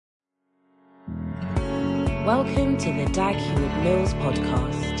Welcome to the Dag Heward-Mills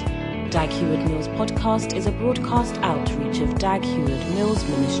podcast. Dag Heward-Mills podcast is a broadcast outreach of Dag Heward-Mills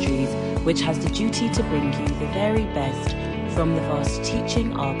Ministries, which has the duty to bring you the very best from the vast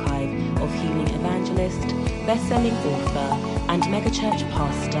teaching archive of healing evangelist, best-selling author, and megachurch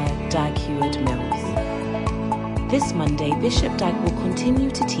pastor Dag Heward-Mills. This Monday, Bishop Dag will continue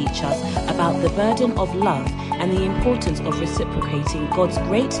to teach us about the burden of love and the importance of reciprocating God's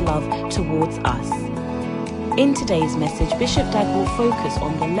great love towards us. In today's message, Bishop Dag will focus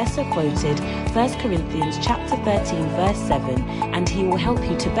on the lesser quoted 1 Corinthians chapter 13 verse 7, and he will help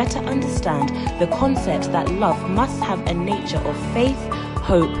you to better understand the concept that love must have a nature of faith,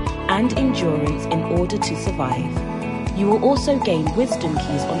 hope, and endurance in order to survive. You will also gain wisdom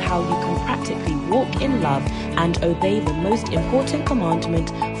keys on how you can practically walk in love and obey the most important commandment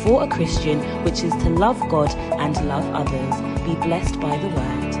for a Christian, which is to love God and love others. Be blessed by the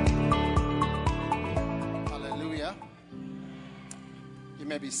word. Hallelujah. You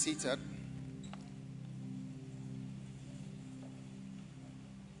may be seated.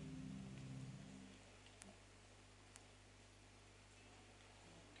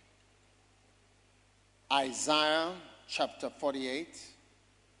 Isaiah chapter 48.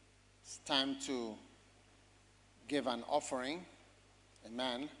 It's time to give an offering.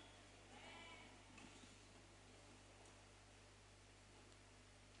 Amen.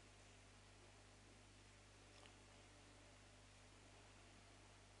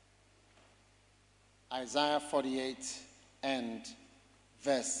 Isaiah 48 and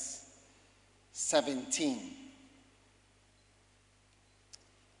verse 17.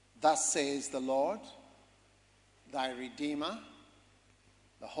 Thus says the Lord, thy Redeemer,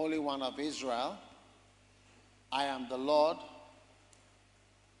 the Holy One of Israel. I am the Lord,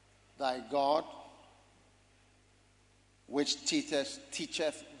 thy God, which teacheth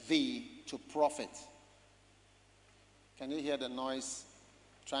thee to profit. Can you hear the noise?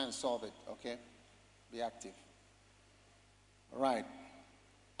 Try and solve it, okay? Be active. Right.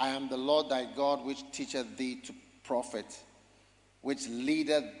 I am the Lord thy God, which teacheth thee to profit, which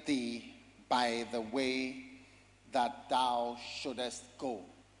leadeth thee by the way that thou shouldest go.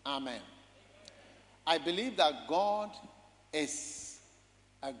 Amen. I believe that God is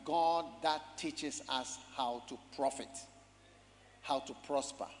a God that teaches us how to profit, how to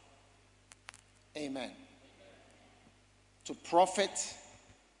prosper. Amen. To profit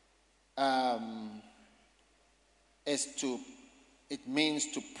it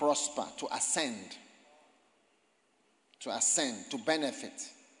means to prosper, to ascend, to benefit,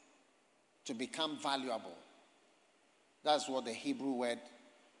 to become valuable. That's what the Hebrew word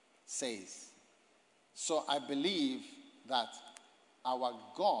says. So I believe that our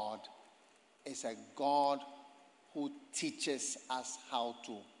God is a God who teaches us how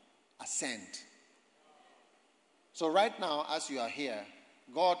to ascend. So right now, as you are here,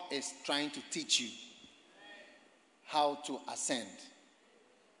 God is trying to teach you how to ascend,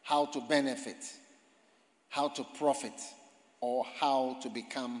 how to benefit, how to profit, or how to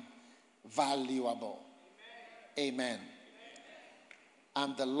become valuable. Amen.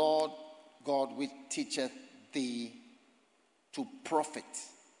 I'm the Lord God which teacheth thee to profit.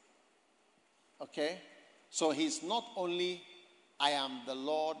 Okay? So he's not only, I am the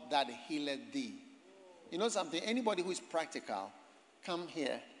Lord that healeth thee. You know something? Anybody who is practical, come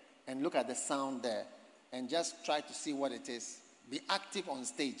here and look at the sound there and just try to see what it is. Be active on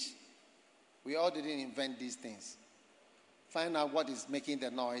stage. We all didn't invent these things. Find out what is making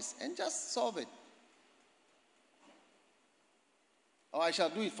the noise and just solve it. Or I shall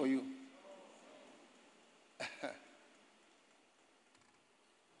do it for you.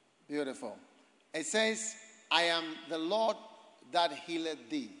 Beautiful. It says, I am the Lord that healeth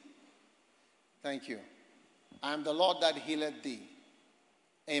thee. Thank you. I am the Lord that healeth thee.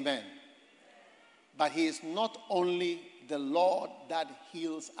 Amen. But he is not only the Lord that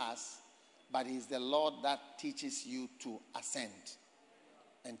heals us, but he is the Lord that teaches you to ascend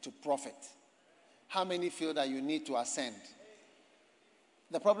and to profit. How many feel that you need to ascend?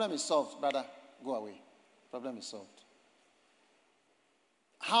 The problem is solved, brother. Go away. Problem is solved.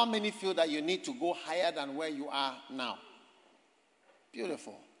 How many feel that you need to go higher than where you are now?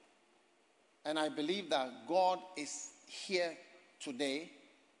 Beautiful. And I believe that God is here today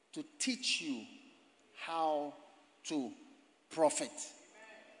to teach you how to profit.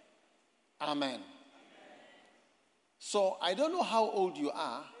 Amen. So I don't know how old you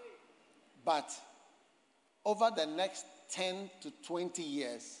are, but over the next 10 to 20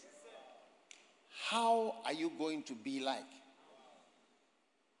 years, how are you going to be like?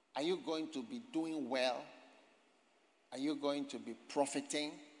 Are you going to be doing well? Are you going to be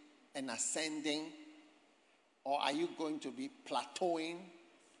profiting and ascending? Or are you going to be plateauing?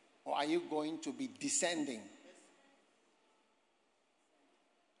 Or are you going to be descending?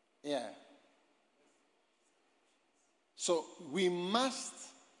 Yeah. So we must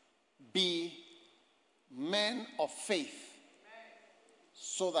be men of faith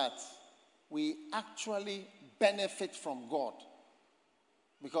so that we actually benefit from God.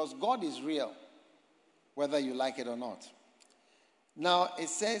 Because God is real, whether you like it or not. Now it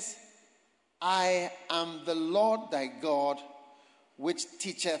says, I am the Lord thy God, which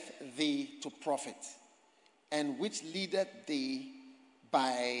teacheth thee to profit, and which leadeth thee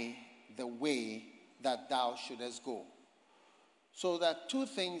by the way that thou shouldest go. So there are two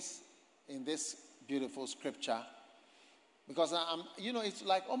things in this beautiful scripture, because it's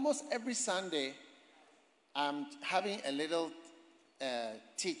like almost every Sunday I'm having a little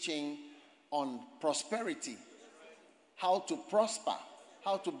teaching on prosperity, how to prosper,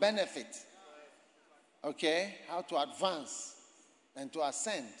 how to benefit, okay, how to advance and to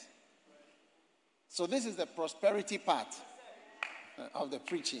ascend. So this is the prosperity part of the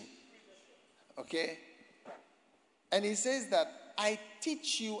preaching, okay? And he says that I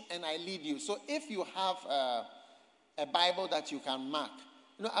teach you and I lead you. So if you have a Bible that you can mark,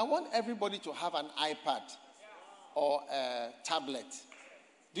 I want everybody to have an iPad or a tablet.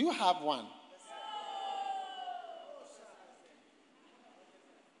 Do you have one?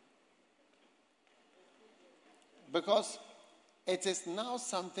 Because it is now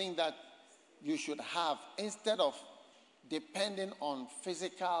something that you should have instead of depending on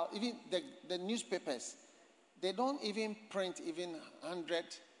physical, even the newspapers. They don't even print even 100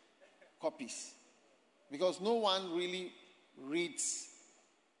 copies because no one really reads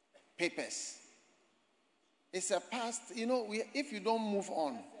papers. It's a past, if you don't move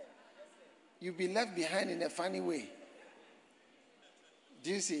on, you'll be left behind in a funny way. Do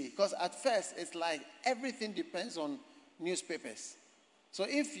you see? Because at first, it's like everything depends on newspapers. So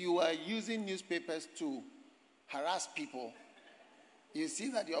if you are using newspapers to harass people, you see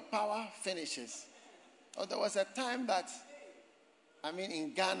that your power finishes. Oh, there was a time that,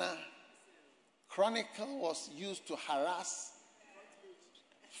 in Ghana, Chronicle was used to harass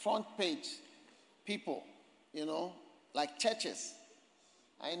front page people, like churches.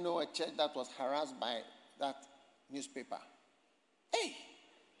 I know a church that was harassed by that newspaper. Hey,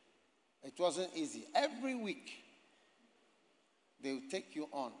 it wasn't easy. Every week, they will take you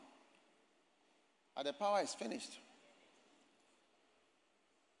on. But the power is finished.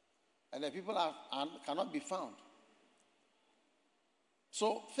 And the people cannot be found.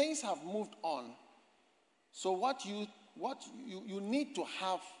 So things have moved on. So what you need to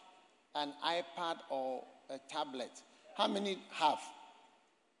have an iPad or a tablet. How many have?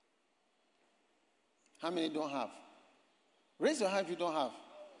 How many don't have? Raise your hand if you don't have,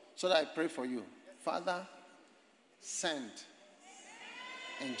 so that I pray for you. Father, send.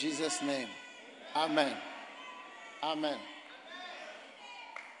 In Jesus' name. Amen. Amen.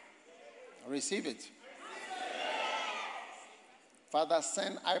 Receive it. Father,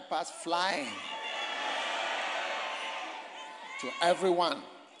 send iPads flying to everyone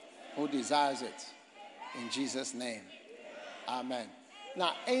who desires it. In Jesus' name. Amen.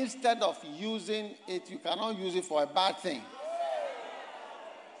 Now, instead of using it, you cannot use it for a bad thing.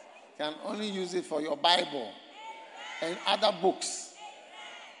 You can only use it for your Bible and other books.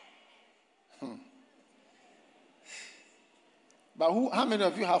 But how many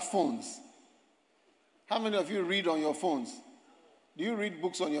of you have phones? How many of you read on your phones? Do you read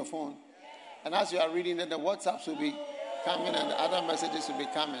books on your phone? And as you are reading, then the WhatsApps will be coming and the other messages will be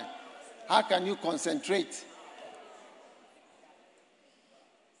coming. How can you concentrate?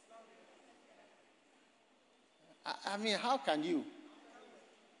 How can you?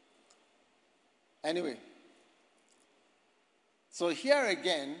 Anyway. So here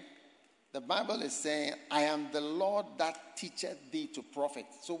again, the Bible is saying, I am the Lord that teacheth thee to profit.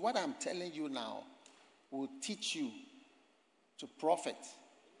 So what I'm telling you now will teach you to profit,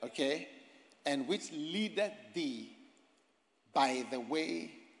 okay? And which leadeth thee by the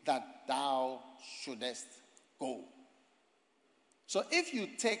way that thou shouldest go. So if you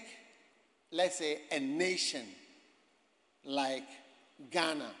take, let's say, a nation like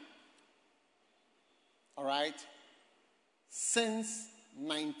Ghana, all right, since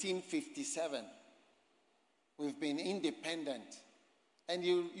 1957, we've been independent. And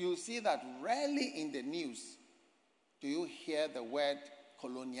you see that rarely in the news do you hear the word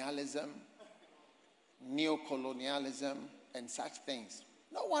colonialism, neo-colonialism, and such things.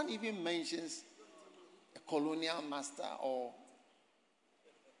 No one even mentions a colonial master or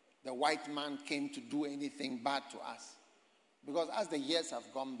the white man came to do anything bad to us. Because as the years have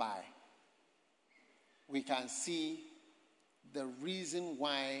gone by, we can see the reason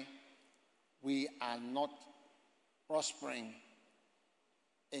why we are not prospering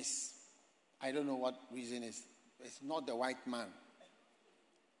is, I don't know what reason is. It's not the white man.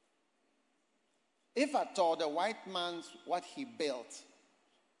 If at all, the white man's what he built,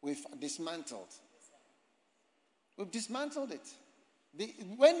 we've dismantled. We've dismantled it.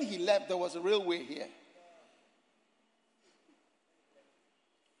 When he left, there was a railway here.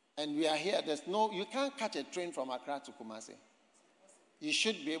 And we are here. You can't catch a train from Accra to Kumasi. You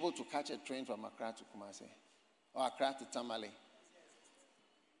should be able to catch a train from Accra to Kumasi or Accra to Tamale.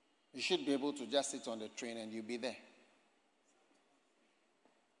 You should be able to just sit on the train and you'll be there.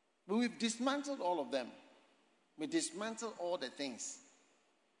 But we've dismantled all of them. We dismantled all the things.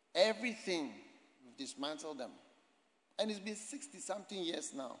 Everything, we've dismantled them. And it's been 60-something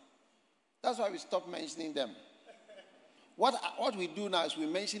years now. That's why we stopped mentioning them. What we do now is we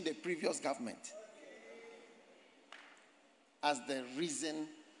mention the previous government as the reason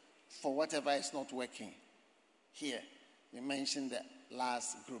for whatever is not working. Here, we mention the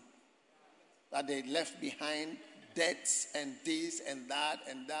last group. That they left behind debts and this and that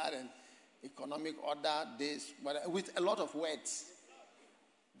and economic order, this, but with a lot of words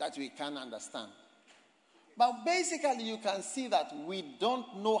that we can't understand. But basically, you can see that we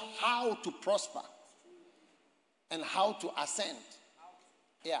don't know how to prosper and how to ascend.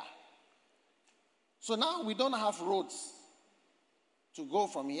 Yeah. So now we don't have roads to go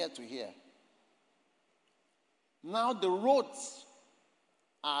from here to here. Now the roads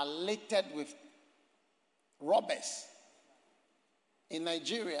are littered with robbers. In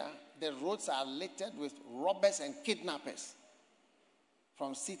Nigeria, the roads are littered with robbers and kidnappers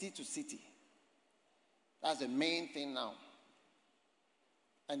from city to city. That's the main thing now.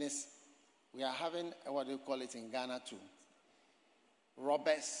 And we are having, what do you call it in Ghana too?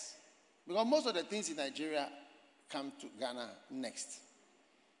 Robbers. Because most of the things in Nigeria come to Ghana next.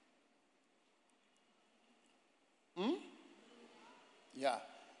 Yeah.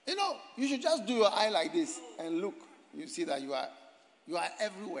 You know, you should just do your eye like this and look. You see that you are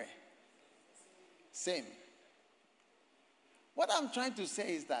everywhere. Same. What I'm trying to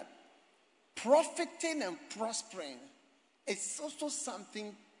say is that profiting and prospering is also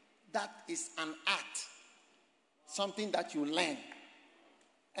something that is an art. Something that you learn.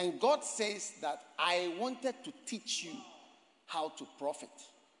 And God says that I wanted to teach you how to profit.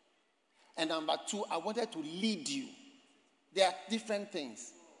 And number two, I wanted to lead you. There are different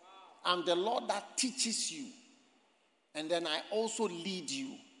things. I'm the Lord that teaches you. And then I also lead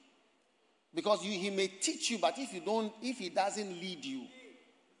you. Because he may teach you, but if he doesn't lead you,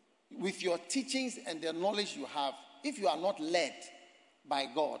 with your teachings and the knowledge you have, if you are not led by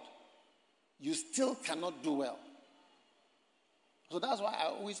God, you still cannot do well. So that's why I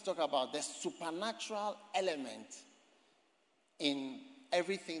always talk about the supernatural element in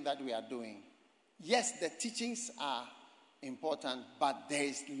everything that we are doing. Yes, the teachings are important, but there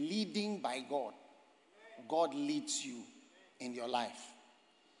is leading by God. God leads you in your life.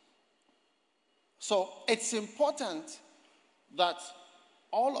 So it's important that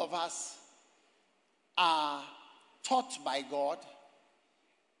all of us are taught by God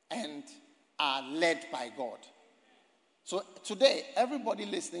and are led by God. So today, everybody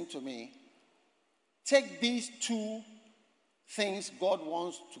listening to me, take these two things God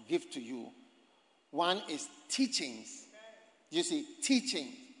wants to give to you. One is teachings. You see, teaching.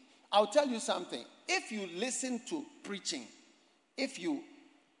 I'll tell you something. If you listen to preaching, if you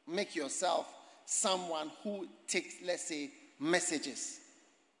make yourself someone who takes, let's say, messages.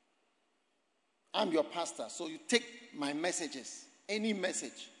 I'm your pastor, so you take my messages, any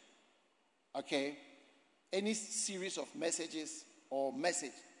message, okay, any series of messages or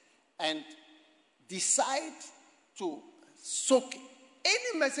message, and decide to soak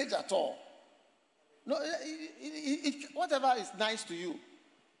any message at all. No, whatever is nice to you,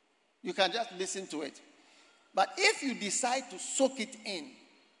 you can just listen to it. But if you decide to soak it in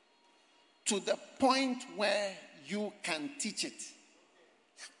to the point where you can teach it,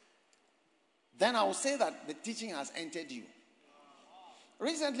 then I will say that the teaching has entered you.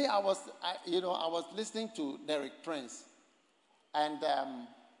 Recently, I was listening to Derek Prince, and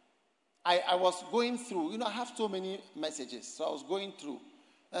I was going through. I have so many messages, so I was going through.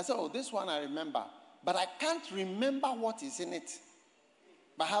 And I said, "Oh, this one I remember, but I can't remember what is in it.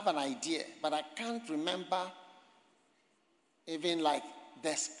 But I have an idea, but I can't remember even like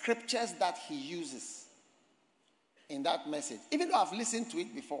the scriptures that he uses in that message, even though I've listened to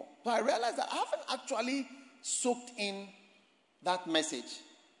it before." So I realized that I haven't actually soaked in that message.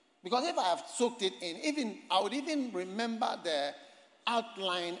 Because if I have soaked it in, I would even remember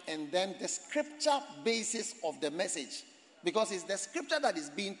outline and then the scripture basis of the message. Because it's the scripture that is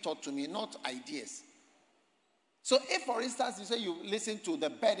being taught to me, not ideas. So if, for instance, you say you listen to the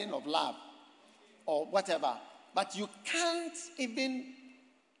burden of love or whatever, but you can't even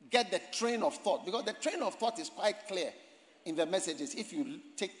get the train of thought, because the train of thought is quite clear in the messages if you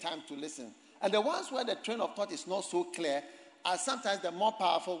take time to listen. And the ones where the train of thought is not so clear are sometimes the more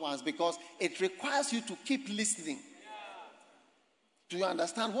powerful ones, because it requires you to keep listening. Do you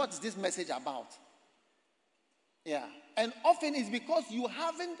understand what is this message about? Yeah. And often it's because you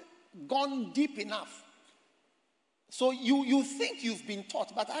haven't gone deep enough. So you think you've been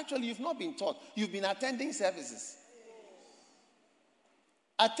taught, but actually you've not been taught. You've been attending services.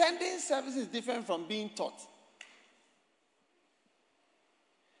 Attending services is different from being taught.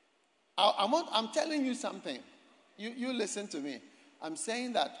 I'm telling you something. You listen to me. I'm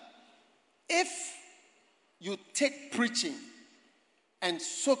saying that if you take preaching and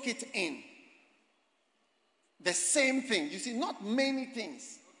soak it in, the same thing, you see, not many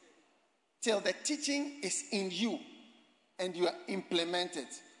things, till the teaching is in you and you implement it,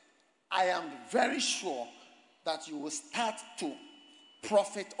 I am very sure that you will start to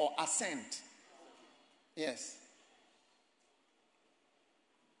profit or ascend. Yes.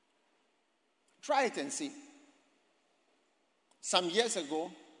 Try it and see. Some years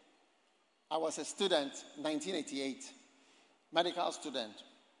ago, I was a student, 1988, medical student,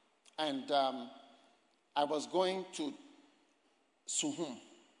 and I was going to Suhum.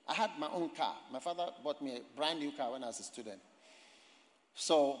 I had my own car. My father bought me a brand new car when I was a student.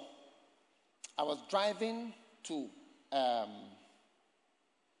 So I was driving to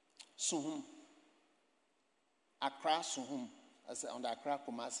Suhum, Accra, Suhum, on the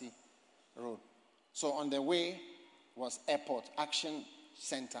Accra-Kumasi road. So on the way was Airport Action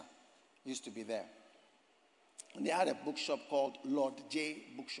Center, used to be there. And they had a bookshop called Lord J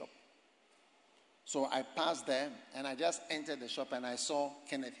Bookshop. So I passed there and I just entered the shop and I saw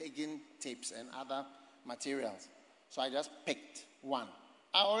Kenneth Hagin tapes and other materials. So I just picked one.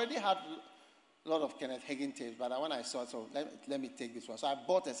 I already had a lot of Kenneth Hagin tapes, but when I saw it, so let me take this one. So I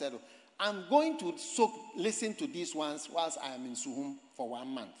bought and said, I'm going to listen to these ones whilst I am in Suhum for 1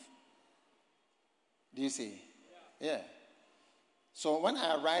 month. Do you see? Yeah. So when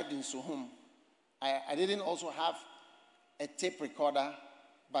I arrived in Suhum, I didn't also have a tape recorder,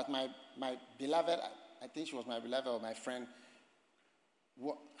 but my beloved, I think she was my beloved or my friend,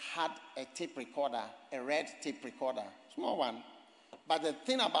 had a tape recorder, a red tape recorder, small one. But the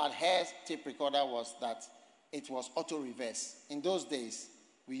thing about her tape recorder was that it was auto-reverse. In those days,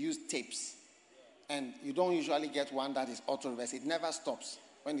 we used tapes. And you don't usually get one that is auto-reverse. It never stops.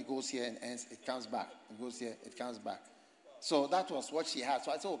 When it goes here and ends, it comes back. It goes here, it comes back. So that was what she had.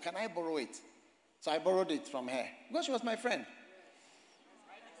 So I said, can I borrow it? So I borrowed it from her. Because she was my friend.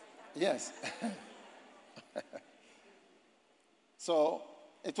 Yes. So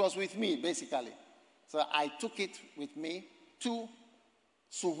it was with me, basically. So I took it with me to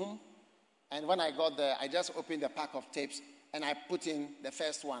Suhum. And when I got there, I just opened the pack of tapes and I put in the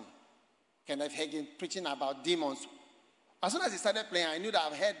first one. Kenneth Hagin preaching about demons. As soon as he started playing, I knew that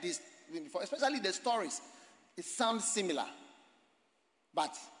I've heard this before, especially the stories. It sounds similar.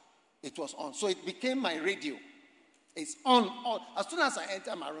 But it was on. So it became my radio. It's on. As soon as I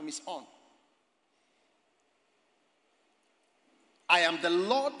enter my room, it's on. I am the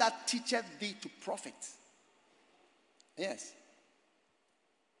Lord that teacheth thee to profit. Yes.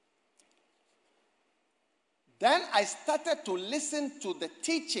 Then I started to listen to the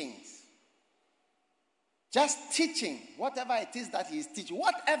teachings. Just teaching, whatever it is that he is teaching,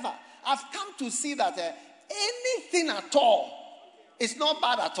 whatever. I've come to see that anything at all is not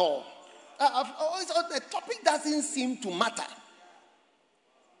bad at all. The topic doesn't seem to matter.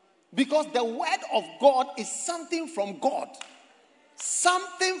 Because the word of God is something from God.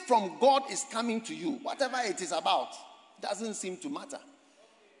 Something from God is coming to you. Whatever it is about, doesn't seem to matter.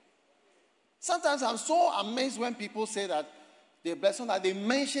 Sometimes I'm so amazed when people say that they're blessed, that they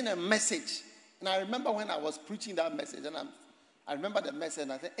mention a message. And I remember when I was preaching that message, and I remember the message,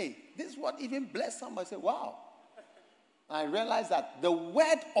 and I said, hey, this is what even blessed somebody. I said, wow. And I realized that the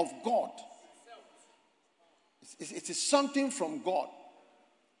word of God, it is something from God.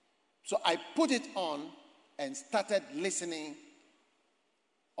 So I put it on and started listening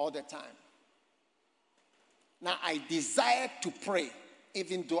all the time. Now I desired to pray,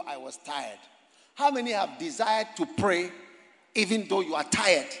 even though I was tired. How many have desired to pray, even though you are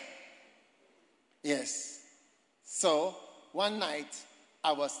tired? Yes. So one night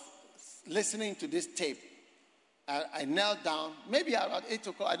I was listening to this tape. I knelt down, maybe about 8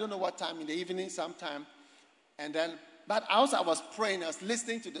 o'clock, I don't know what time, in the evening sometime. And then but as I was praying, I was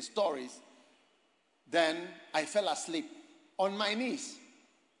listening to the stories, then I fell asleep on my knees.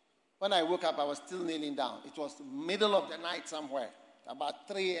 When I woke up, I was still kneeling down. It was middle of the night somewhere, about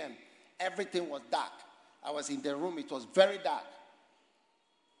 3 a.m. Everything was dark. I was in the room. It was very dark.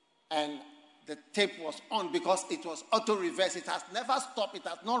 And the tape was on because it was auto-reverse. It has never stopped. It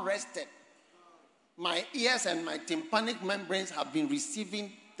has not rested. My ears and my tympanic membranes have been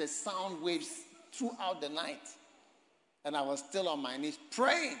receiving the sound waves throughout the night. And I was still on my knees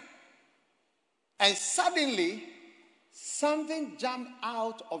praying. And suddenly, something jumped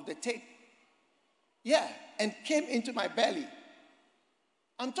out of the tape. Yeah, and came into my belly.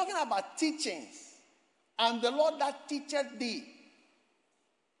 I'm talking about teachings. I'm the Lord that teacheth thee.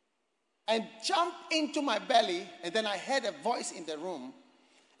 And jumped into my belly, and then I heard a voice in the room,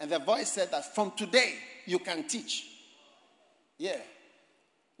 and the voice said that from today, you can teach. Yeah.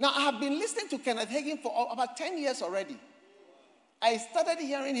 Now, I have been listening to Kenneth Hagin for about 10 years already. I started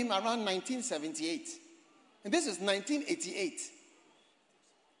hearing him around 1978. And this is 1988.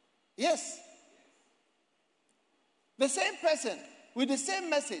 Yes. The same person with the same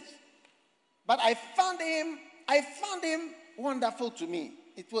message. But I found him wonderful to me.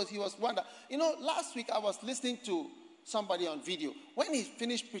 He was wonderful. You know, last week I was listening to somebody on video. When he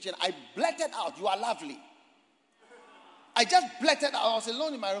finished preaching, I blurted out, "You are lovely." I just blurted out. I was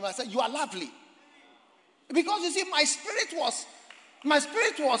alone in my room. I said, "You are lovely." Because you see, my spirit was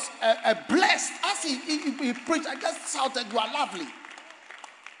blessed. As he preached, I just shouted, "You are lovely."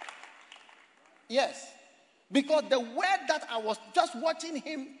 Yes. Because the word that I was just watching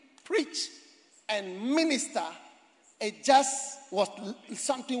him preach and minister, it just was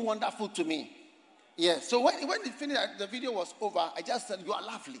something wonderful to me. Yes. So when he finished, the video was over, I just said, "You are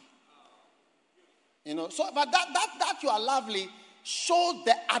lovely." You know, so but that "you are lovely" showed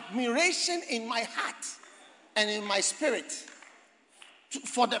the admiration in my heart and in my spirit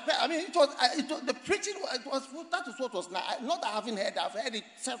for the. I mean, it was the preaching. That is what was not. Not I haven't heard. I've heard it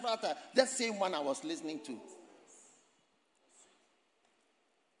several times. That same one I was listening to.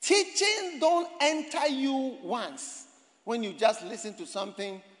 Teaching don't enter you once. When you just listen to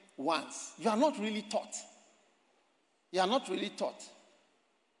something once, you are not really taught. You are not really taught.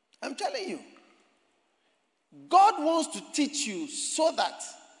 I'm telling you. God wants to teach you so that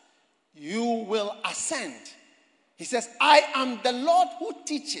you will ascend. He says, "I am the Lord who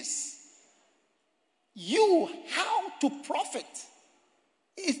teaches you how to profit."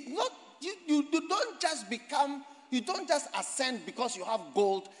 It's not, you don't just become, you don't just ascend because you have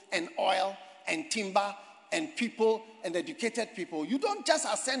gold and oil and timber and people and educated people. You don't just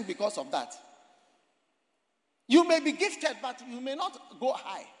ascend because of that. You may be gifted, but you may not go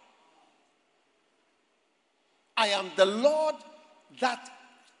high. I am the Lord that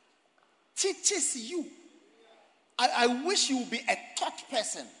teaches you. I wish you would be a taught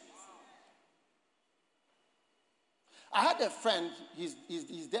person. I had a friend,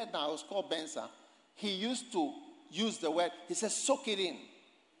 he's dead now, he was called Benza. He used to use the word, he says, "Soak it in."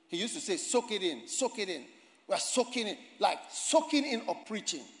 He used to say, "Soak it in, soak it in." We are soaking in, like soaking in or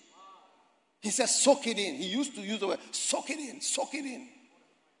preaching. He says, "Soak it in." He used to use the word, "Soak it in, soak it in."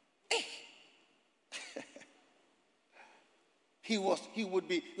 He would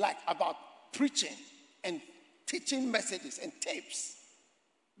be like about preaching and teaching messages and tapes.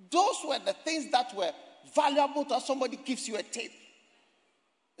 Those were the things that were valuable to us. Somebody gives you a tape.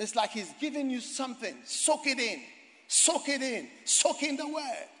 It's like he's giving you something. Soak it in. Soak it in. Soak in the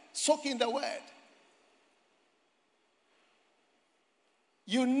word. Soak in the word.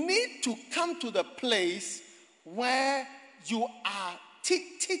 You need to come to the place where you are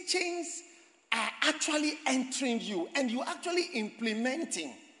teachings are actually entering you and you're actually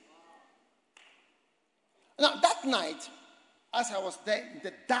implementing. Now, that night, as I was there in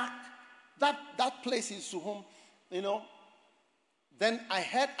the dark, that place in Suhum, you know, then I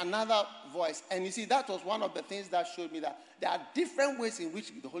heard another voice. And you see, that was one of the things that showed me that there are different ways in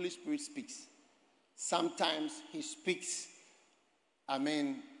which the Holy Spirit speaks. Sometimes he speaks,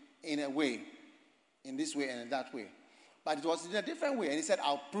 in a way, in this way and in that way. But it was in a different way. And he said,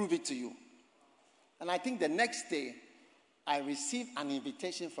 "I'll prove it to you." And I think the next day, I received an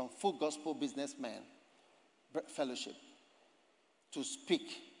invitation from Full Gospel Businessmen Fellowship to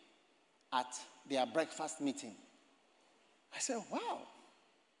speak at their breakfast meeting. I said, "Wow."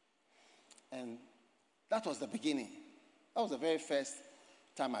 And that was the beginning. That was the very first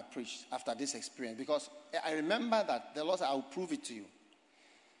time I preached after this experience. Because I remember that the Lord said, "I'll prove it to you."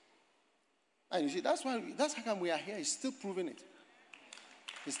 And you see, that's how come we are here. He's still proving it.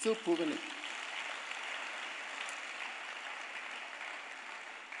 He's still proving it.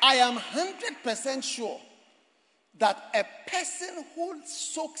 I am 100% sure that a person who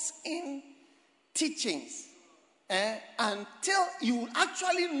soaks in teachings until you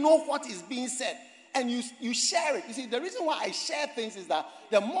actually know what is being said and you share it. You see, the reason why I share things is that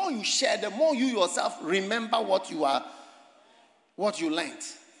the more you share, the more you yourself remember what you learned.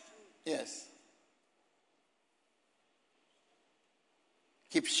 Yes.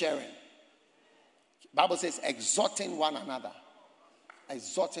 Keep sharing. Bible says exhorting one another.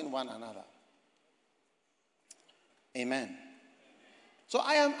 Exhorting one another. Amen. So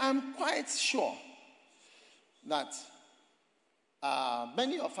I'm quite sure that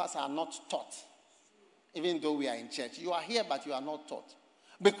many of us are not taught, even though we are in church. You are here, but you are not taught.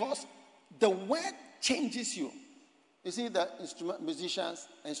 Because the word changes you. You see, the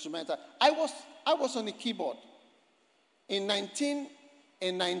instrumental. I was on the keyboard. In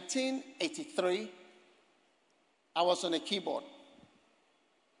 1983, I was on a keyboard.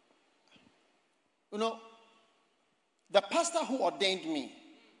 You know, the pastor who ordained me,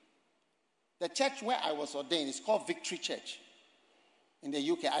 the church where I was ordained is called Victory Church in the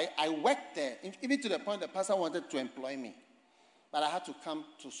UK. I worked there, even to the point the pastor wanted to employ me. But I had to come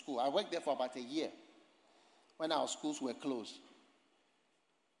to school. I worked there for about a year when our schools were closed.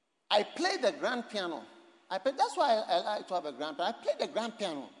 I played the grand piano. That's why I like to have a grand piano. I played the grand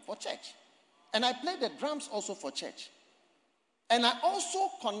piano for church. And I played the drums also for church. And I also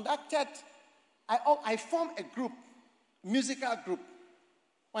conducted, I formed a group, musical group,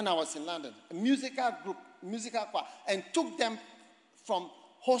 when I was in London. A musical group, musical choir, and took them from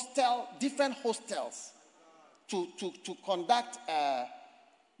different hostels to conduct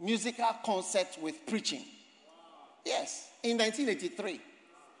musical concerts with preaching. Yes, in 1983.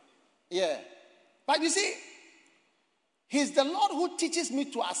 Yeah. But you see, He's the Lord who teaches me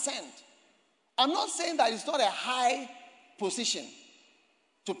to ascend. I'm not saying that it's not a high position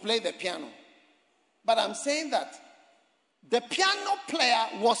to play the piano. But I'm saying that the piano player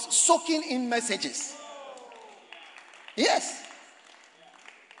was soaking in messages. Yes.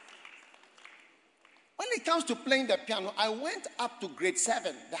 When it comes to playing the piano, I went up to grade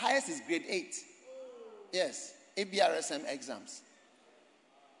 7. The highest is grade 8. Yes. ABRSM exams.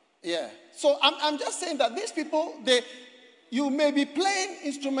 Yeah. So I'm just saying that these people, you may be playing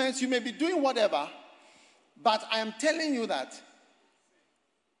instruments, you may be doing whatever, but I am telling you that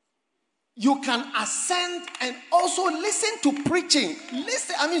you can ascend and also listen to preaching.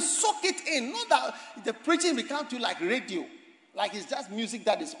 Listen, soak it in. Not that the preaching becomes to you like radio, like it's just music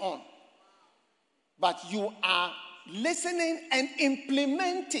that is on. But you are listening and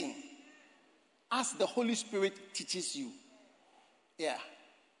implementing as the Holy Spirit teaches you. Yeah.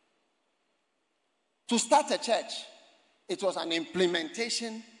 To start a church, it was an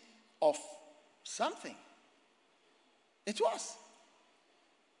implementation of something. It was.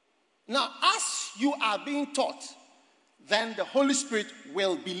 Now, as you are being taught, then the Holy Spirit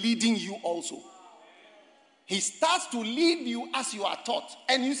will be leading you also. He starts to lead you as you are taught.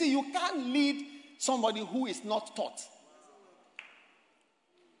 And you see, you can't lead somebody who is not taught.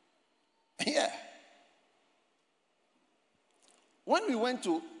 Yeah. When we went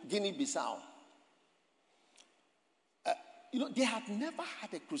to Guinea-Bissau, they had never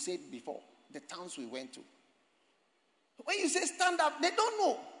had a crusade before, the towns we went to. When you say stand up, they don't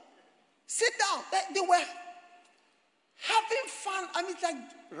know. Sit down. They were having fun. It's like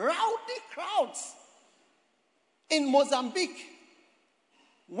rowdy crowds. In Mozambique,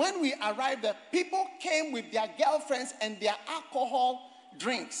 when we arrived there, people came with their girlfriends and their alcohol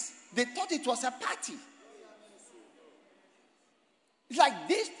drinks. They thought it was a party. It's like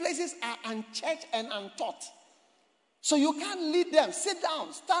these places are unchurched and untaught. So you can't lead them. Sit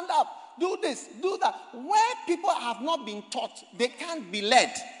down, stand up, do this, do that. Where people have not been taught, they can't be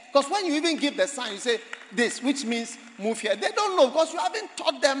led. Because when you even give the sign, you say this, which means move here. They don't know because you haven't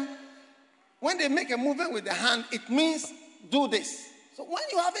taught them. When they make a movement with the hand, it means do this. So when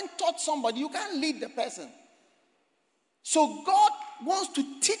you haven't taught somebody, you can't lead the person. So God wants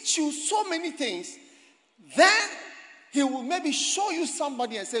to teach you so many things. Then He will maybe show you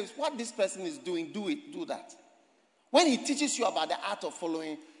somebody and say, what this person is doing, do it, do that. When He teaches you about the art of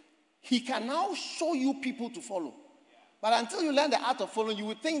following, He can now show you people to follow. But until you learn the art of following, you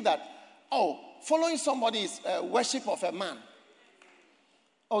would think that, following somebody is worship of a man.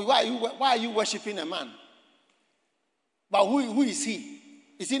 Why are you worshiping a man? But who is he?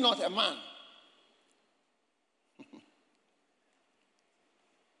 Is he not a man?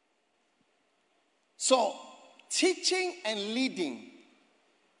 So, teaching and leading,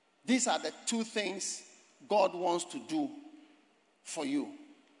 these are the two things God wants to do for you.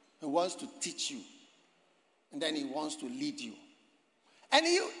 He wants to teach you. And then He wants to lead you. And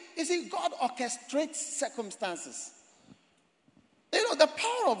you see, God orchestrates circumstances. You know, the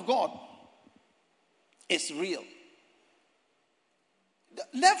power of God is real.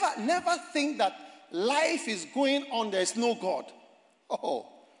 Never think that life is going on, there's no God. Oh,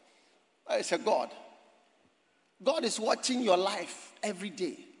 there is a God. God is watching your life every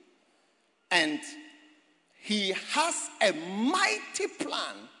day. And he has a mighty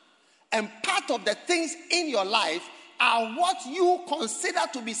plan. And part of the things in your life are what you consider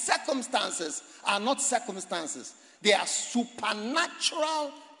to be circumstances are not circumstances. They are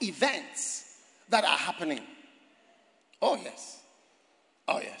supernatural events that are happening. Oh, yes.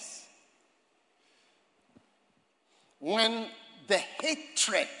 Oh, yes. When the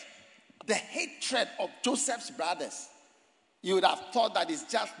hatred of Joseph's brothers, you would have thought that it's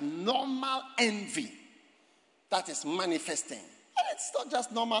just normal envy that is manifesting. And it's not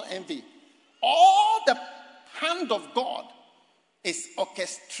just normal envy. All the hand of God is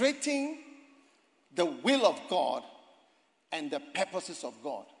orchestrating the will of God and the purposes of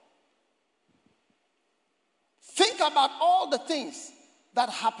God. Think about all the things that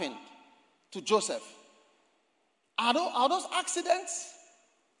happened to Joseph. Are those accidents?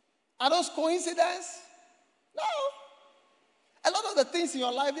 Are those coincidences? No. A lot of the things in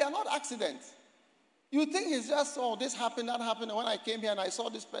your life, they are not accidents. You think it's just, oh, this happened, that happened, and when I came here and I saw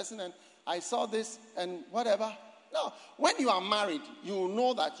this person and I saw this and whatever. No. When you are married, you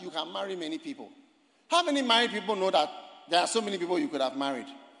know that you can marry many people. How many married people know that there are so many people you could have married?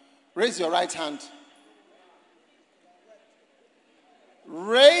 Raise your right hand.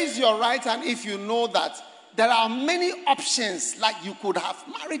 Raise your right hand if you know that there are many options, like you could have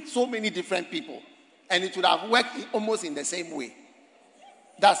married so many different people and it would have worked almost in the same way.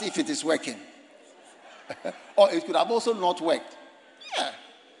 That's if it is working. Or it could have also not worked. Yeah.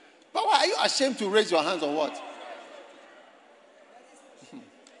 But why are you ashamed to raise your hands or what?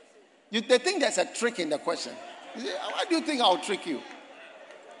 They think there's a trick in the question. You say, why do you think I'll trick you?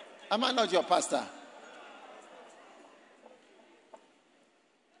 Am I not your pastor?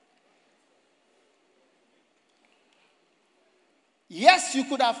 Yes, you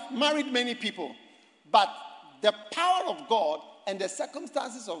could have married many people, but the power of God and the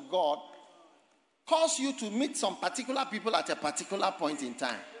circumstances of God cause you to meet some particular people at a particular point in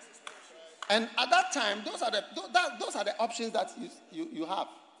time. And at that time, those are the options that you have.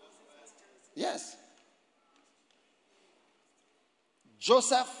 Yes.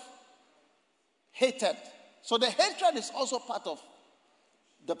 Joseph hated. So the hatred is also part of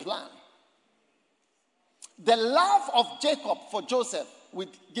the plan. The love of Jacob for Joseph, with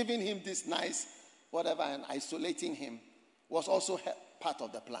giving him this nice whatever and isolating him, was also part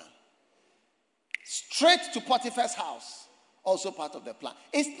of the plan. Straight to Potiphar's house, also part of the plan.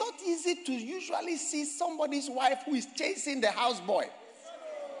 It's not easy to usually see somebody's wife who is chasing the houseboy.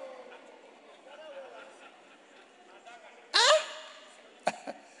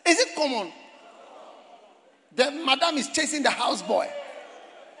 Huh? Is it common? The madam is chasing the houseboy.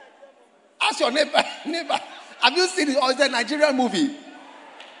 Ask your neighbor, have you seen it? Or is it a Nigerian movie?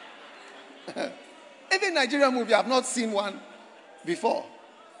 Even Nigerian movie, I have not seen one before.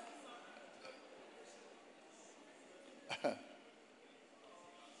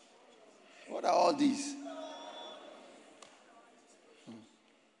 What are all these?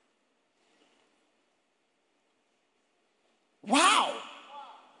 Wow.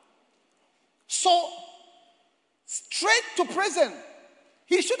 So, straight to prison.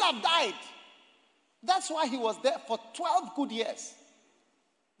 He should have died. That's why he was there for 12 good years.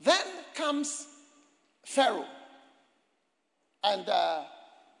 Then comes Pharaoh and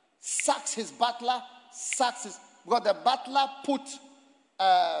sacks his butler, because the butler put,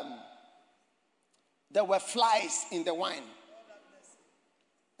 there were flies in the wine.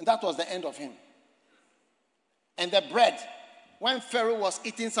 And that was the end of him. And the bread, when Pharaoh was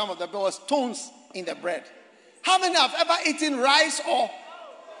eating some of the bread, there were stones in the bread. How many have ever eaten rice or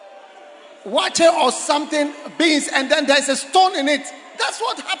water or something, beans, and then there's a stone in it? That's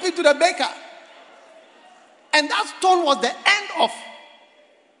what happened to the baker. And that stone was the end of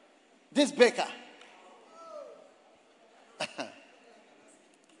this baker.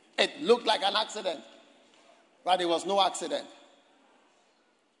 It looked like an accident, but it was no accident.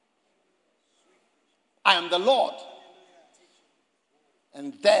 I am the Lord.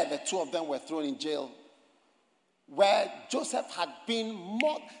 And there the two of them were thrown in jail, where Joseph had been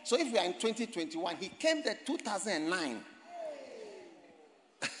more. So if we are in 2021, he came there 2009.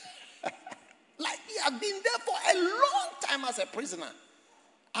 Like he had been there for a long time as a prisoner.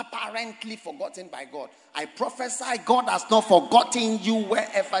 Apparently forgotten by God. I prophesy God has not forgotten you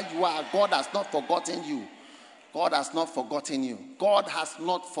wherever you are. God has not forgotten you. God has not forgotten you. God has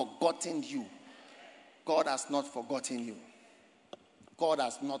not forgotten you. God has not forgotten you. God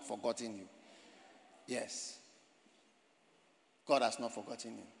has not forgotten you. Yes. God has not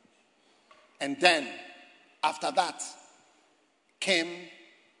forgotten you. And then, after that, came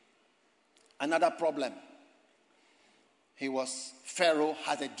another problem. Pharaoh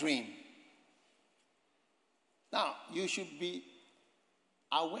had a dream. Now, you should be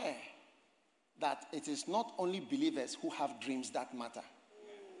aware that it is not only believers who have dreams that matter.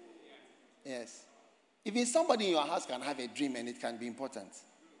 Yes. Even somebody in your house can have a dream and it can be important.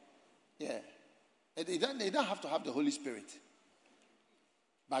 Yeah. They don't have to have the Holy Spirit.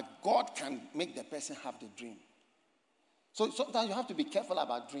 But God can make the person have the dream. So sometimes you have to be careful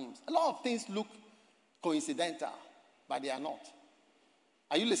about dreams. A lot of things look coincidental, but they are not.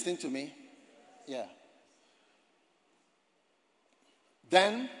 Are you listening to me? Yeah.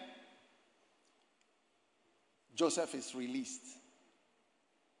 Then Joseph is released.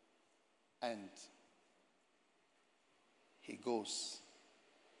 And he goes.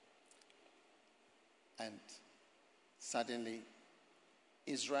 And suddenly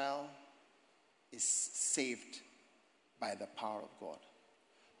Israel is saved by the power of God.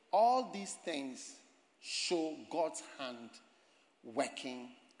 All these things show God's hand working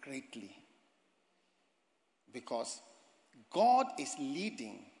greatly. Because God is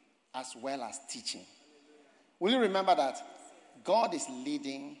leading as well as teaching. Will you remember that? God is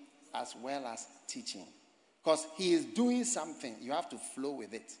leading as well as teaching. Because he is doing something. You have to flow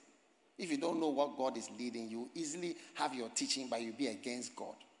with it. If you don't know what God is leading, you easily have your teaching, but you'll be against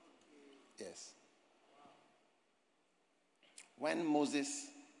God. Yes. When Moses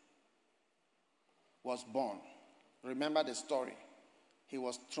was born, remember the story. He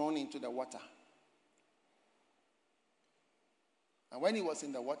was thrown into the water. And when he was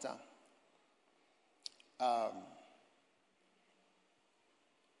in the water,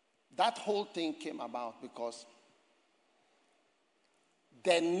 that whole thing came about because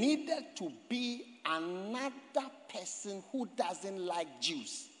there needed to be another person who doesn't like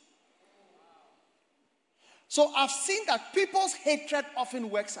Jews. So I've seen that people's hatred often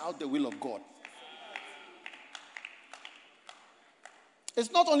works out the will of God.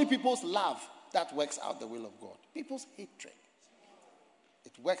 It's not only people's love that works out the will of God. People's hatred.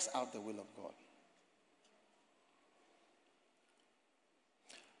 It works out the will of God.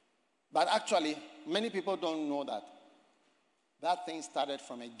 But actually, many people don't know that thing started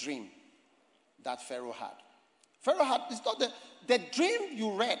from a dream that Pharaoh had. It's not the dream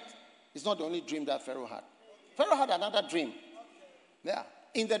you read is not the only dream that Pharaoh had. Pharaoh had another dream. Yeah.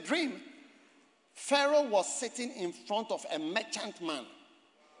 In the dream, Pharaoh was sitting in front of a merchant man.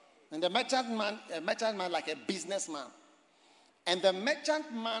 And the merchant man like a businessman. And the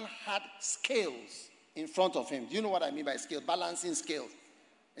merchant man had scales in front of him. Do you know what I mean by scales? Balancing scales.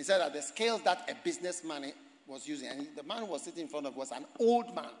 He said that the scales that a businessman was using, and the man who was sitting in front of was an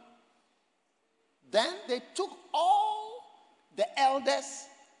old man. Then they took all the elders,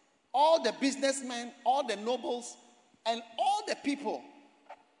 all the businessmen, all the nobles, and all the people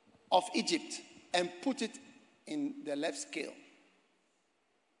of Egypt and put it in the left scale.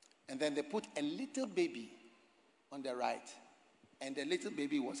 And then they put a little baby on the right. And the little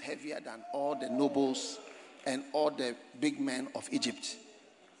baby was heavier than all the nobles and all the big men of Egypt.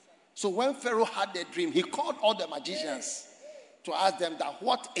 So when Pharaoh had the dream, he called all the magicians to ask them that,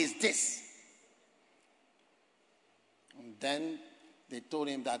 what is this? And then they told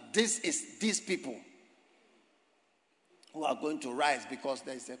him that this is these people who are going to rise because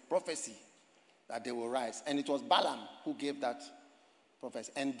there is a prophecy that they will rise. And it was Balaam who gave that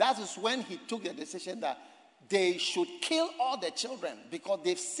prophecy. And that is when he took the decision that they should kill all the children because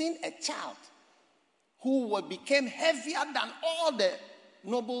they've seen a child who became heavier than all the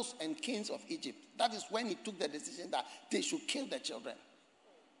nobles and kings of Egypt. That is when he took the decision that they should kill the children.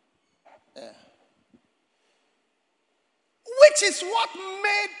 Which is what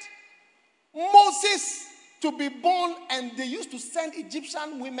made Moses to be born, and they used to send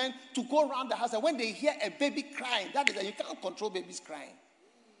Egyptian women to go around the house, and when they hear a baby crying, that is, you can't control babies crying,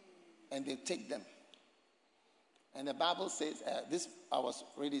 and they take them. And the Bible says, this I was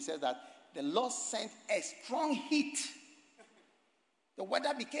reading, it says that the Lord sent a strong heat. The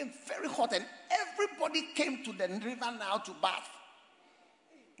weather became very hot, and everybody came to the river now to bath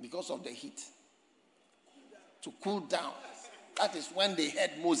because of the heat, to cool down. That is when they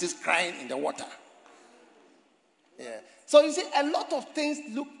heard Moses crying in the water. Yeah. So you see, a lot of things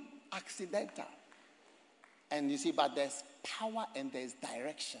look accidental. And you see, but there's power and there's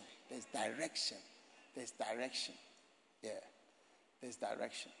direction. There's direction. There's direction. Yeah. There's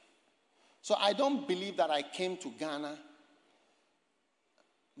direction. So I don't believe that I came to Ghana.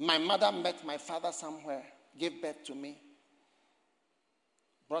 My mother met my father somewhere, gave birth to me,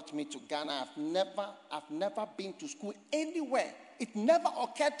 brought me to Ghana. I've never been to school anywhere. It never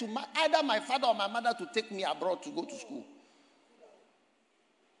occurred to either my father or my mother to take me abroad to go to school.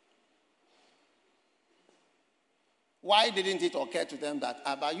 Why didn't it occur to them that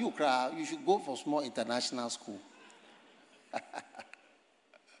about you should go for small international school?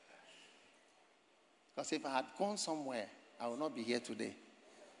 Because if I had gone somewhere, I would not be here today.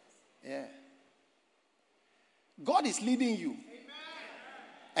 Yeah. God is leading you.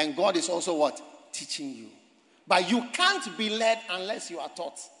 And God is also what? Teaching you. But you can't be led unless you are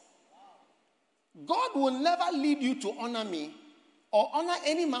taught. God will never lead you to honor me or honor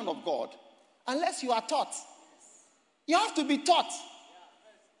any man of God unless you are taught. You have to be taught.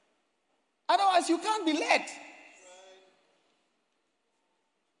 Otherwise, you can't be led.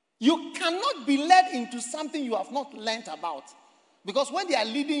 You cannot be led into something you have not learned about. Because when they are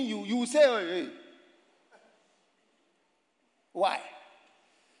leading you, you will say, hey. Why?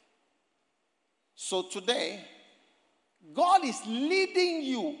 So today, God is leading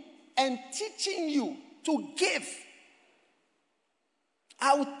you and teaching you to give.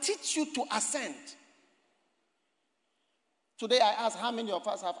 I will teach you to ascend. Today I ask how many of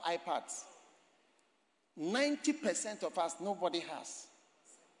us have iPads? 90% of us, nobody has.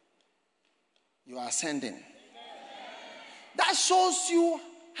 You are ascending. That shows you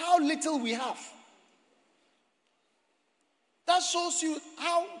how little we have. That shows you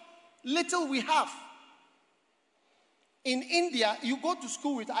how little we have. In India, you go to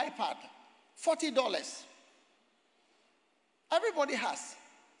school with iPad, $40. Everybody has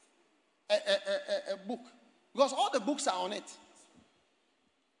a book. Because all the books are on it.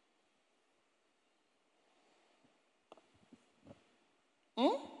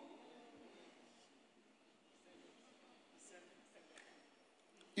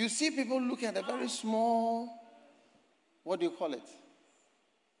 You see people looking at a very small, what do you call it?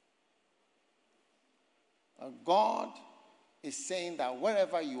 God is saying that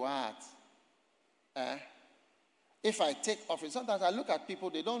wherever you are at, if I take office, sometimes I look at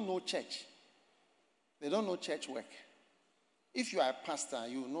people, they don't know church. They don't know church work. If you are a pastor,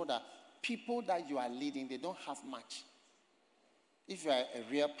 you know that people that you are leading, they don't have much. If you are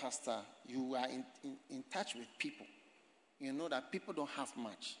a real pastor, you are in touch with people. You know that people don't have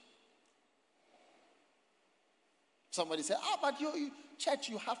much. Somebody said, but you church,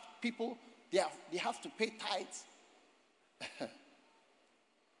 you have people, they have to pay tithes.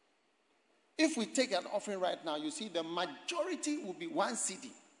 If we take an offering right now, you see the majority will be 1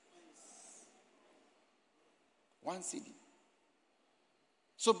 cedi. 1 cedi.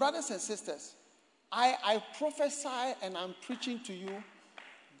 So brothers and sisters, I prophesy and I'm preaching to you,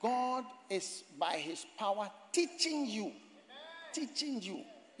 God is by his power teaching you. Teaching you.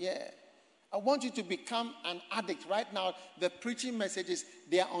 Yeah. I want you to become an addict. Right now, the preaching messages,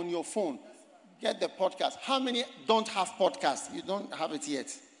 they are on your phone. Get the podcast. How many don't have podcast? You don't have it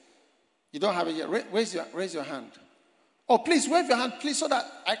yet. You don't have it yet. Raise your hand. Oh, please, wave your hand, please, so that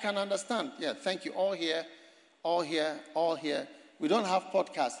I can understand. Yeah, thank you. All here, all here, all here. We don't have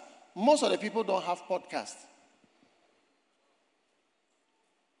podcast. Most of the people don't have podcast.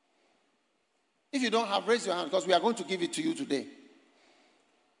 If you don't have, raise your hand, because we are going to give it to you today.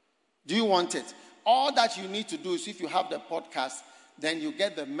 Do you want it? All that you need to do is, if you have the podcast, then you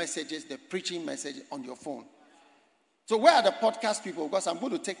get the messages, the preaching message on your phone. So where are the podcast people? Because I'm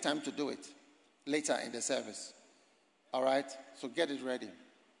going to take time to do it later in the service. All right? So get it ready.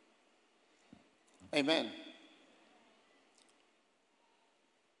 Amen.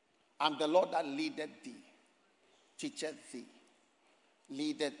 I'm the Lord that leadeth thee, teacheth thee,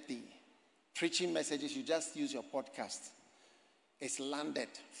 leadeth thee. Preaching messages, you just use your podcast. It's landed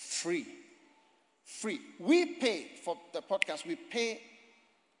free. Free. We pay for the podcast. We pay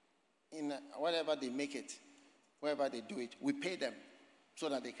in whatever they make it, wherever they do it. We pay them so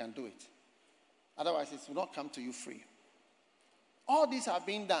that they can do it. Otherwise, it will not come to you free. All these are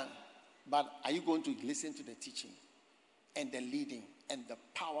being done, but are you going to listen to the teaching and the leading and the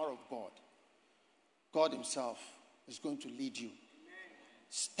power of God? God himself is going to lead you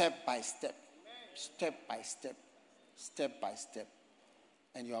step by step, step by step, step by step.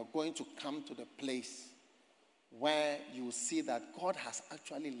 And you are going to come to the place where you will see that God has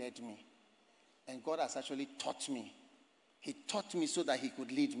actually led me. And God has actually taught me. He taught me so that he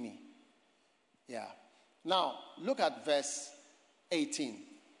could lead me. Yeah. Now, look at verse 18.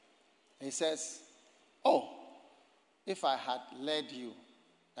 He says, if I had led you,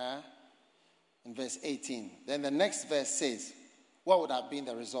 in verse 18. Then the next verse says, what would have been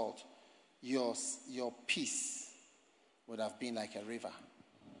the result? your peace would have been like a river.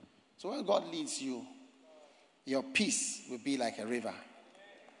 So when God leads you, your peace will be like a river.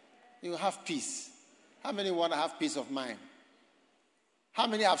 You have peace. How many want to have peace of mind? How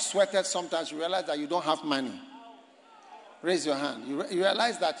many have sweated sometimes? You realize that you don't have money. Raise your hand. You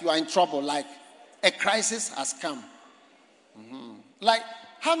realize that you are in trouble, like a crisis has come. Mm-hmm. Like,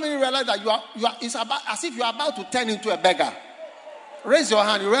 how many realize that it's about as if you are about to turn into a beggar? Raise your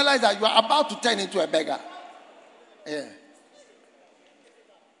hand. You realize that you are about to turn into a beggar. Yeah.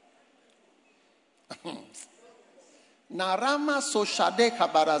 Narama soshade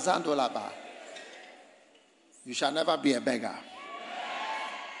kabarazando laba. You shall never be a beggar.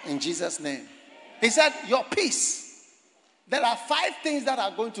 In Jesus' name. He said, your peace. There are 5 things that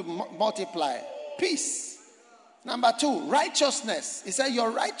are going to multiply. Peace. Number 2, righteousness. He said,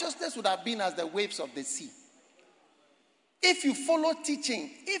 your righteousness would have been as the waves of the sea. If you follow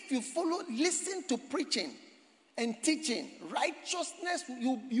teaching, listen to preaching and teaching, righteousness,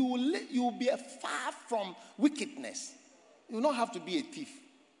 you will be far from wickedness. You will not have to be a thief.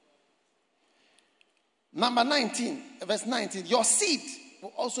 Number 19, verse 19, your seed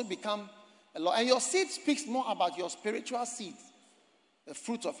will also become a lot. And your seed speaks more about your spiritual seed, the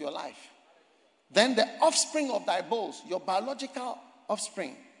fruit of your life. Then the offspring of thy bowels, your biological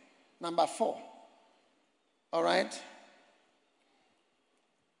offspring. Number 4. All right?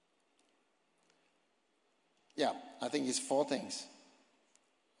 Yeah, I think it's 4 things.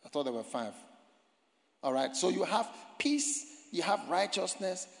 I thought there were 5. All right, so you have peace, you have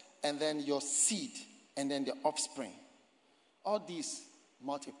righteousness, and then your seed, and then the offspring. All these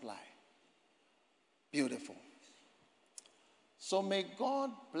multiply. Beautiful. So may God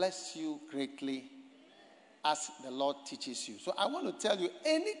bless you greatly as the Lord teaches you. So I want to tell you,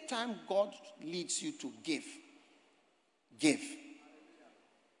 anytime God leads you to give.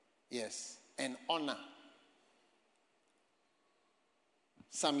 Yes, and honor.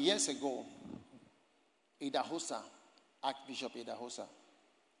 Some years ago, Idahosa, Archbishop Idahosa,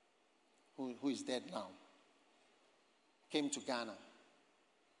 who is dead now, came to Ghana.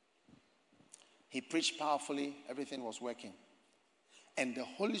 He preached powerfully, everything was working. And the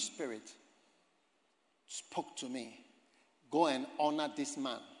Holy Spirit spoke to me, go and honor this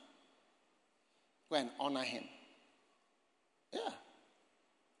man. Go and honor him. Yeah.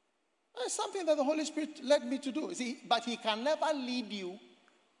 It's something that the Holy Spirit led me to do. See, but he can never lead you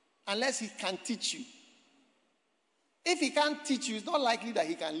unless he can teach you. If he can't teach you, it's not likely that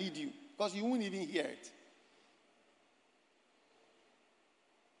he can lead you because you won't even hear it.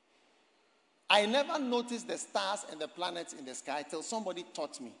 I never noticed the stars and the planets in the sky till somebody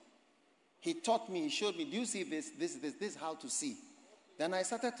taught me. He taught me, he showed me, do you see this is how to see. Then I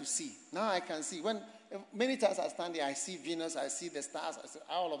started to see. Now I can see. Many times I stand there, I see Venus, I see the stars, I see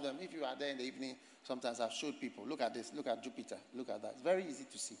all of them. If you are there in the evening, sometimes I've showed people, look at this, look at Jupiter, look at that. It's very easy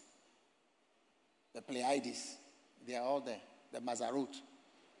to see. The Pleiades, they are all there. The Mazzaroth.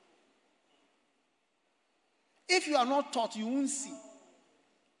 If you are not taught, you won't see.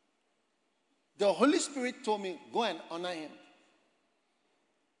 The Holy Spirit told me, go and honor him.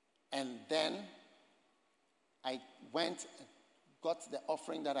 And then I went and got the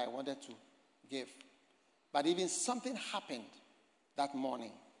offering that I wanted to give. But even something happened that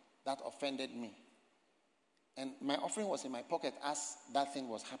morning that offended me. And my offering was in my pocket as that thing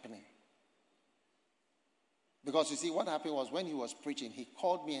was happening. Because you see, what happened was when he was preaching, he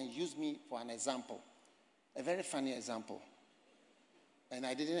called me and used me for an example. A very funny example. And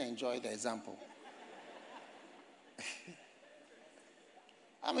I didn't enjoy the example.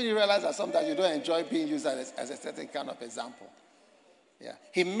 How many realize that sometimes you don't enjoy being used as a certain kind of example? Yeah.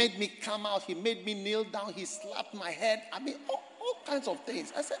 He made me come out. He made me kneel down. He slapped my head. I mean, all kinds of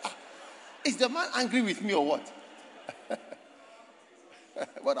things. I said, is the man angry with me or what?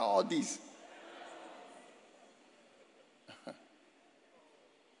 What are all these?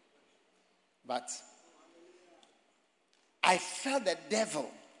 But I felt the devil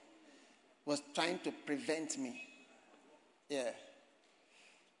was trying to prevent me. Yeah.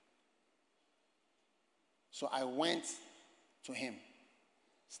 So I went to him.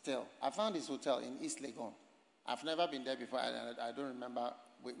 Still, I found his hotel in East Legon. I've never been there before. I don't remember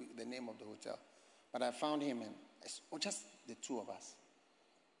the name of the hotel. But I found him, and just the 2 of us.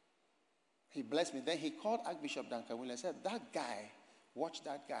 He blessed me. Then he called Archbishop Duncan Williams and said, that guy, watch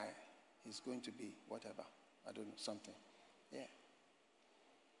that guy. He's going to be whatever. I don't know, something. Yeah.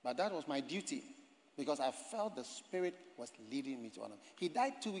 But that was my duty because I felt the Spirit was leading me to honor. He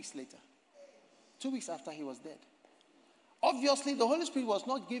died 2 weeks later. 2 weeks after he was dead. Obviously, the Holy Spirit was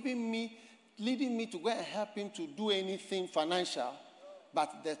not leading me to go and help him to do anything financial.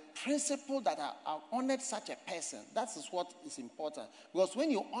 But the principle that I honored such a person, that is what is important. Because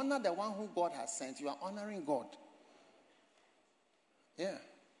when you honor the one who God has sent, you are honoring God. Yeah.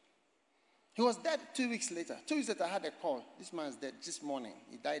 He was dead 2 weeks later. 2 weeks later, I had a call. This man is dead this morning.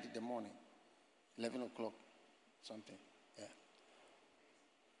 He died in the morning. 11 o'clock, something. Yeah.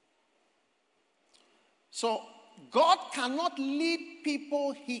 So, God cannot lead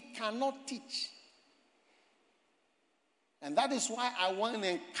people he cannot teach. And that is why I want to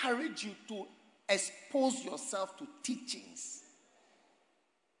encourage you to expose yourself to teachings.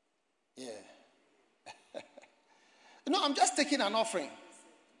 Yeah. I'm just taking an offering.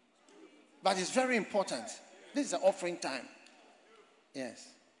 But it's very important. This is an offering time. Yes.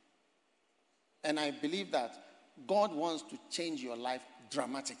 And I believe that God wants to change your life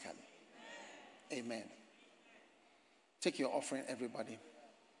dramatically. Amen. Take your offering, everybody.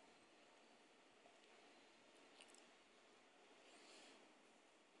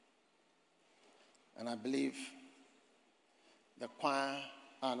 And I believe the choir,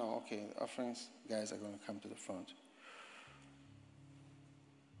 the offerings guys are going to come to the front.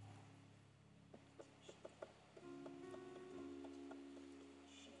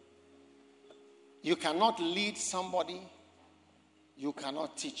 You cannot lead somebody you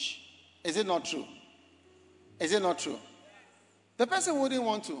cannot teach. Is it not true? Is it not true? The person wouldn't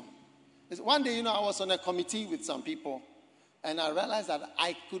want to. One day, I was on a committee with some people, and I realized that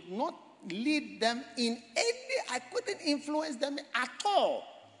I could not lead them I couldn't influence them at all,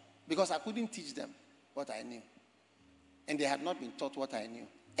 because I couldn't teach them what I knew. And they had not been taught what I knew.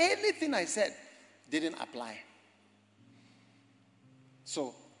 Anything I said didn't apply.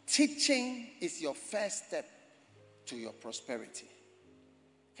 So, teaching is your first step to your prosperity.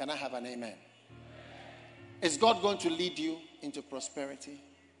 Can I have an amen? Is God going to lead you into prosperity?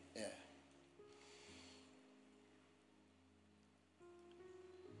 Yeah.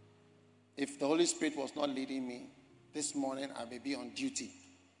 If the Holy Spirit was not leading me, this morning I may be on duty.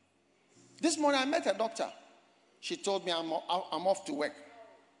 This morning I met a doctor. She told me I'm off to work.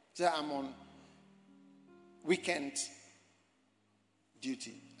 She said I'm on weekend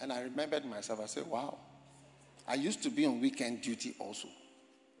duty. And I remembered myself. I said, wow, I used to be on weekend duty also.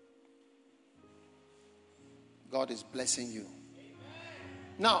 God is blessing you.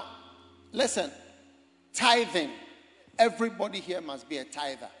 Now, listen, tithing. Everybody here must be a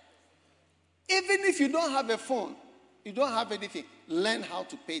tither. Even if you don't have a phone, you don't have anything, learn how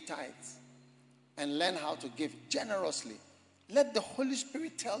to pay tithes and learn how to give generously. Let the Holy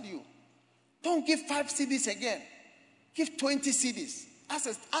Spirit tell you. Don't give 5 CDs again. Give 20 CDs. As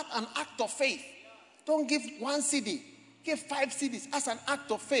an act of faith. Don't give 1 CD. Give 5 CDs as an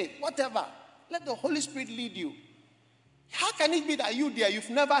act of faith. Whatever. Let the Holy Spirit lead you. How can it be that you've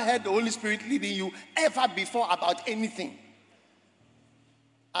never heard the Holy Spirit leading you ever before about anything?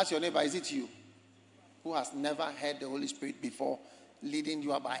 Ask your neighbor, is it you who has never heard the Holy Spirit before leading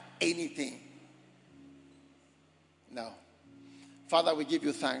you about anything? No. Father, we give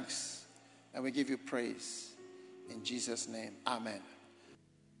you thanks and we give you praise. In Jesus' name, amen.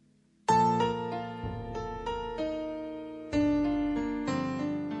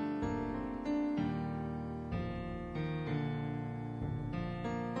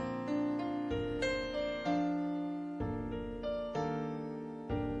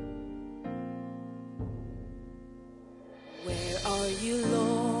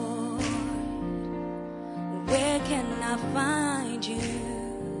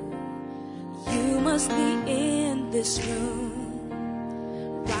 This room,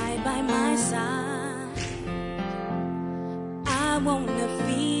 right by my side. I wanna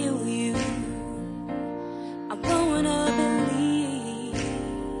feel you. I wanna believe.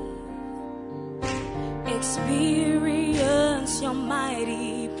 Experience your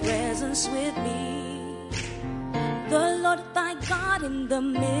mighty presence with me. The Lord thy God in the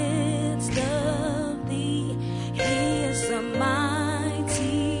midst of thee. He is a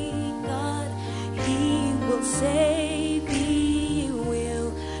mighty God. He will save thee,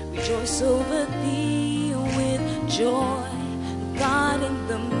 will rejoice over thee with joy. God in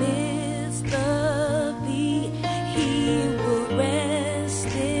the midst of thee, he will rest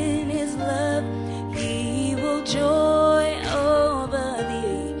in his love. He will joy over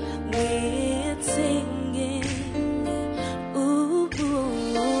thee with singing. Ooh, ooh,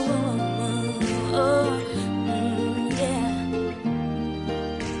 oh, yeah.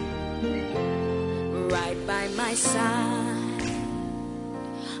 Right by my side.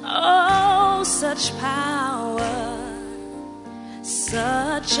 Oh, such power,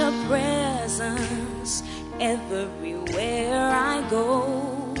 such a presence everywhere I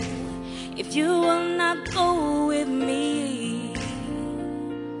go. If you will not go with me,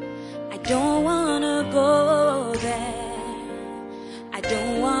 don't wanna go there. I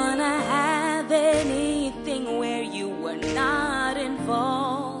don't wanna have anything where you were not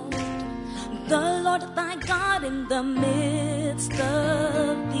involved. The Lord thy God in the midst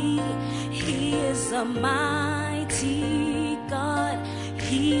of thee, He is a mighty God.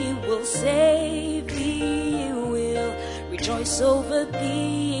 He will save thee, He will rejoice over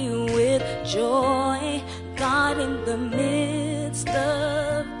thee with joy. God in the midst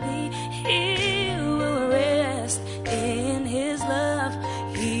of thee, He will rest in His love.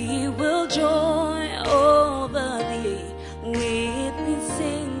 He will joy over thee with me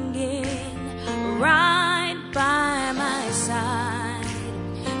singing right by my side.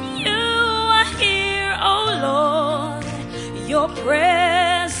 You are here, oh Lord, your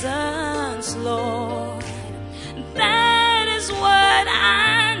presence, Lord, that is what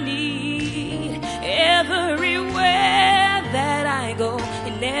I need. Everywhere that I go,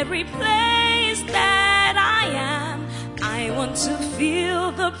 in every place that I am, I want to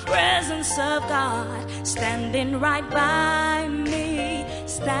feel the presence of God standing right by me,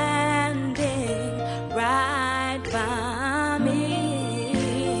 standing right by me.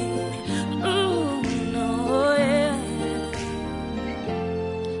 Ooh, no, yeah.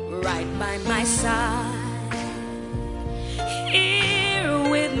 Right by my side, here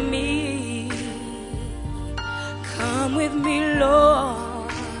with me. Come with me, Lord.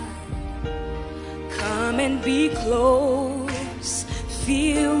 Come and be close.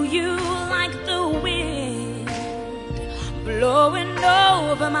 Feel you like the wind blowing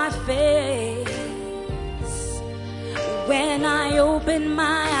over my face. When I open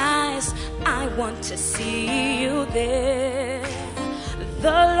my eyes, I want to see you there.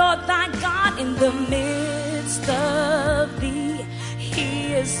 The Lord thy God in the midst of thee,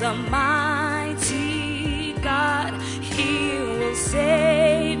 He is a mighty God. He will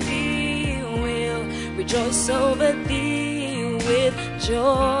save thee, He will rejoice over thee with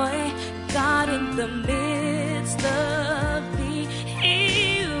joy. God in the midst of thee,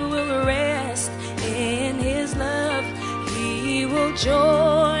 He will rest in His love. He will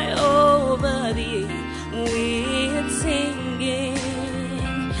joy over thee with singing.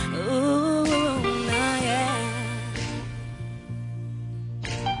 Ooh, yeah.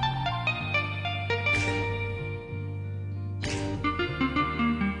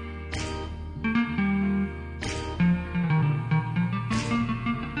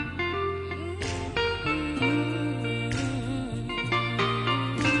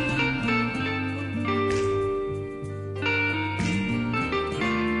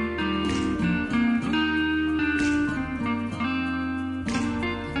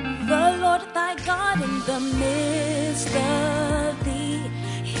 The midst of thee,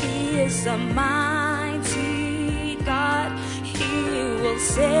 He is a mighty God. He will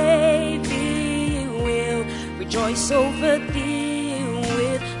save thee, He will rejoice over thee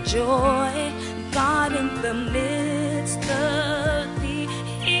with joy. God in the midst of thee,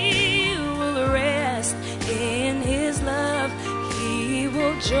 He will rest in His love. He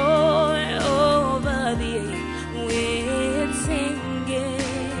will joy over thee with singing.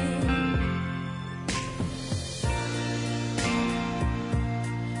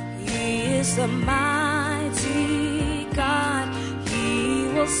 Is a mighty God. He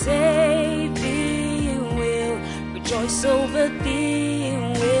will save thee, He will rejoice over thee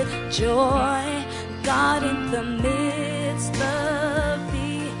with joy. God in the midst of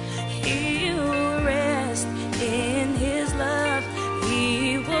thee, He will rest in His love.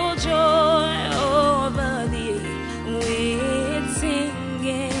 He will joy over thee with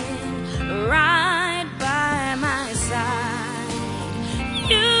singing right by my side.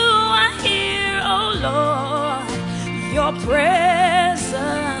 You here, oh Lord, your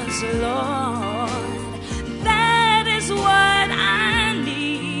presence, Lord, that is what I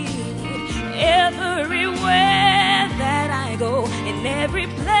need. Everywhere that I go, in every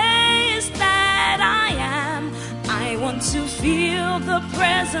place that I am, I want to feel the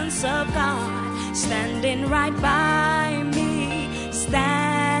presence of God standing right by me,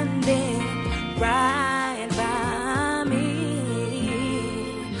 standing right by me.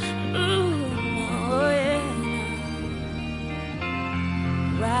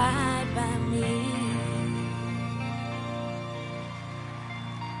 Right by me.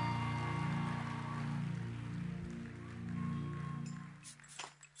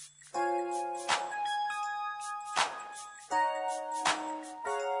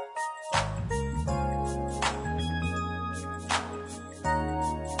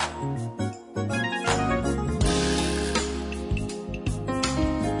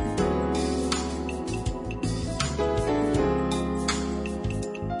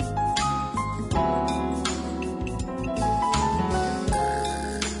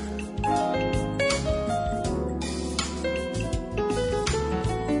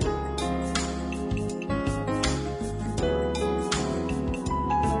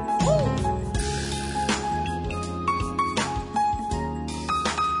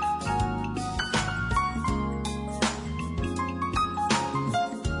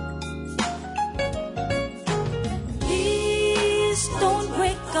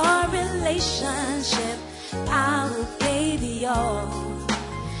 relationship. I will pay the all.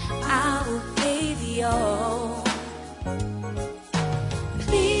 I will pay the all.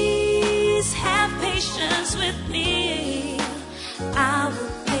 Please have patience with me. I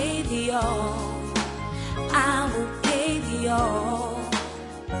will pay the all. I will pay the all.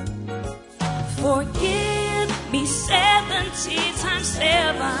 Forgive me 70 times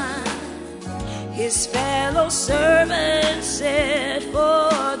 7. His fellow servant said,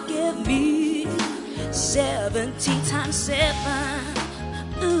 forgive me 70 times 7.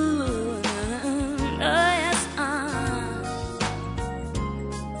 Ooh, oh yes,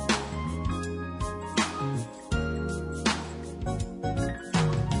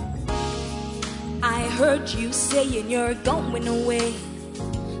 I heard you saying you're going away,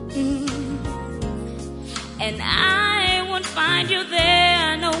 and I won't find you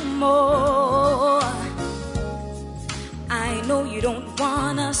there no more. I know you don't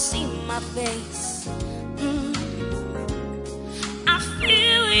wanna see my face. I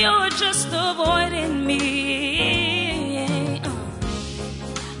feel you're just avoiding me.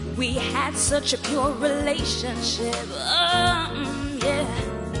 We had such a pure relationship, yeah.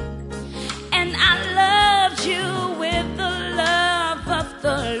 And I loved you with the love of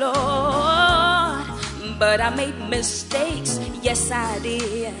the Lord. But I made mistakes, yes I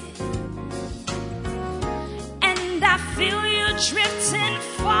did. And I feel you drifting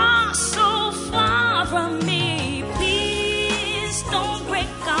far, so far from me. Please don't break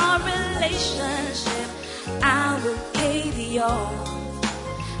our relationship. I will pay the all.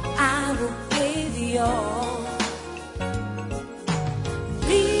 I will pay the all.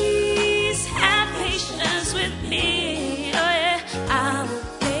 Please have patience with me. Oh yeah, I will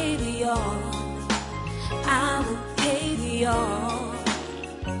pay the all. I will pay the all.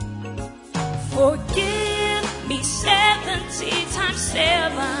 Forgive me 70 times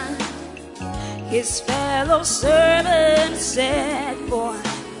 7. His fellow servant said,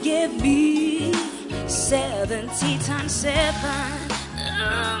 forgive me 70 times 7.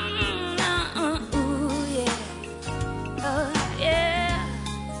 Yeah. Yeah.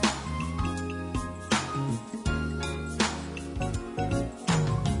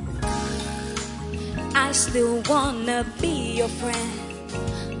 I still wanna be your friend.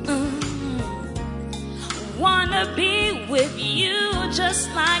 Wanna be with you just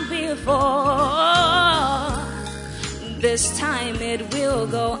like before. This time it will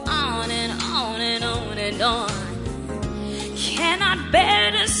go on and on and on and on. Cannot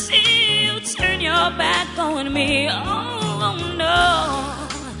bear to see you turn your back on me. Oh no.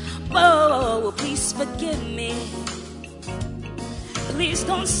 Oh, please forgive me. Please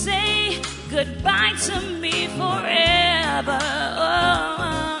don't say goodbye to me forever.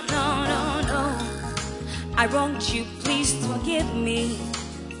 Oh, no, no, no. I wronged you, please forgive me.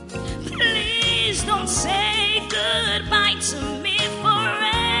 Please don't say goodbye to me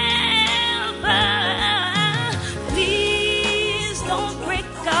forever. Please don't break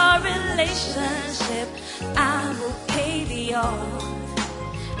our relationship. I will pay the all.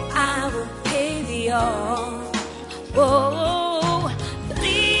 I will pay the all. Whoa,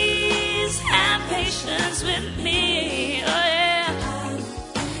 please have patience with me. Oh yeah,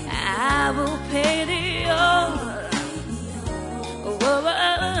 I will pay the all. Whoa,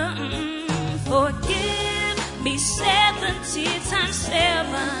 forgive me 70 times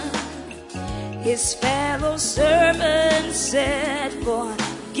 7. His fellow servant said,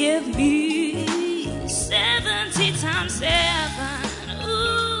 forgive me 70 times 7.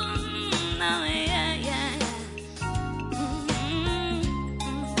 Ooh, no, yeah, yeah, yeah.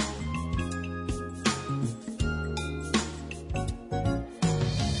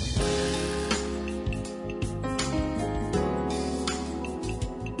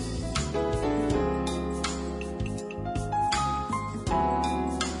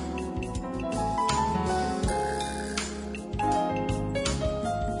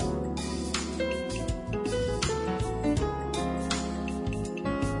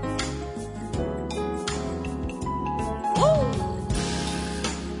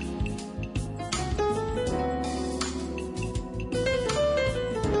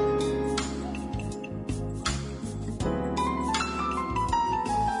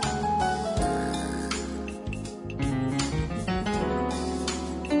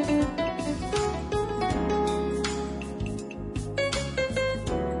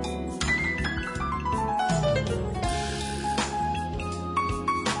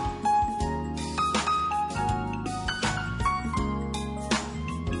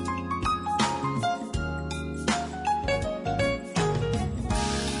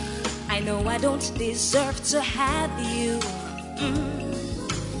 I don't deserve to have you,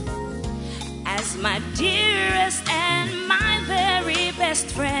 is my dearest and my very best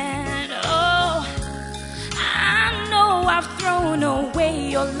friend. Oh, I know I've thrown away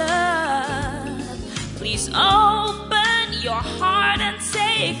your love. Please open your heart and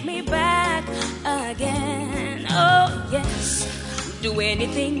take me back again. Oh yes, do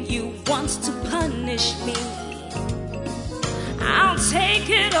anything you want to punish me. I'll take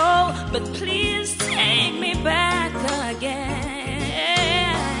it all, but please take me back again.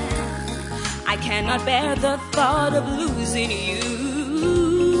 I cannot bear the thought of losing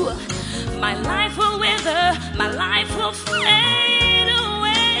you. My life will wither, my life will fade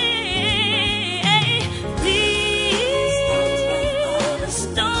away. Please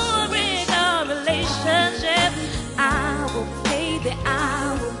don't break our relationship. I will pay the,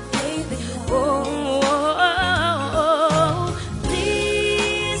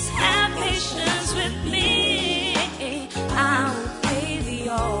 please have patience with me. I will pay the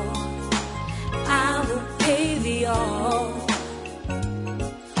all. I will pay the all.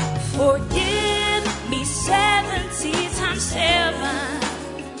 Forgive me 70 times 7.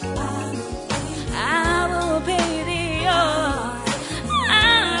 I will pay the all.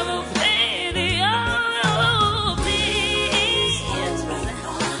 I will pay the all. Please,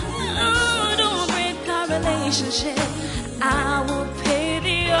 oh, don't break our relationship. I will pay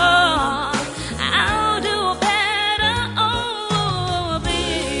the all. I'll do better. Oh,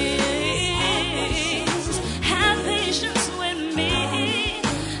 please have patience with me.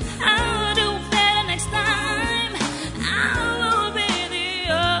 I'll do better next time. I will pay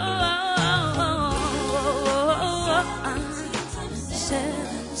the all.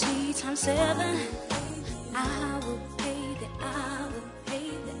 70 times 7. I will pay the, I will pay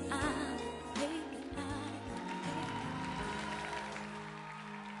the, I will pay the, I.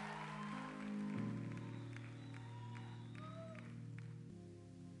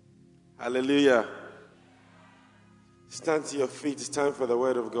 Hallelujah. Stand to your feet. It's time for the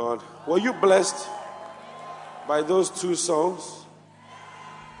word of God. Were you blessed by those two songs?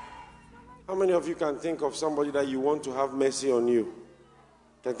 How many of you can think of somebody that you want to have mercy on you?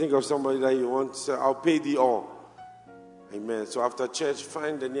 Can think of somebody that you want to say, I'll pay thee all. Amen. So after church,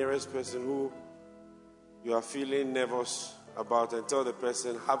 find the nearest person who you are feeling nervous about and tell the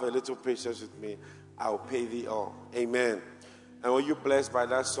person, have a little patience with me. I'll pay thee all. Amen. And were you blessed by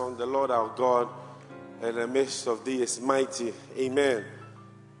that song? The Lord our God in the midst of thee is mighty. Amen.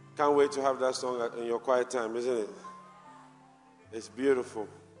 Can't wait to have that song in your quiet time, isn't it? It's beautiful.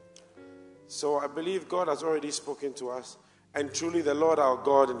 So I believe God has already spoken to us. And truly the Lord our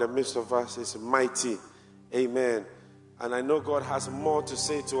God in the midst of us is mighty. Amen. And I know God has more to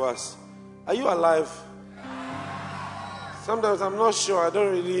say to us. Are you alive? Sometimes I'm not sure. I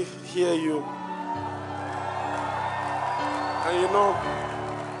don't really hear you. And you know,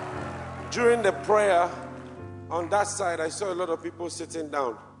 during the prayer, on that side, I saw a lot of people sitting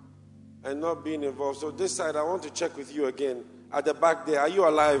down and not being involved. So this side, I want to check with you again. At the back there, are you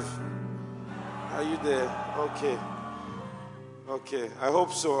alive? Are you there? Okay. Okay. I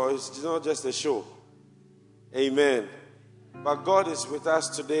hope so. It's not just a show. Amen. But God is with us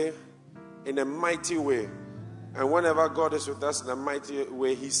today in a mighty way. And whenever God is with us in a mighty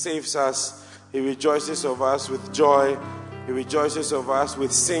way, He saves us. He rejoices over us with joy. He rejoices over us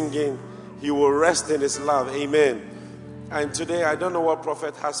with singing. He will rest in His love. Amen. And today, I don't know what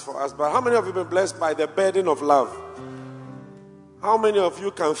prophet has for us, but how many of you have been blessed by the burden of love? How many of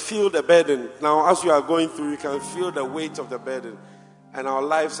you can feel the burden? Now, as you are going through, you can feel the weight of the burden. And our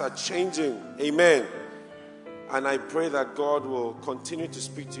lives are changing. Amen. And I pray that God will continue to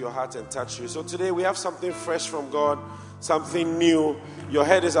speak to your heart and touch you. So today, we have something fresh from God, something new. Your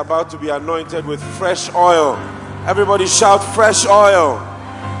head is about to be anointed with fresh oil. Everybody shout fresh oil.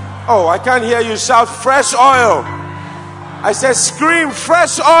 Oh, I can't hear you shout fresh oil. I said scream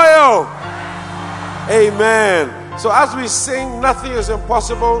fresh oil. Amen. So as we sing, nothing is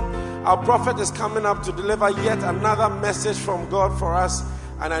impossible. Our prophet is coming up to deliver yet another message from God for us.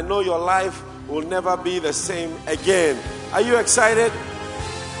 And I know your life will never be the same again. Are you excited?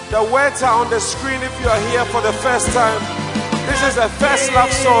 The words are on the screen if you are here for the first time. This is the first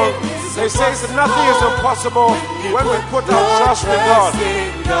love song. It says nothing is impossible when we put our trust in God.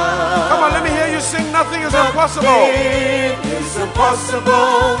 Come on, let me hear you sing. Nothing is impossible. Nothing is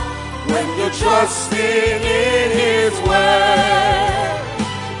impossible when you're trusting in His word.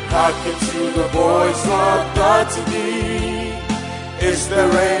 Hearken to the voice of God to thee. Is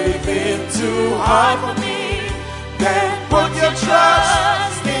there anything too hard for me? Then put your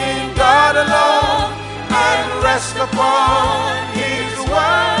trust in God alone and rest upon His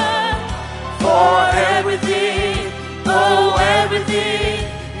word. For everything, oh everything,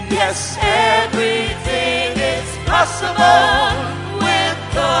 yes everything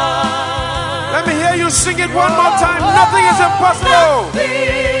hear you sing it one more time. Nothing is impossible.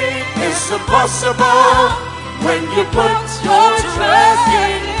 Nothing is impossible when you put your trust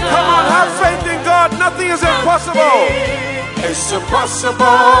in God. Come on, have faith in God. Nothing is impossible. It's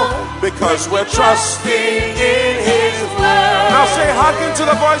impossible because we're trusting in His word. Now say, hearken to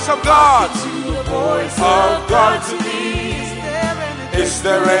the voice of God. To the voice of God to me. Is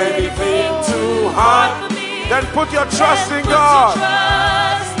there anything too hard for me? Then put your trust in God.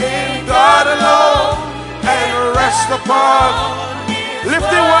 In God alone And rest upon.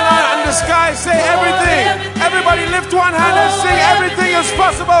 Lifting one hand in the sky, say everything. Everybody lift one hand and sing, everything is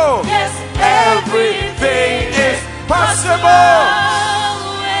possible. Yes, everything is Possible.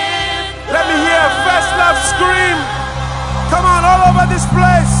 Let me hear a first love scream. Come on, all over this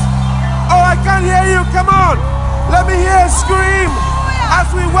place. Oh, I can't hear you. Come on. Let me hear a scream as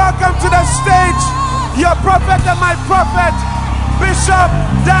we welcome to the stage your prophet and my prophet, Bishop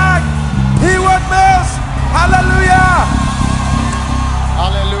Dag Heward-Mills. Hallelujah.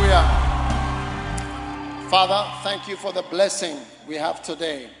 Hallelujah. Father, thank you for the blessing we have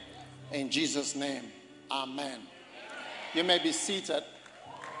today. In Jesus' name, amen. You may be seated.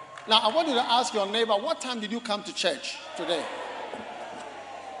 Now, I want you to ask your neighbor, what time did you come to church today?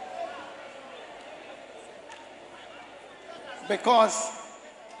 Because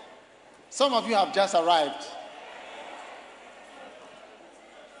some of you have just arrived.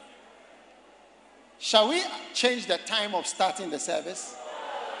 Shall we change the time of starting the service?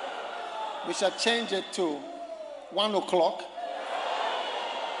 We shall change it to 1 o'clock.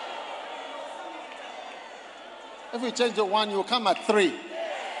 If we change to 1, you'll come at 3.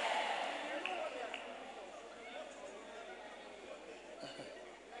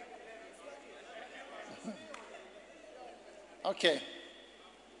 Okay.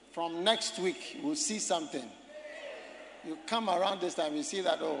 From next week, we'll see something. You come around this time, you see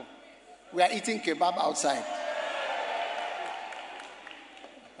that, oh, we are eating kebab outside.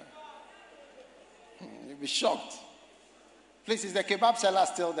 You'll be shocked. Please, is the kebab seller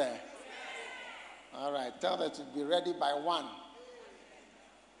still there? All right, tell them to be ready by 1.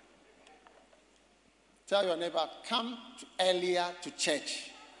 Tell your neighbor, come earlier to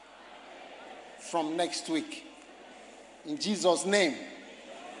church from next week. In Jesus' name.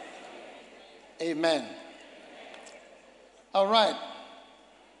 Amen. All right.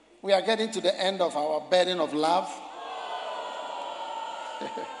 We are getting to the end of our burden of love.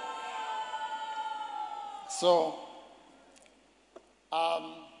 So,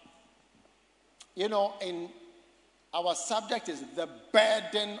 in our subject is the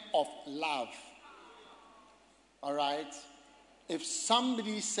burden of love. All right? If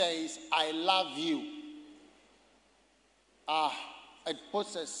somebody says, I love you, it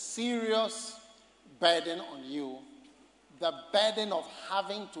puts a serious burden on you. The burden of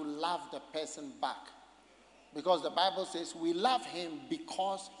having to love the person back. Because the Bible says we love him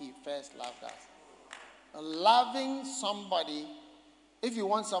because he first loved us. Loving somebody, if you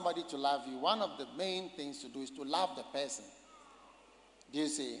want somebody to love you, one of the main things to do is to love the person. Do you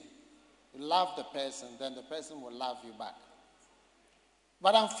see? You love the person, then the person will love you back.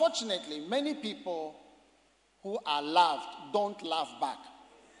 But unfortunately, many people who are loved don't love back.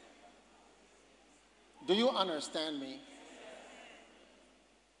 Do you understand me?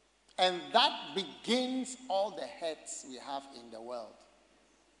 And that begins all the hurts we have in the world.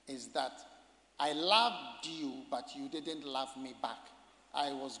 Is that I loved you, but you didn't love me back.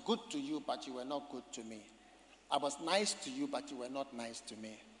 I was good to you, but you were not good to me. I was nice to you, but you were not nice to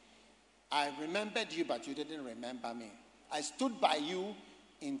me. I remembered you, but you didn't remember me. I stood by you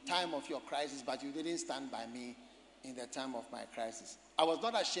in time of your crisis, but you didn't stand by me in the time of my crisis. I was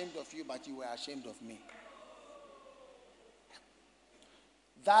not ashamed of you, but you were ashamed of me.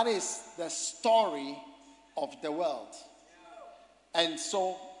 That is the story of the world. And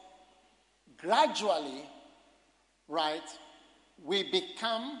so, gradually, right, we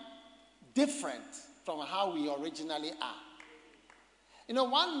become different from how we originally are.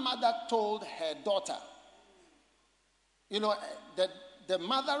 One mother told her daughter, that the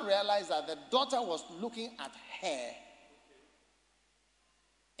mother realized that the daughter was looking at her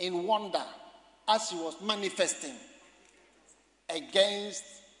in wonder as she was manifesting against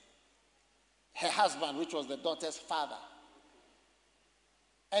her husband, which was the daughter's father.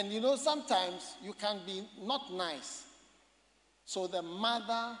 And sometimes you can be not nice. So the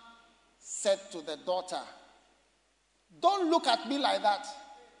mother said to the daughter, don't look at me like that.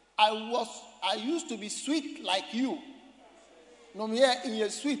 I used to be sweet like you. No, me in your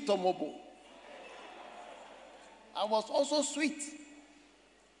sweet tomobo. I was also sweet.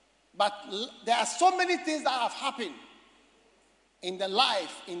 But there are so many things that have happened in the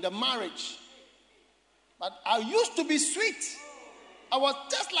life, in the marriage, But I used to be sweet. I was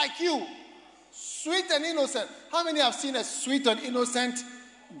just like you. Sweet and innocent. How many have seen a sweet and innocent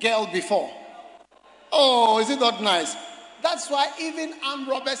girl before? Oh, is it not nice? That's why even armed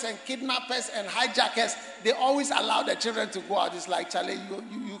robbers and kidnappers and hijackers, they always allow the children to go out. It's like, Charlie,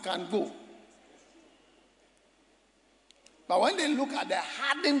 you can go. But when they look at the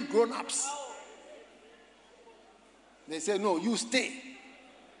hardened grown-ups, they say, no, you stay.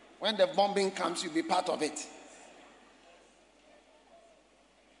 When the bombing comes, you'll be part of it.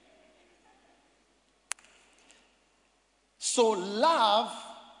 So love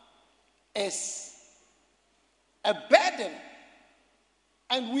is a burden.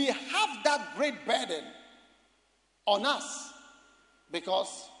 And we have that great burden on us.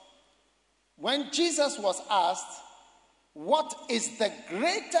 Because when Jesus was asked, what is the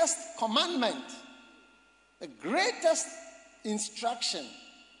greatest commandment? The greatest instruction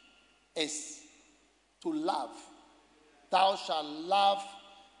is to love. Thou shalt love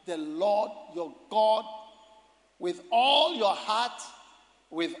the Lord your God with all your heart,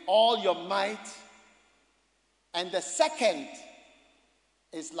 with all your might. And the second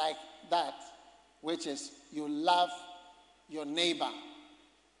is like that, which is you love your neighbor.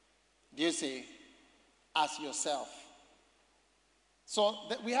 Do you see? As yourself. So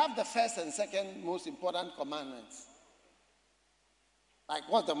we have the first and second most important commandments. Like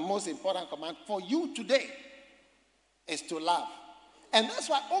what's the most important command for you today is to love. And that's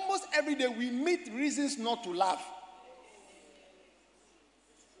why almost every day we meet reasons not to love.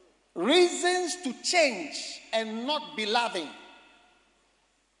 Reasons to change and not be loving.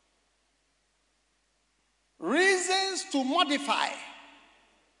 Reasons to modify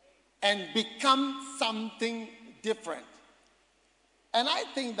and become something different. And I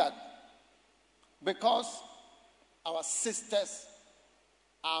think that because our sisters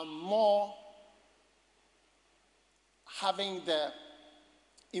are more having the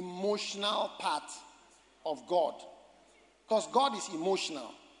emotional part of God. Because God is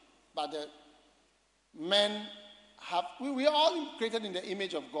emotional. But the men have, we are all created in the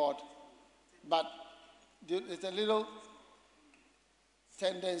image of God. But there's a little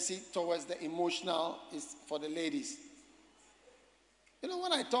tendency towards the emotional is for the ladies. You know,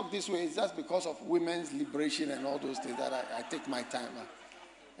 when I talk this way, it's just because of women's liberation and all those things that I take my time.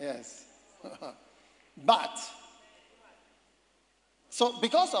 Yes. But, so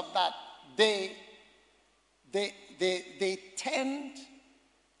because of that, they tend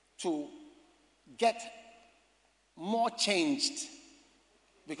to get more changed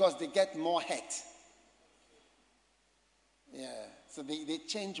because they get more hurt. Yeah. So they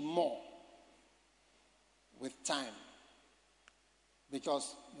change more with time.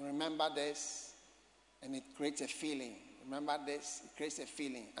 Because remember this, and it creates a feeling. Remember this, it creates a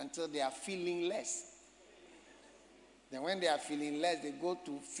feeling until they are feeling less. Then when they are feeling less, they go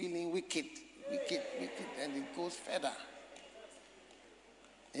to feeling wicked, and it goes further.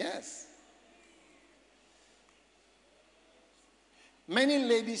 Yes. Many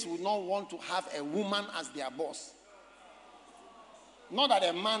ladies would not want to have a woman as their boss. Not that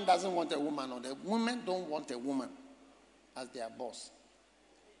a man doesn't want a woman, or the women don't want a woman as their boss.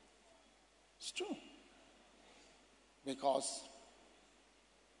 It's true. Because,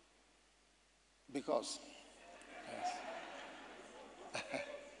 yes.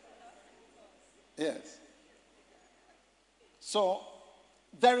 Yes. So,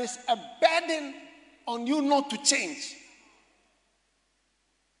 there is a burden on you not to change.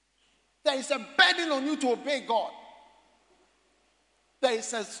 There is a burden on you to obey God. There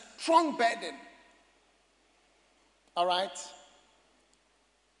is a strong burden. All right?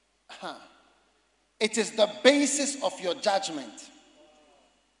 It is the basis of your judgment.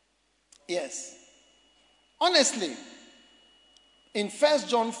 Yes. Honestly, in 1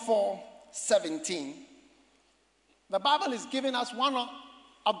 John 4:17, the Bible is giving us one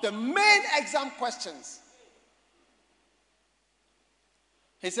of the main exam questions.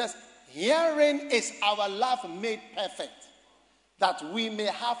 He says, herein is our love made perfect, that we may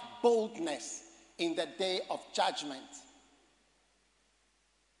have boldness in the day of judgment.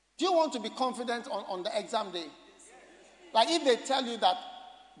 Do you want to be confident on the exam day? Like if they tell you that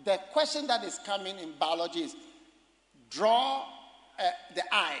the question that is coming in biology is draw the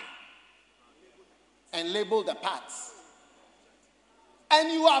eye and label the parts. And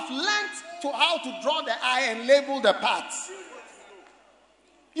you have learned to how to draw the eye and label the parts.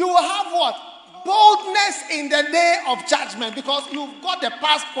 You will have what? Boldness in the day of judgment, because you've got the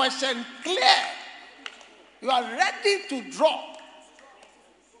past question clear. You are ready to draw.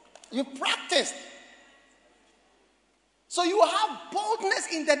 You practiced. So you have boldness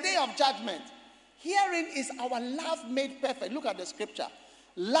in the day of judgment. Hearing is our love made perfect. Look at the scripture.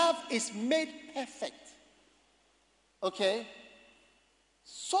 Love is made perfect. Okay?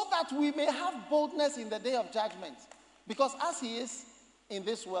 So that we may have boldness in the day of judgment. Because as he is in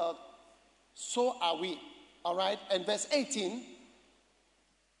this world, so are we. All right? And verse 18,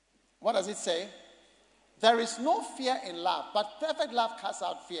 what does it say? There is no fear in love, but perfect love casts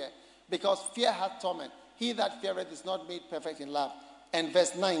out fear, because fear hath torment. He that feareth is not made perfect in love. And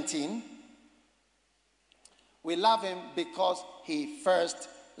verse 19, we love him because he first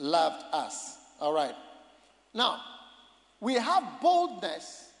loved us. All right. Now, we have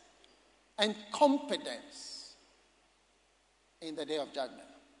boldness and confidence in the day of judgment.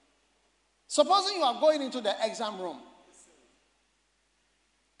 Supposing you are going into the exam room,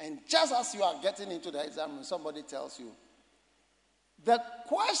 and just as you are getting into the exam room, somebody tells you, the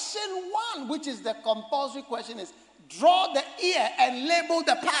question one, which is the compulsory question, is draw the ear and label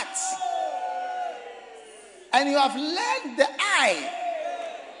the parts. And you have learned the eye.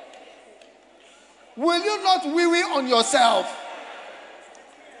 Will you not weary on yourself?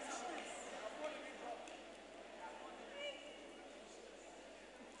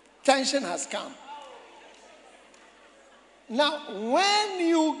 Tension has come. Now, when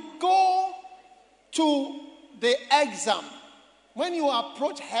you go to the exam, when you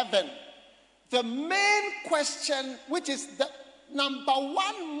approach heaven, the main question, which is the number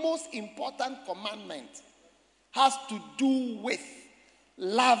one most important commandment, has to do with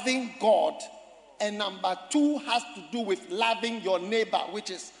loving God. And number two has to do with loving your neighbor, which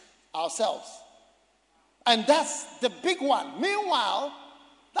is ourselves. And that's the big one. Meanwhile,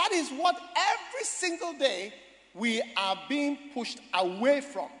 that is what every single day we are being pushed away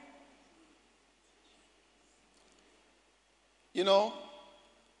from. You know,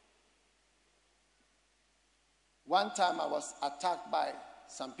 one time I was attacked by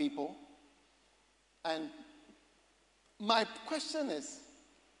some people, and my question is,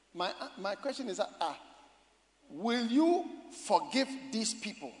 will you forgive these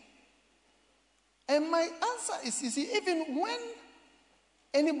people? And my answer is, you see, even when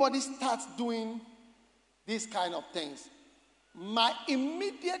anybody starts doing these kind of things, my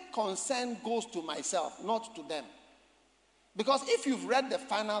immediate concern goes to myself, not to them. Because if you've read the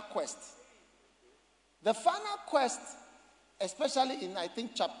final quest, especially in, I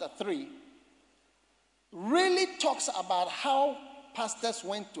think, chapter 3, really talks about how pastors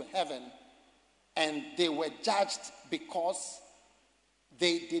went to heaven and they were judged because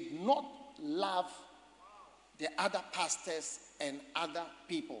they did not love the other pastors and other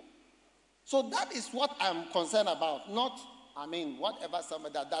people. So that is what I'm concerned about. Not, whatever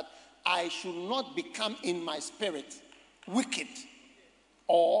somebody that I should not become in my spirit wicked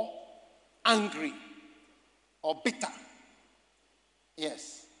or angry or bitter.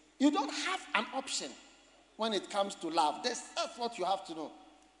 Yes. You don't have an option when it comes to love. That's what you have to know.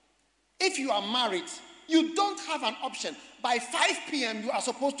 If you are married, you don't have an option. By 5 p.m., you are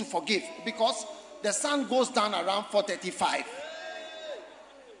supposed to forgive because the sun goes down around 4:35.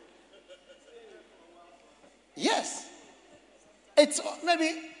 Yes. It's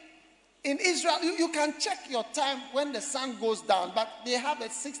maybe in Israel, you can check your time when the sun goes down, but they have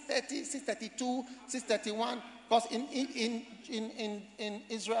it 6:30, 6:32, 6:31, because in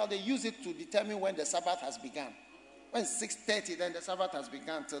Israel, they use it to determine when the Sabbath has begun. When it's 6:30, then the Sabbath has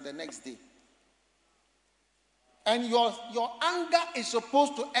begun till the next day. And your anger is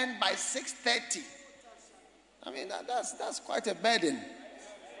supposed to end by 6:30. That's quite a burden.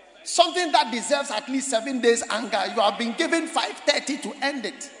 Something that deserves at least 7 days anger, you have been given 5:30 to end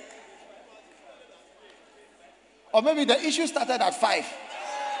it. Or maybe the issue started at 5.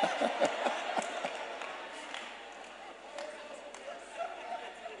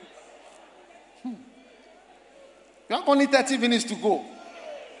 You have only 30 minutes to go.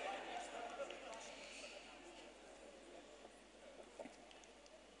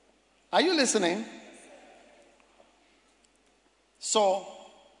 Are you listening? So,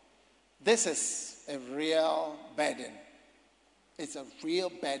 this is a real burden. It's a real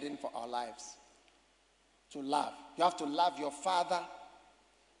burden for our lives. To love. You have to love your father.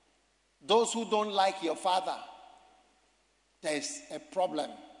 Those who don't like your father, there's a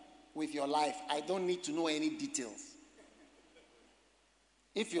problem with your life. I don't need to know any details.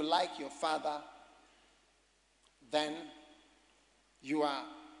 If you like your father, then you are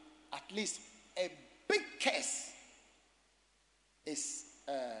at least a big curse is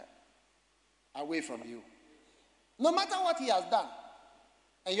away from you. No matter what he has done.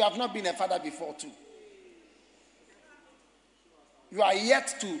 And you have not been a father before too. You are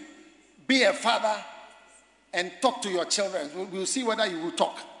yet to be a father and talk to your children. We'll see whether you will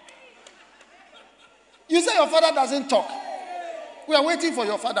talk. You say your father doesn't talk. We are waiting for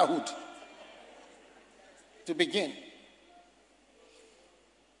your fatherhood to begin.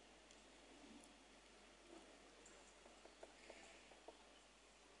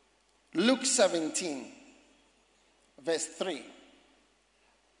 Luke 17, verse 3.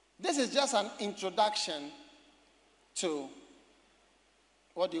 This is just an introduction to,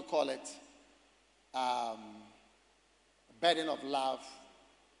 what do you call it? Burden of Love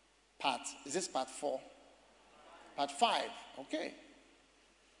part. Is this part 4? Part 5. Okay.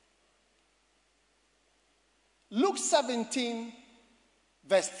 Luke 17,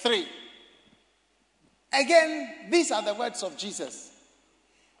 verse 3. Again, these are the words of Jesus.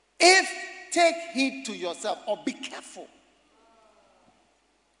 If take heed to yourself, or be careful.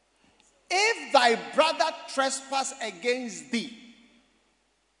 If thy brother trespass against thee,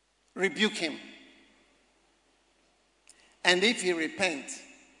 rebuke him. And if he repent,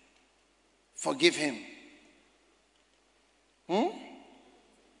 forgive him.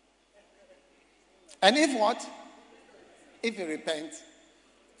 And if what? If he repent,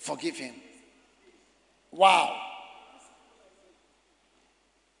 forgive him. Wow.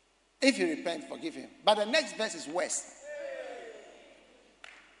 If he repent, forgive him. But the next verse is worse.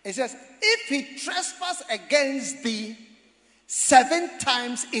 It says, if he trespass against thee 7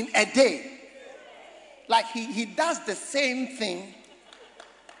 times in a day. Like he does the same thing,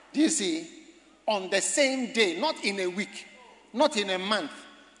 do you see, on the same day, not in a week, not in a month,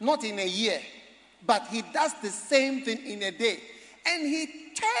 not in a year, but he does the same thing in a day. And he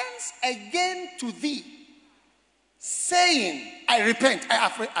turns again to thee, saying, I repent,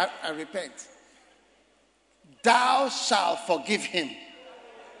 I repent. Thou shalt forgive him.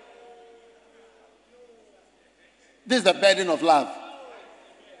 This is the burden of love.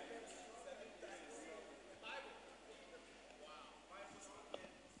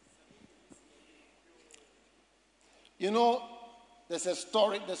 You know, there's a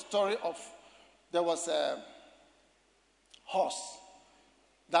story, there was a horse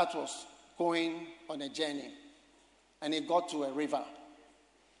that was going on a journey, and he got to a river.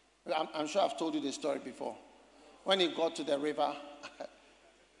 I'm sure I've told you the story before. When he got to the river,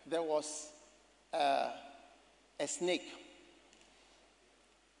 there was a snake.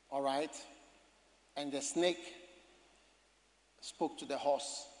 All right? And the snake spoke to the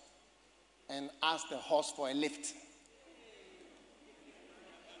horse and asked the horse for a lift.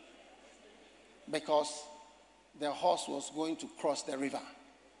 Because the horse was going to cross the river.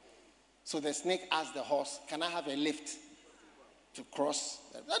 So the snake asked the horse, can I have a lift to cross?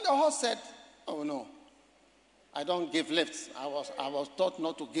 And the horse said, oh no, I don't give lifts. I was taught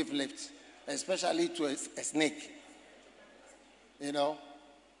not to give lifts, especially to a snake. You know?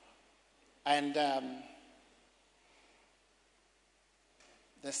 And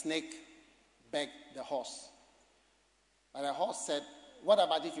the snake begged the horse. But the horse said, what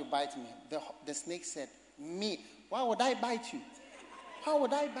about if you bite me? The snake said, me? Why would I bite you? How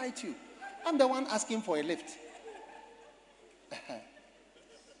would I bite you? I'm the one asking for a lift.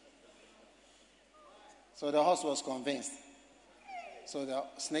 So the horse was convinced. So the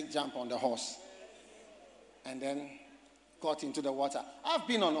snake jumped on the horse and then got into the water. I've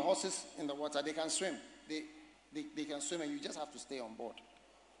been on horses in the water. They can swim. They can swim, and you just have to stay on board.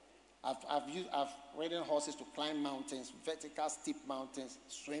 I've ridden horses to climb mountains, vertical, steep mountains,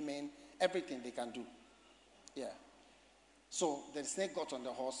 swimming, everything they can do. Yeah. So the snake got on the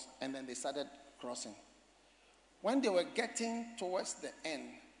horse, and then they started crossing. When they were getting towards the end,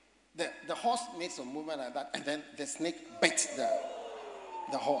 the horse made some movement like that, and then the snake bit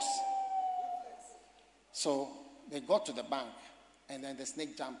the horse. So they got to the bank, and then the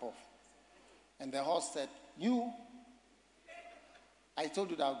snake jumped off. And the horse said, I told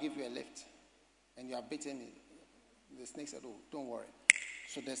you that I'll give you a lift, and you are beating me. The snake said, oh, don't worry.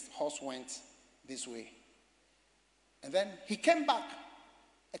 So the horse went this way. And then he came back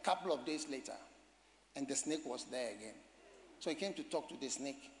a couple of days later, and the snake was there again. So he came to talk to the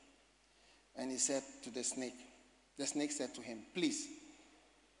snake, and he said to the snake said to him, please,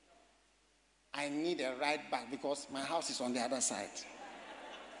 I need a ride back because my house is on the other side.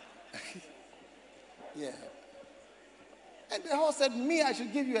 Yeah. And the horse said, me, I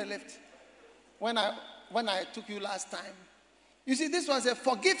should give you a lift. When I took you last time. You see, this was a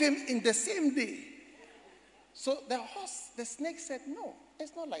forgive him in the same day. So the snake said, no,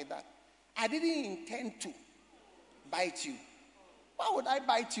 it's not like that. I didn't intend to bite you. Why would I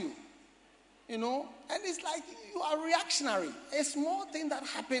bite you? You know? And it's like you are reactionary. A small thing that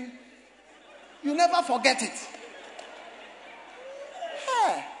happened, you never forget it.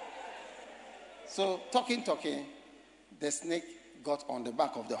 Yeah. So talking, the snake got on the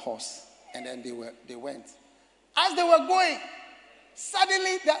back of the horse. And then they went. As they were going,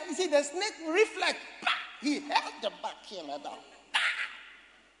 suddenly, the snake reflex. He held the back here like that.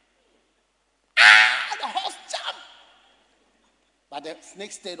 The horse jumped. But the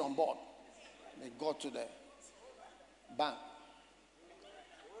snake stayed on board. They got to the bank.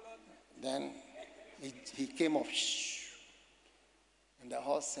 Then he came off. Shh. And the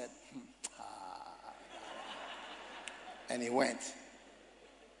horse said, and he went.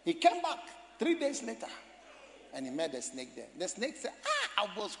 He came back 3 days later. And he met the snake there. The snake said, I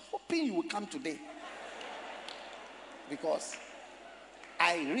was hoping you would come today. Because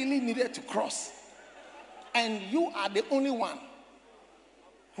I really needed to cross. And you are the only one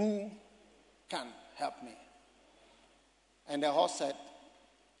who can help me. And the horse said,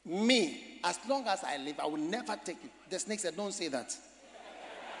 me, as long as I live, I will never take you. The snake said, don't say that.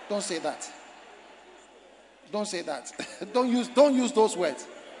 Don't say that. Don't say that. Don't use those words.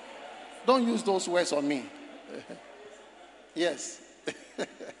 Don't use those words on me. Yes.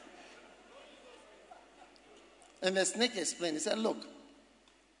 And the snake explained. He said, look,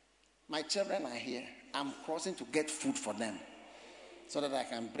 my children are here. I'm crossing to get food for them so that I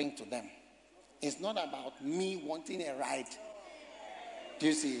can bring to them. It's not about me wanting a ride. Do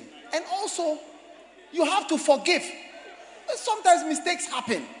you see? And also, you have to forgive. Sometimes mistakes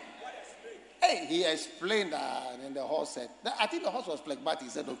happen. Hey, he explained that, and the horse said, I think the horse was phlegmatic. He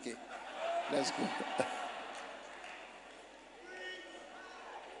said, okay, let's go.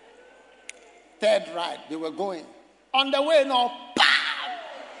 Third ride, they were going. On the way now, bam!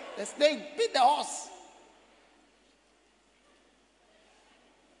 The snake bit the horse.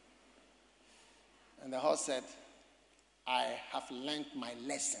 And the horse said, I have learned my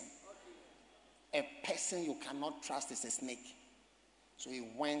lesson. A person you cannot trust is a snake. So he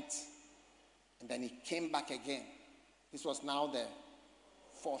went, and then he came back again. This was now the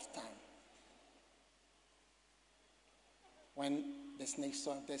fourth time. When the snake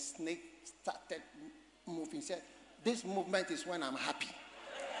saw him, the snake started moving. He said, this movement is when I'm happy.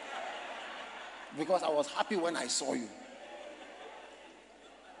 Because I was happy when I saw you.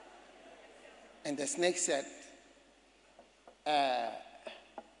 And the snake said,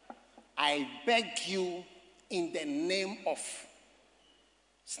 I beg you in the name of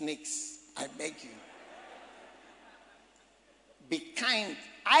snakes, I beg you. Be kind.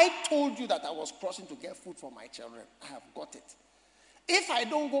 I told you that I was crossing to get food for my children. I have got it. If I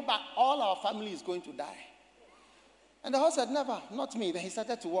don't go back, all our family is going to die. And the horse said, never, not me. Then he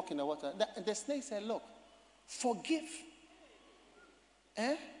started to walk in the water. The snake said, look, forgive.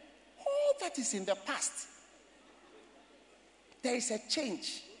 All that is in the past. There is a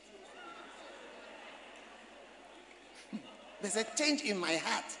change. There's a change in my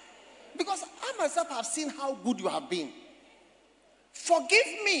heart. Because I myself have seen how good you have been. Forgive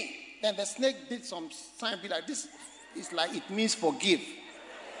me. Then the snake did some sign, be like this. It's like it means forgive.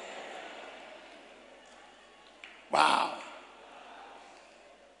 Wow.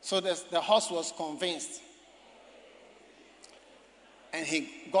 So the horse was convinced. And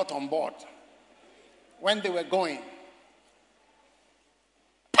he got on board. When they were going,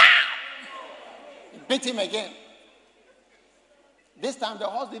 it bit him again. This time the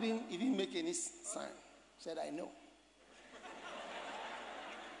horse didn't make any sign. He said, I know.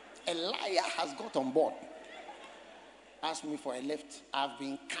 A liar has got on board. Asked me for a lift. I've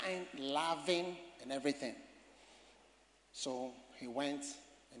been kind, loving, and everything. So he went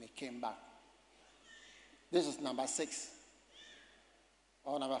and he came back. This is number 6.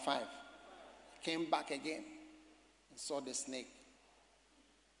 Or number 5. Came back again and saw the snake.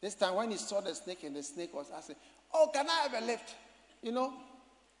 This time when he saw the snake and the snake was asking, oh, can I have a lift? You know,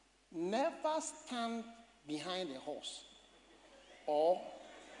 never stand behind a horse. Or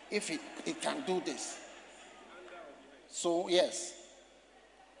if it can do this. So, yes.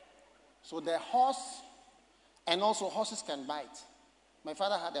 So the horse, and also horses can bite. My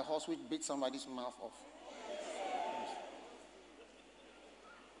father had a horse which bit somebody's mouth off.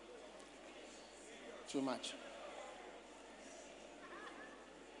 Too much.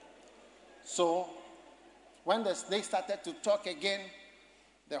 So, when the snake started to talk again,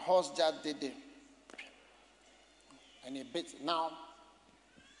 the horse just did it. And he bit. Now,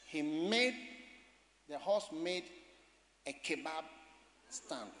 the horse made a kebab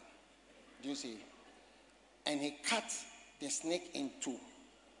stand. Do you see? And he cut the snake in two,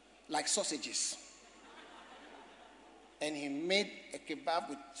 like sausages. And he made a kebab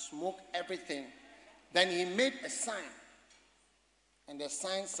with smoke, everything. Then he made a sign. And the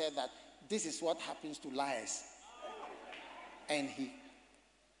sign said that this is what happens to liars. And he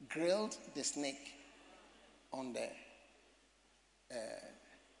grilled the snake on the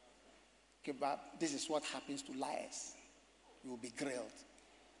kebab, this is what happens to liars. You will be grilled.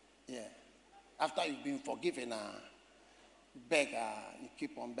 Yeah. After you've been forgiven, beg, you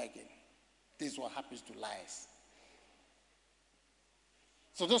keep on begging. This is what happens to lies.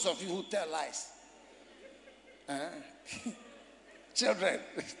 So those of you who tell lies, children,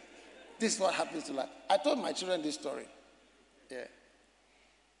 this is what happens to lies. I told my children this story. Yeah.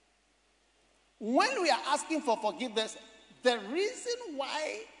 When we are asking for forgiveness, the reason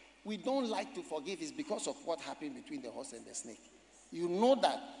why we don't like to forgive is because of what happened between the horse and the snake. You know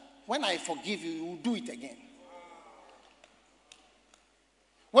that when I forgive you, you will do it again.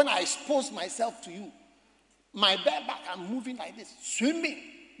 When I expose myself to you, my bare back, I'm moving like this, swimming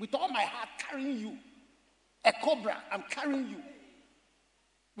with all my heart, carrying you. A cobra, I'm carrying you.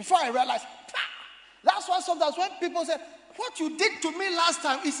 Before I realize, that's why sometimes when people say, what you did to me last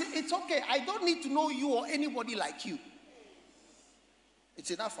time, it's okay. I don't need to know you or anybody like you.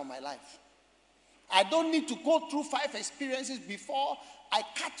 It's enough for my life. I don't need to go through 5 experiences before I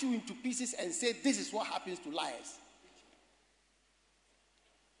cut you into pieces and say, this is what happens to liars.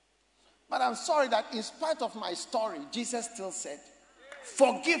 But I'm sorry that in spite of my story, Jesus still said,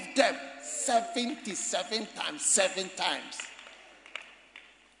 forgive them 77 times, 7 times.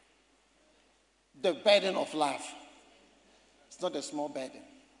 The burden of love. It's not a small burden.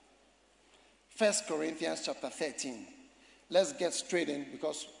 1 Corinthians chapter 13. Let's get straight in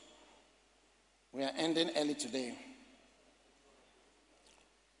because we are ending early today.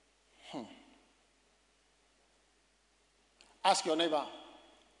 Ask your neighbor,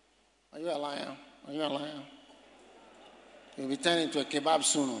 are you a liar? Are you a liar? You'll be turning into a kebab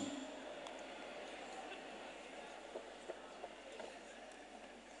soon.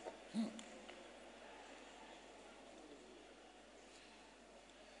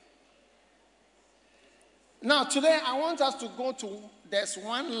 Now, today I want us to go to, there's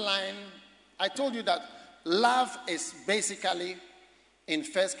one line. I told you that love is basically in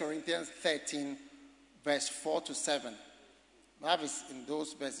 1 Corinthians 13, verse 4 to 7. Love is in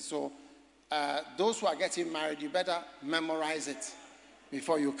those verses. So, those who are getting married, you better memorize it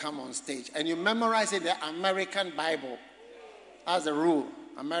before you come on stage. And you memorize it in the American Bible. As a rule,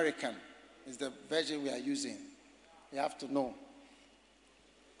 American is the version we are using. You have to know.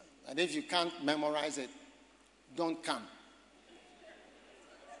 And if you can't memorize it, don't come.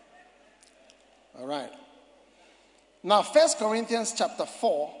 All right. Now, 1 Corinthians chapter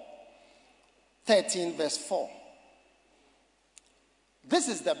 4, 13, verse 4. This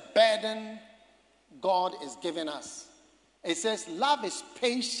is the burden God is giving us. It says, love is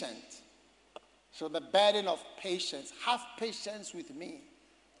patient. So the burden of patience. Have patience with me.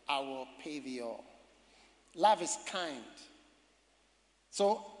 I will pay thee all. Love is kind.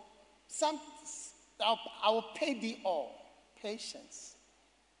 So, I will pay thee all. Patience.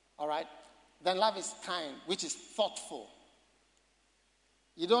 All right? Then love is kind, which is thoughtful.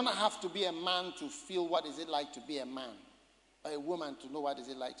 You don't have to be a man to feel what is it like to be a man. Or a woman to know what is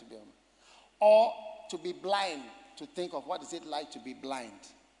it like to be a woman. Or to be blind to think of what is it like to be blind.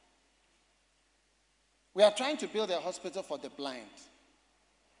 We are trying to build a hospital for the blind.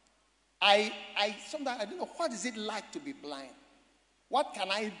 Sometimes I don't know, what is it like to be blind? What can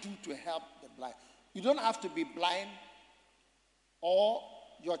I do to help the blind? You don't have to be blind or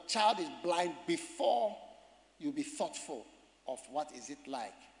your child is blind before you be thoughtful of what is it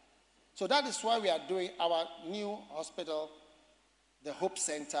like. So that is why we are doing our new hospital, the Hope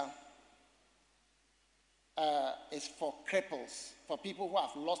Center, is for cripples, for people who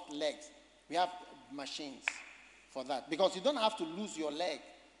have lost legs. We have machines for that. Because you don't have to lose your leg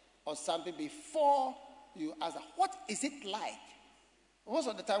or something before you ask, what is it like? Most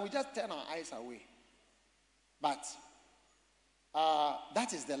of the time, we just turn our eyes away. But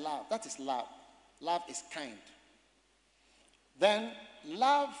that is the love. That is love. Love is kind. Then,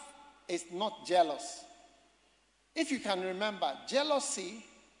 love is not jealous. If you can remember, jealousy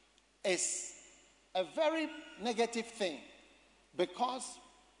is a very negative thing because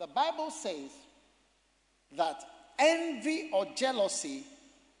the Bible says that envy or jealousy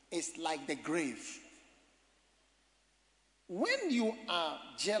is like the grave. When you are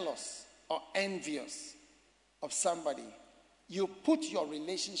jealous or envious of somebody, you put your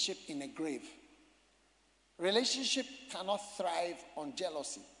relationship in a grave. Relationship cannot thrive on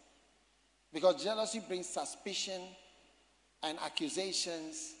jealousy because jealousy brings suspicion and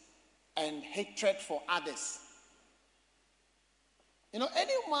accusations and hatred for others. You know,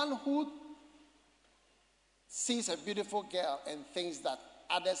 anyone who sees a beautiful girl and thinks that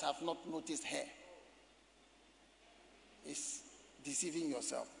others have not noticed her is deceiving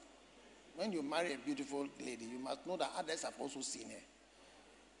yourself. When you marry a beautiful lady, you must know that others have also seen her.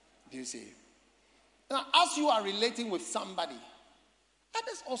 Do you see? Now, as you are relating with somebody,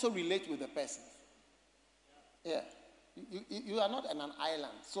 others also relate with the person. Yeah. You are not on an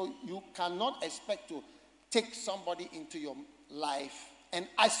island, so you cannot expect to take somebody into your life and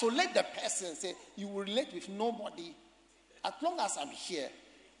isolate the person and say, you will relate with nobody. As long as I'm here,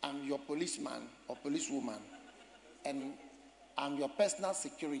 I'm your policeman or policewoman, and I'm your personal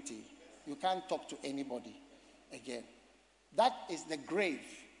security. You can't talk to anybody again. That is the grave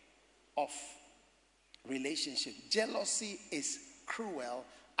of relationship. Jealousy is cruel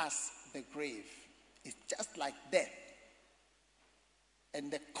as the grave. It's just like death. And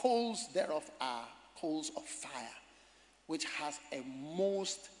the coals thereof are coals of fire, which has a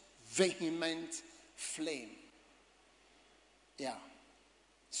most vehement flame. Yeah.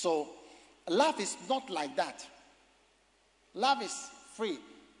 So, love is not like that. Love is free.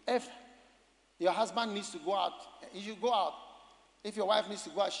 If your husband needs to go out, he should go out. If your wife needs to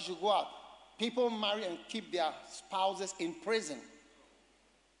go out, she should go out. People marry and keep their spouses in prison.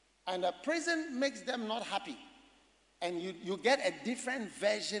 And the prison makes them not happy. And you get a different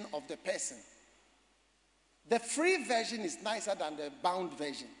version of the person. The free version is nicer than the bound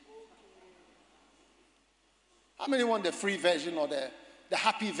version. How many want the free version or the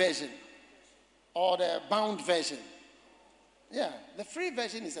happy version or the bound version? Yeah, the free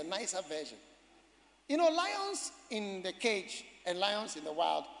version is a nicer version. You know, lions in the cage and lions in the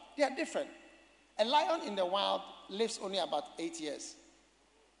wild, they are different. A lion in the wild lives only about 8 years.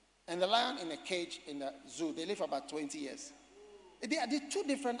 And the lion in a cage in the zoo, they live about 20 years. They are two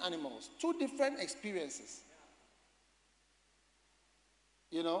different animals, two different experiences.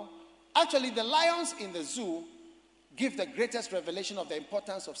 You know, actually the lions in the zoo give the greatest revelation of the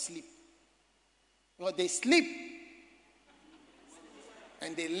importance of sleep. You know, they sleep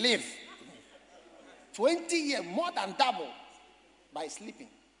and they live 20 years, more than double, by sleeping.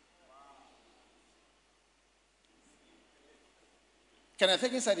 Kenneth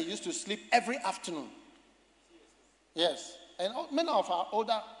Hagin said he used to sleep every afternoon. Yes. And many of our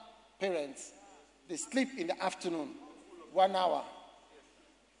older parents, they sleep in the afternoon, 1 hour,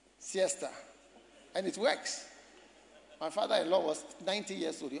 siesta. And it works. My father-in-law was 90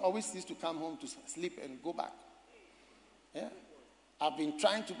 years old. He always used to come home to sleep and go back. Yeah. I've been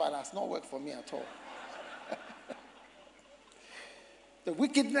trying to, but it has not worked for me at all. The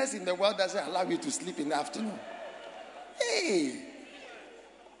wickedness in the world doesn't allow you to sleep in the afternoon. Hey!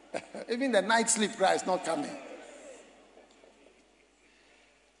 Even the night sleep cry is not coming.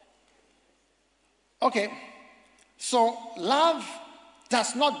 Okay. So, love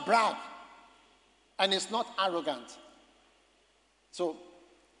does not brag and is not arrogant. So,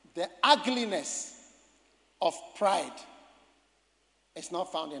 the ugliness of pride is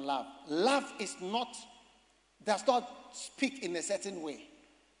not found in love. Love does not speak in a certain way.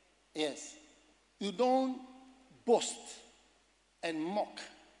 Yes. You don't boast and mock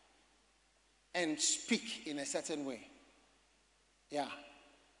and speak in a certain way. Yeah.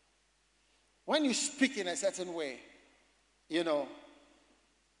 When you speak in a certain way, you know,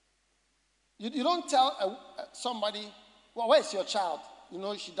 you don't tell somebody, well, where's your child? You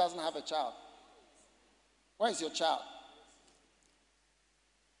know she doesn't have a child. Where's your child?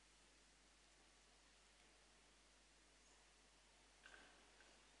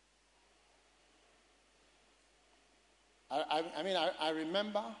 I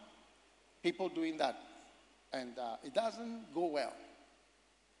remember people doing that, and it doesn't go well.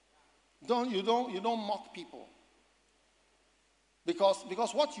 You don't mock people,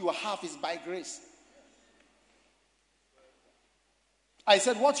 because what you have is by grace. I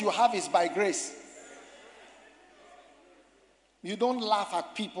said what you have is by grace. You don't laugh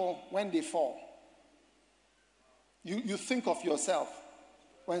at people when they fall. You think of yourself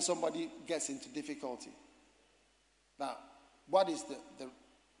when somebody gets into difficulty. Now, what is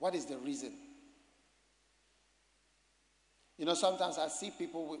the reason? You know, sometimes I see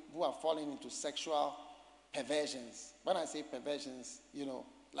people who are falling into sexual perversions. When I say perversions, you know,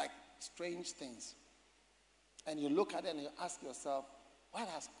 like strange things. And you look at it and you ask yourself, what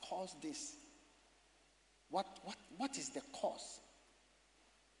has caused this? What is the cause?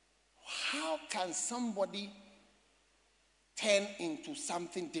 How can somebody turn into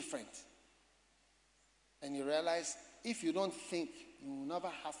something different? And you realize, if you don't think, you will never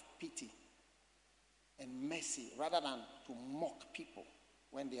have pity and mercy, rather than to mock people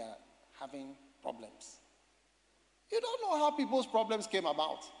when they are having problems. You don't know how people's problems came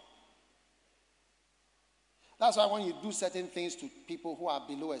about. That's why when you do certain things to people who are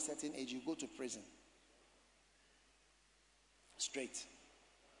below a certain age, you go to prison. Straight.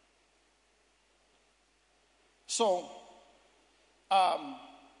 So,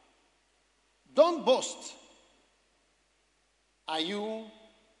 Don't boast. Are you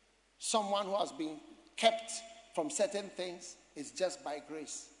someone who has been kept from certain things? It's just by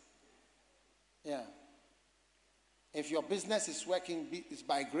grace. Yeah. If your business is working, it's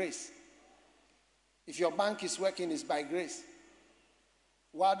by grace. If your bank is working, it's by grace.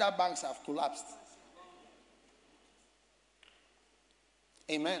 While other banks have collapsed.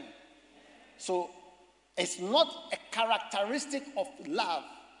 Amen. So, it's not a characteristic of love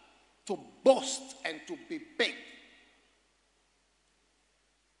to boast and to be big.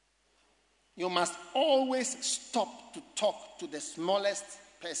 You must always stop to talk to the smallest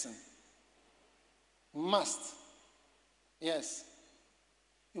person. Must. Yes.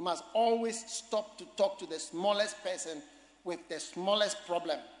 You must always stop to talk to the smallest person with the smallest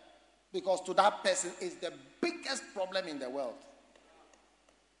problem. Because to that person is the biggest problem in the world.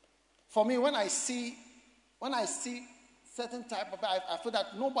 For me, when I see certain type of, I feel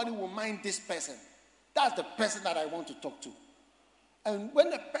that nobody will mind this person. That's the person that I want to talk to. And when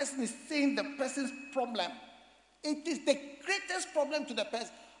the person is saying the person's problem, it is the greatest problem to the person.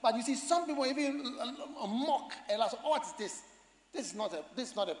 But you see, some people even mock and ask, "Oh, what is this? This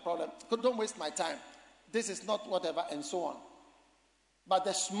is not a problem. Don't waste my time. This is not whatever," and so on. But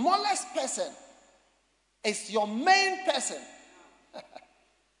the smallest person is your main person.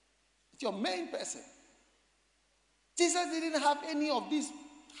 It's your main person. Jesus didn't have any of these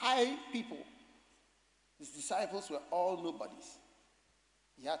high people. His disciples were all nobodies.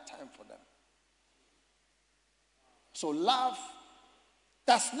 He had time for them. So love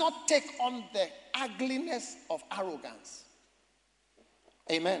does not take on the ugliness of arrogance.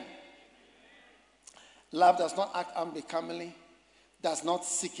 Amen. Love does not act unbecomingly, does not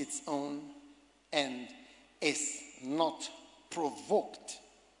seek its own, and is not provoked.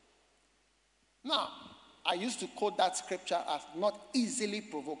 Now, I used to quote that scripture as not easily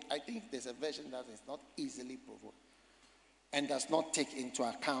provoked. I think there's a version that is not easily provoked and does not take into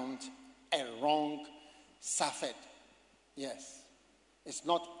account a wrong suffered. Yes. It's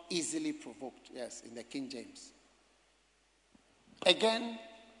not easily provoked. Yes, in the King James. Again,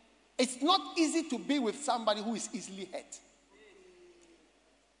 it's not easy to be with somebody who is easily hurt.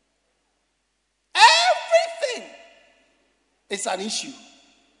 Everything is an issue.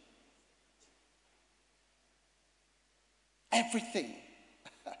 Everything.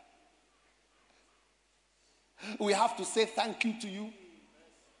 We have to say thank you to you.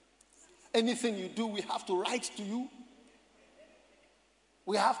 Anything you do, we have to write to you.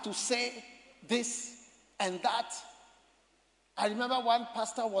 We have to say this and that. I remember one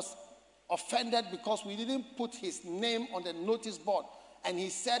pastor was offended because we didn't put his name on the notice board. And he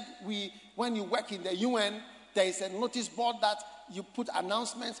said, when you work in the UN, there is a notice board that you put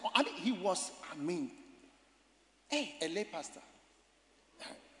announcements on. I mean, hey, a lay pastor.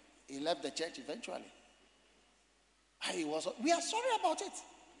 He left the church eventually. We are sorry about it.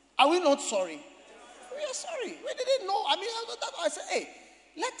 Are we not sorry? We are sorry. We didn't know. I said, hey,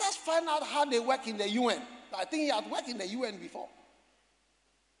 let us find out how they work in the UN. I think he had worked in the UN before.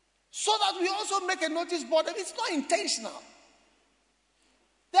 So that we also make a notice board. And it's not intentional.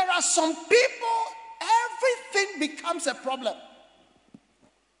 There are some people, everything becomes a problem.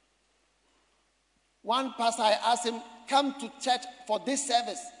 One pastor, I asked him, come to church for this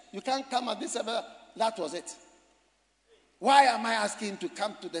service. You can't come at this service. That was it. Why am I asking him to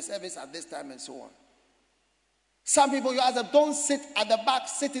come to the service at this time and so on? Some people, you ask them, don't sit at the back,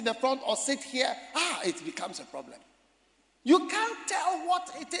 sit in the front or sit here. It becomes a problem. You can't tell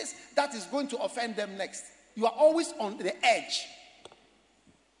what it is that is going to offend them next. You are always on the edge.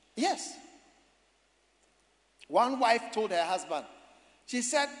 Yes. One wife told her husband, she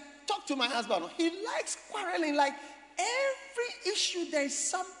said, talk to my husband. He likes quarreling. Like every issue, there is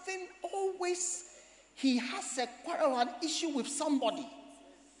something always. He has a quarrel, an issue with somebody.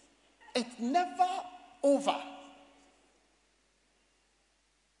 It's never over.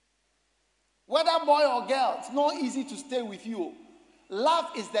 Whether boy or girl, it's not easy to stay with you. Love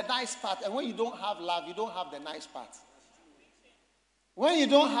is the nice part. And when you don't have love, you don't have the nice part. When you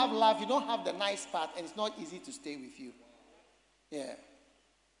don't have love, you don't have the nice part. And it's not easy to stay with you. Yeah.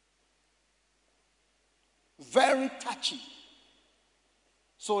 Very touchy.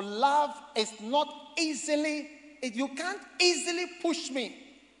 So love is not easily, you can't easily push me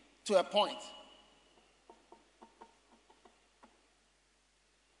to a point.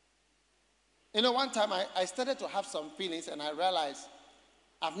 You know, one time I started to have some feelings and I realized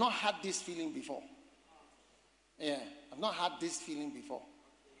I've not had this feeling before. Yeah, I've not had this feeling before.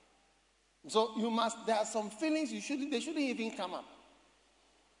 So there are some feelings they shouldn't even come up.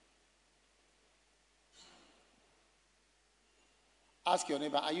 Ask your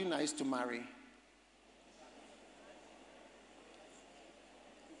neighbor, are you nice to marry?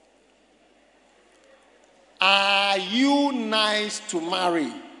 Are you nice to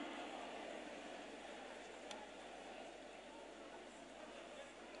marry?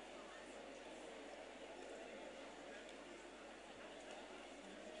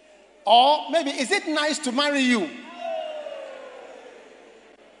 Or maybe, is it nice to marry you?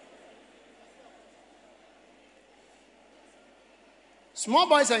 Small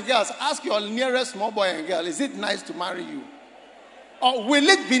boys and girls, ask your nearest small boy and girl, is it nice to marry you? Or will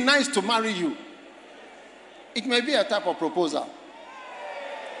it be nice to marry you? It may be a type of proposal.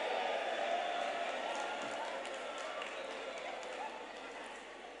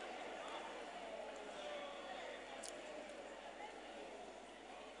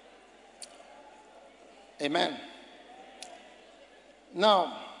 Amen.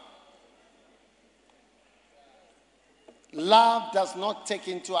 Now, love does not take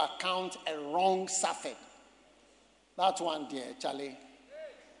into account a wrong suffering. That one there, Charlie.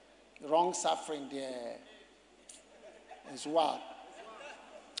 Wrong suffering there is wild.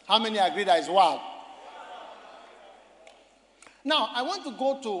 How many agree that is wild? Now, I want to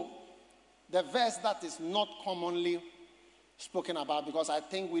go to the verse that is not commonly spoken about because I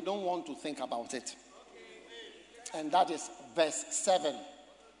think we don't want to think about it. And that is verse 7.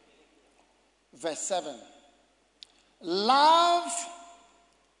 Verse 7. Love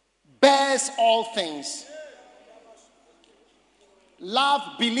bears all things. Love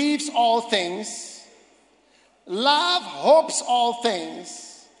believes all things. Love hopes all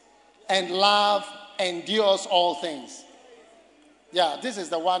things. And love endures all things. Yeah, this is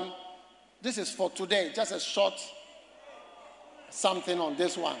the one. This is for today. Just a short something on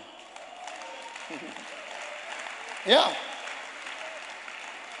this one. Yeah.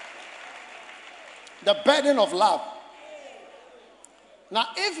 The burden of love. Now,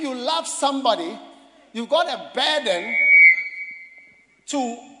 if you love somebody, you've got a burden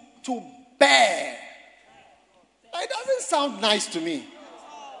to bear. It doesn't sound nice to me.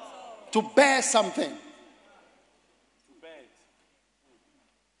 To bear something.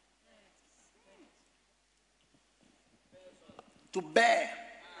 To bear.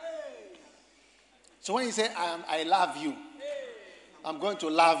 So when you say, I love you, I'm going to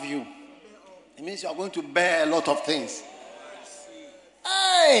love you, it means you are going to bear a lot of things.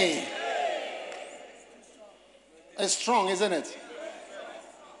 Hey! It's strong, isn't it?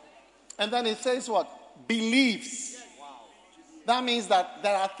 And then it says what? Believes. That means that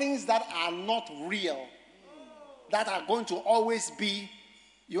there are things that are not real, that are going to always be,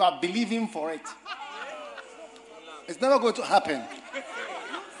 you are believing for it. It's never going to happen.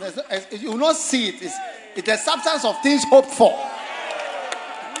 You will not see it. It's the substance of things hoped for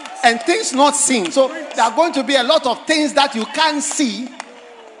and things not seen. So there are going to be a lot of things that you can't see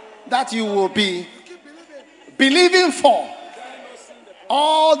that you will be believing for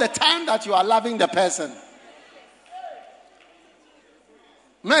all the time that you are loving the person.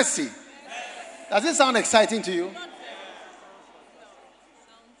 Mercy. Does it sound exciting to you?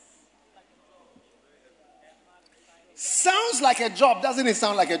 Sounds like a job, doesn't it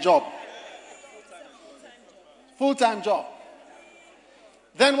sound like a job? Full-time job.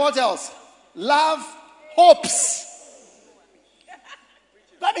 Then what else? Love hopes.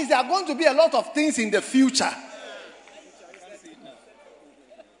 That means there are going to be a lot of things in the future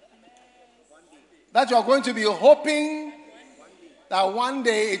that you are going to be hoping that one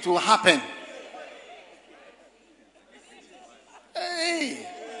day it will happen. Hey.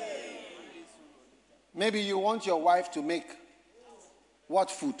 Maybe you want your wife to make what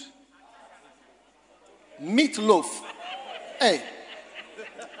food? Meatloaf. Hey.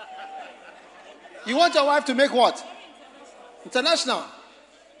 You want your wife to make what? International.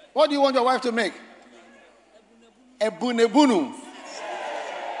 What do you want your wife to make? Ebunebunu.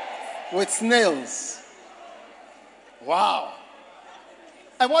 With snails. Wow.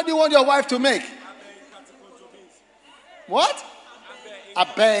 And what do you want your wife to make? What?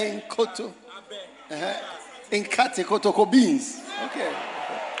 Abe in koto. In kate kotoko beans. Okay.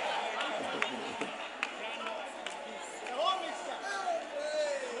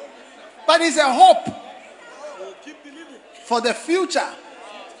 But it's a hope for the future.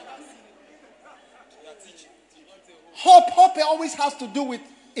 Hope always has to do with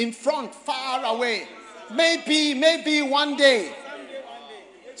in front, far away. Maybe one day.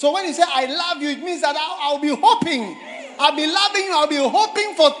 So when you say I love you, it means that I'll be hoping. I'll be loving you. I'll be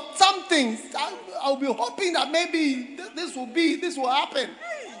hoping for something. I'll be hoping that maybe this will happen.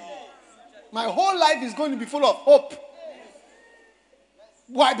 My whole life is going to be full of hope.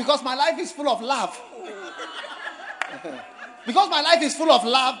 Why? Because my life is full of love. Because my life is full of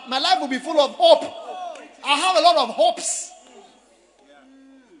love, my life will be full of hope. I have a lot of hopes.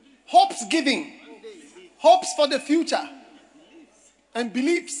 Hopes giving. hopes for the future, and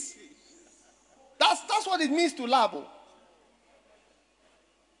believes. That's what it means to love. Oh.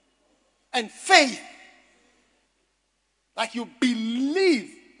 And faith. Like you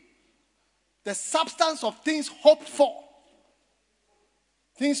believe the substance of things hoped for,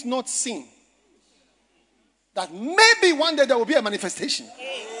 things not seen. That maybe one day there will be a manifestation.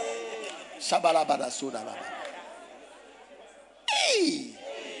 Hey.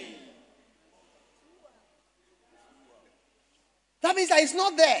 That means that it's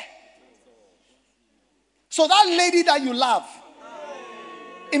not there. So that lady that you love,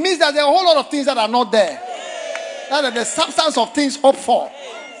 it means that there are a whole lot of things that are not there. That are the substance of things hoped for.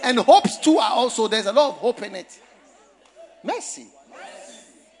 And hopes too are also, there's a lot of hope in it. Mercy.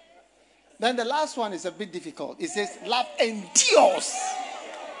 Then the last one is a bit difficult. It says, love endures.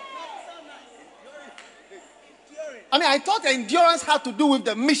 I mean, I thought endurance had to do with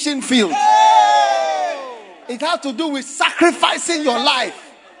the mission field. It had to do with sacrificing your life.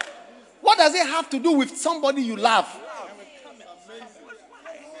 What does it have to do with somebody you love?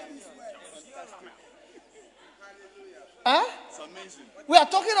 Huh? We are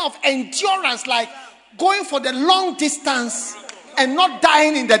talking of endurance, like going for the long distance and not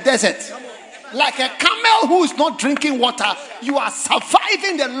dying in the desert. Like a camel who is not drinking water, you are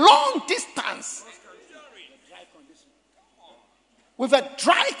surviving the long distance with a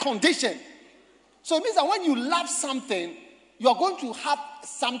dry condition. So it means that when you love something, you are going to have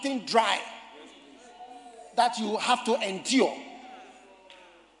something dry that you have to endure.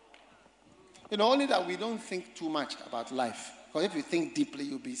 You know, only that we don't think too much about life. Because if you think deeply,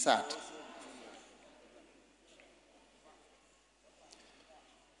 you'll be sad.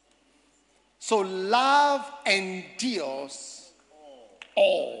 So love endures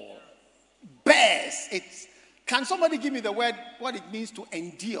all, bears. Can somebody give me the word, what it means to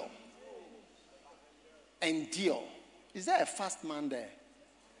endure? Endure. Is there a fast man there?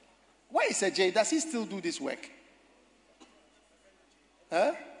 Where is Ajay? Does he still do this work?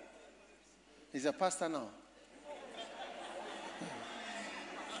 Huh? He's a pastor now.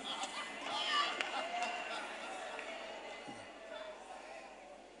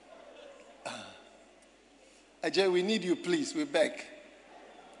 Ajay, we need you, please. We beg.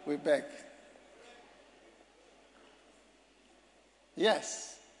 We beg.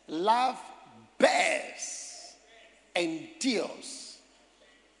 Yes. Love bears, endures,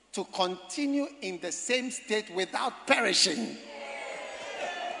 to continue in the same state without perishing.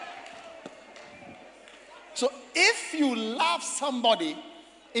 So if you love somebody,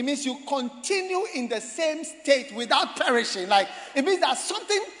 it means you continue in the same state without perishing. Like, it means that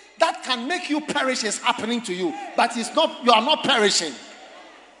something that can make you perish is happening to you, but it's not, you are not perishing.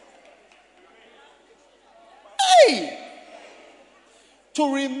 Hey!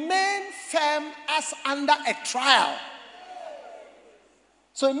 To remain firm as under a trial.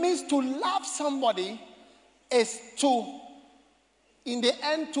 So it means to love somebody is to, in the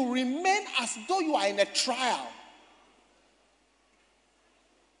end, to remain as though you are in a trial.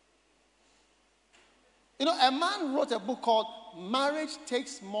 You know, a man wrote a book called Marriage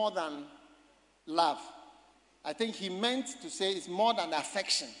Takes More Than Love. I think he meant to say it's more than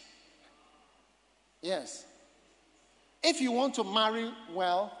affection. Yes. If you want to marry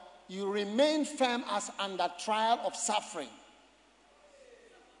well, you remain firm as under trial of suffering.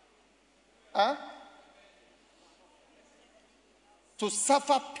 Huh? To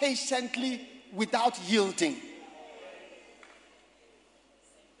suffer patiently without yielding.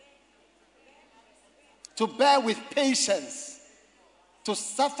 To bear with patience. To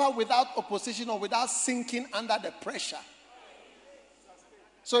suffer without opposition or without sinking under the pressure.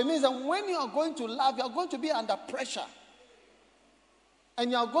 So it means that when you are going to love, you are going to be under pressure. And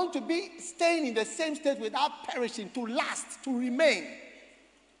you are going to be staying in the same state without perishing, to last, to remain.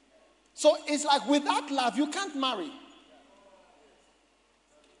 So it's like without love, you can't marry.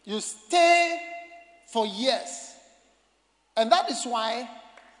 You stay for years. And that is why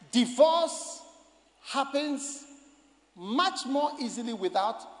divorce happens much more easily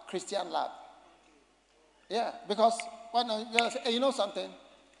without Christian love. Yeah, because when you say, hey, you know something?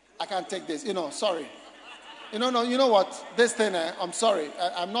 I can't take this. Sorry. No, you know what? This thing, I'm sorry.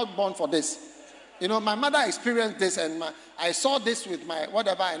 I'm not born for this. My mother experienced this, and I saw this with my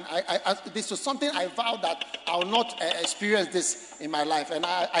whatever, and this was something I vowed that I will not experience this in my life. And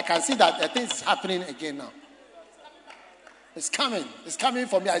I can see that things is happening again now. It's coming. It's coming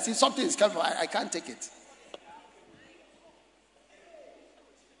for me. I see something is coming. I can't take it.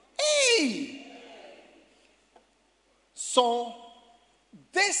 Hey! So,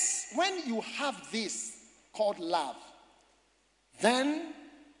 when you have this called love, then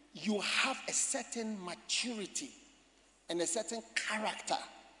you have a certain maturity and a certain character.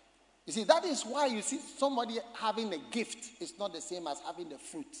 You see, that is why you see somebody having a gift is not the same as having the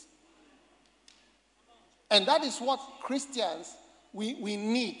fruit. And that is what Christians, we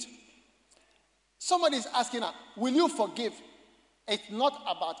need. Somebody is asking us, will you forgive? It's not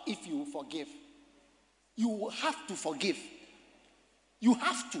about if you forgive. You have to forgive. You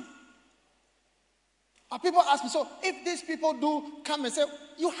have to. And people ask me, so if these people do come and say,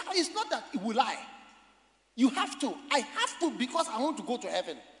 it's not that it will lie. You have to. I have to because I want to go to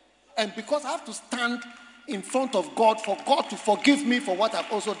heaven. And because I have to stand in front of God for God to forgive me for what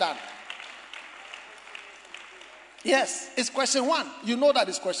I've also done. Yes, it's question 1. You know that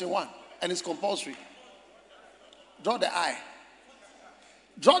it's question 1. And it's compulsory. Draw the eye.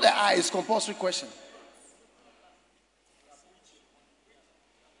 Draw the eye is compulsory question.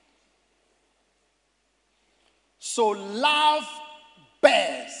 So love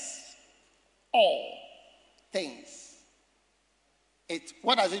bears all things.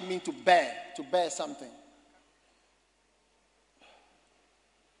 What does it mean to bear? To bear something.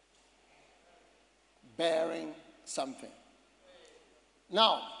 Bearing something.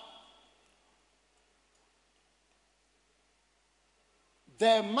 Now,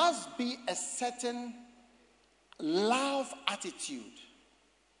 there must be a certain love attitude.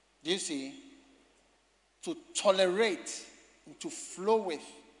 Do you see? To tolerate, to flow with,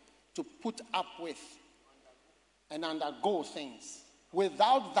 to put up with, and undergo things.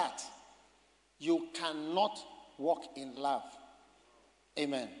 Without that, you cannot walk in love.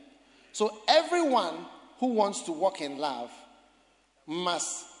 Amen. So everyone who wants to walk in love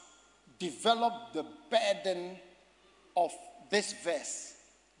must develop the burden of this verse,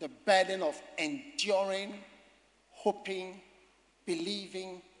 the burden of enduring, hoping,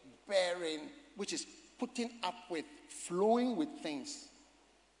 believing, bearing, which is putting up with, flowing with things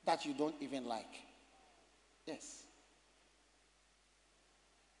that you don't even like. Yes.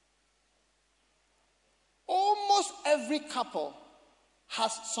 Almost every couple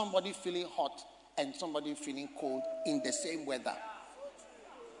has somebody feeling hot and somebody feeling cold in the same weather.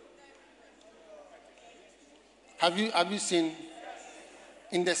 Have you seen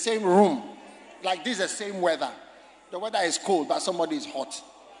in the same room, like this, the same weather? The weather is cold, but somebody is hot.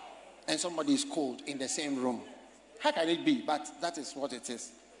 And somebody is cold in the same room. How can it be? But that is what it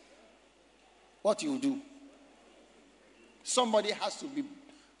is. What you do. Somebody has to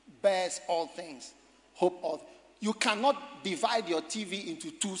bears all things, hope all. You cannot divide your TV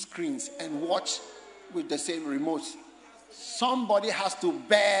into 2 screens and watch with the same remote. Somebody has to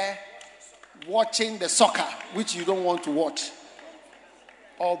bear watching the soccer, which you don't want to watch,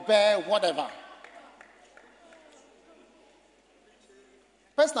 or bear whatever.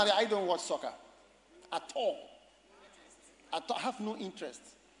 Personally, I don't watch soccer at all. I have no interest.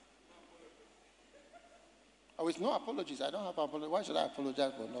 With no apologies. I don't have apologies. Why should I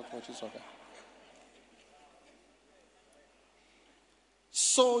apologize for not watching soccer?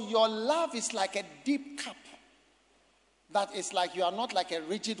 So your love is like a deep cup. That is like you are not like a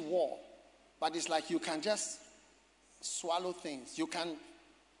rigid wall, but it's like you can just swallow things. You can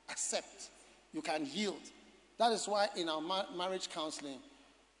accept. You can yield. That is why in our marriage counseling,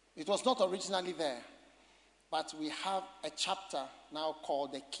 it was not originally there, but we have a chapter now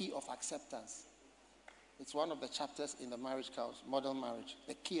called The Key of Acceptance. It's one of the chapters in the marriage counsel, model marriage,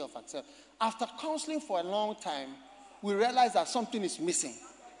 The Key of Acceptance. After counseling for a long time, we realized that something is missing.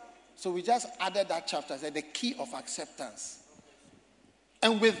 So we just added that chapter, said The Key of Acceptance.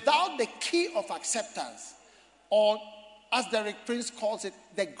 And without the key of acceptance, or as Derek Prince calls it,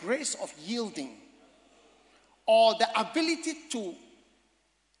 the grace of yielding, or the ability to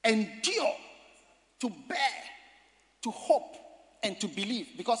endure, to bear, to hope, and to believe.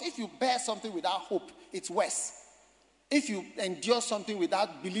 Because if you bear something without hope, it's worse. If you endure something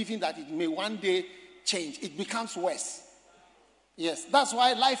without believing that it may one day change, it becomes worse. Yes, that's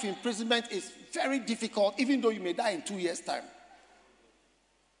why life imprisonment is very difficult, even though you may die in 2 years' time.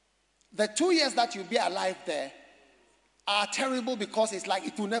 The 2 years that you'll be alive there are terrible because it's like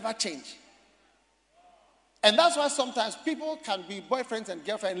it will never change. And that's why sometimes people can be boyfriends and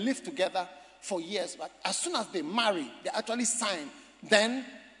girlfriends, live together for years, but as soon as they marry, they actually sign, then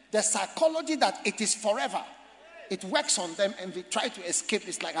the psychology that it is forever, it works on them and they try to escape.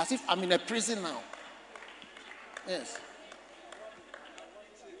 It's like as if I'm in a prison now. Yes.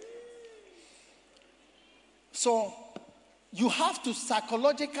 So you have to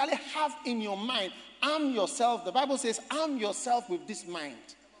psychologically have in your mind, arm yourself. The Bible says, arm yourself with this mind.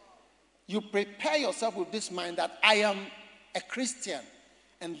 You prepare yourself with this mind that I am a Christian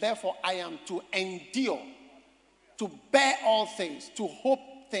and therefore I am to endure, to bear all things, to hope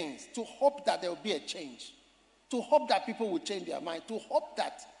things, to hope that there will be a change, to hope that people will change their mind, to hope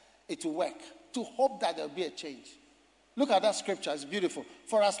that it will work, to hope that there will be a change. Look at that scripture, it's beautiful.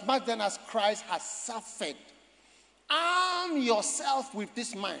 For as much then as Christ has suffered, arm yourself with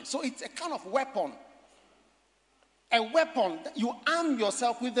this mind. So it's a kind of weapon. A weapon that you arm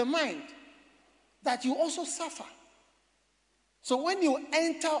yourself with the mind that you also suffer. So when you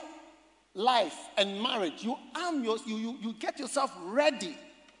enter life and marriage, you arm you get yourself ready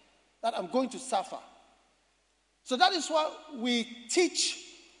that I'm going to suffer. So that is why we teach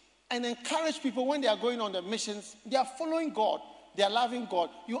and encourage people when they are going on the missions. They are following God. They are loving God.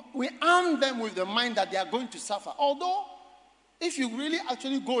 We arm them with the mind that they are going to suffer. Although, if you really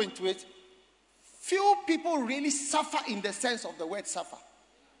actually go into it, few people really suffer in the sense of the word suffer.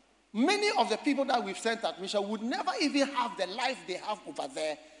 Many of the people that we've sent at mission would never even have the life they have over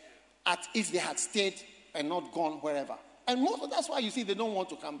there if they had stayed and not gone wherever. And that's why you see they don't want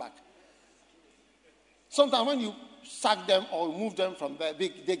to come back. Sometimes when you sack them or move them from there,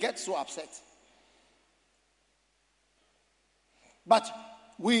 they get so upset. But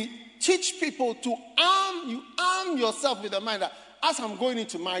we teach people to arm yourself with the mind that as I'm going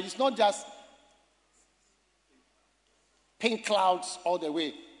into marriage, it's not just pink clouds all the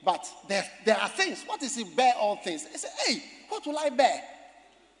way, but there are things. What is it? Bear all things. They say, hey, what will I bear?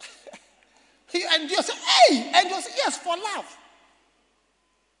 And you say, hey, and you say, yes, for love.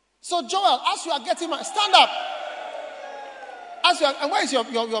 So Joel, as you are getting married, stand up. And where is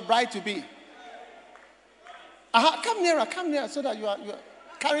your bride to be? Come nearer, so that you are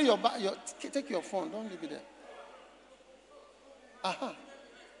carry take your phone. Don't leave it there.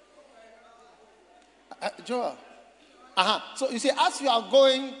 Joel. So you see, as you are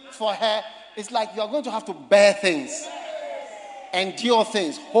going for her, it's like you are going to have to bear things, endure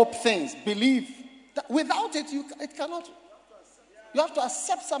things, hope things, believe. Without it, it cannot. You have to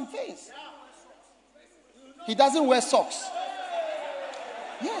accept some things. He doesn't wear socks.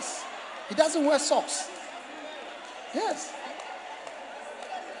 Yes, he doesn't wear socks. Yes.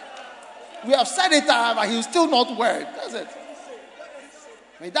 We have said it, but he'll still not wear it, does it?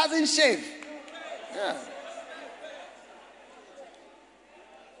 He doesn't shave. Yeah.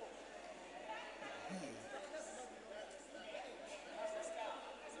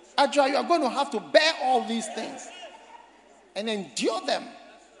 Actually, you are going to have to bear all these things and endure them,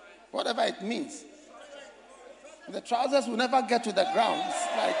 whatever it means. The trousers will never get to the ground. It's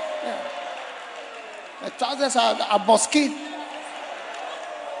like, yeah. The trousers are bosky.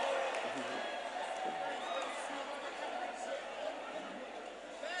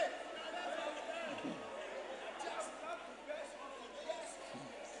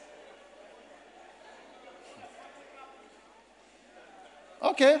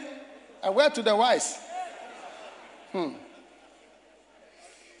 Okay, I wear to the wise.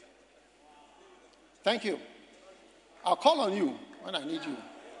 Thank you. I'll call on you when I need you.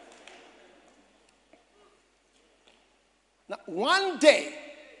 Now, one day,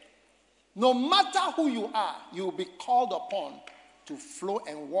 no matter who you are, you will be called upon to flow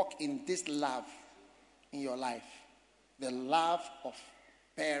and walk in this love in your life. The love of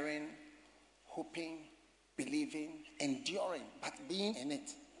bearing, hoping, believing, enduring, but being in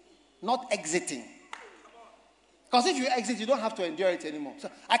it. Not exiting. Because if you exit, you don't have to endure it anymore.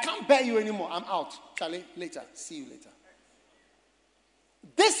 So I can't bear you anymore. I'm out. Charlie, later. See you later.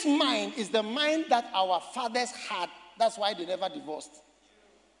 This mind is the mind that our fathers had. That's why they never divorced.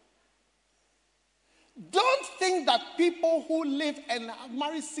 Don't think that people who live and are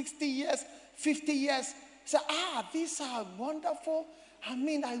married 60 years, 50 years, say, these are wonderful. I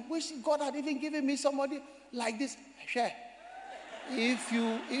mean, I wish God had even given me somebody like this. Share. If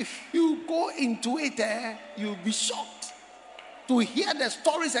you go into it, you'll be shocked to hear the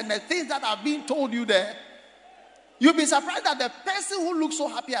stories and the things that are being told you there. You'll be surprised that the person who looks so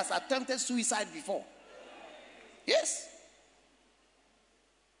happy has attempted suicide before. Yes.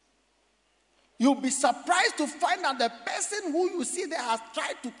 You'll be surprised to find that the person who you see there has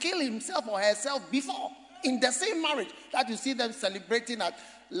tried to kill himself or herself before in the same marriage that you see them celebrating at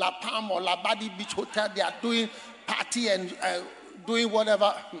La Palm or La Badi Beach Hotel. They are doing party and doing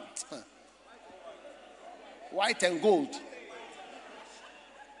whatever. White and gold.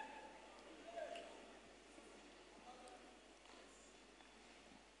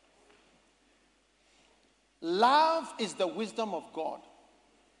 Love is the wisdom of God,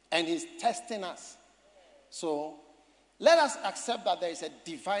 and He's testing us. So let us accept that there is a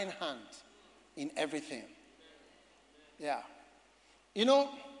divine hand in everything. Yeah. You know,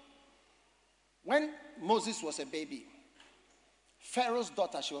 when Moses was a baby, Pharaoh's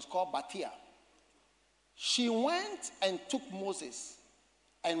daughter, she was called Batia. She went and took Moses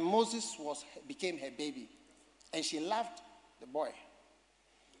And Moses became her baby. And she loved the boy.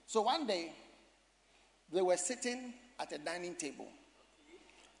 So one day, they were sitting at a dining table.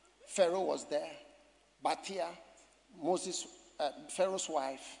 Pharaoh was there. Bathia, Pharaoh's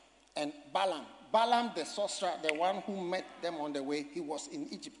wife, and Balaam. Balaam, the sorcerer, the one who met them on the way, he was in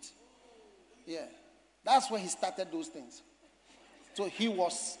Egypt. Yeah. That's where he started those things. So he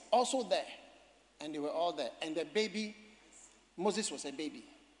was also there. And they were all there. And the baby, Moses was a baby.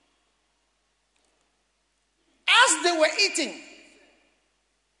 As they were eating,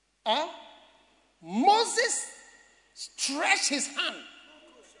 Moses stretched his hand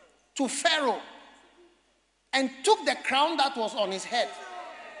to Pharaoh and took the crown that was on his head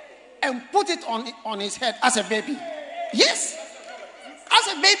and put it on his head as a baby. Yes,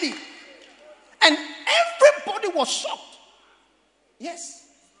 as a baby. And everybody was shocked. Yes.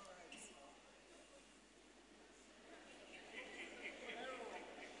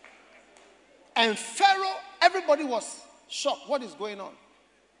 And Pharaoh, everybody was shocked. What is going on?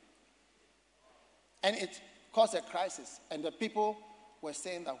 And it caused a crisis. And the people were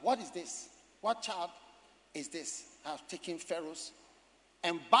saying that, what is this? What child is this? I've taken Pharaoh's.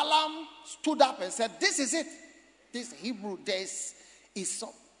 And Balaam stood up and said, this is it. This Hebrew, is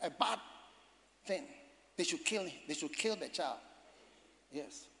a bad thing. They should kill him. They should kill the child.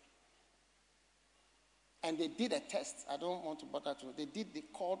 Yes. And they did a test. I don't want to bother to. They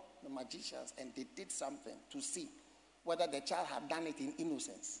called the magicians and they did something to see whether the child had done it in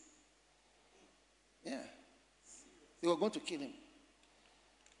innocence. Yeah. They were going to kill him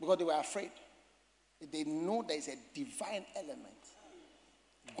because they were afraid. They know there is a divine element.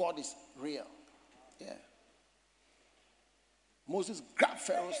 God is real. Yeah. Moses grabbed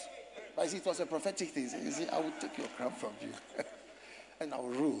Pharaoh's, but it was a prophetic thing. He said, I will take your crown from you and I will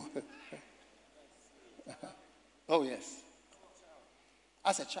rule. Oh, yes.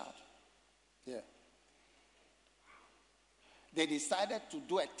 As a child. Yeah. They decided to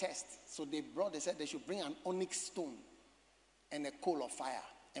do a test. So they said they should bring an onyx stone and a coal of fire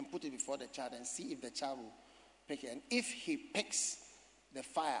and put it before the child and see if the child will pick it. And if he picks the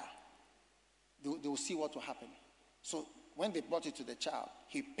fire, they will see what will happen. So when they brought it to the child,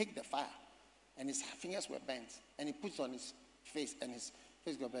 he picked the fire and his fingers were bent and he put it on his face and his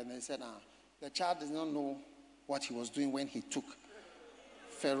face got bent and he said, the child does not know what he was doing when he took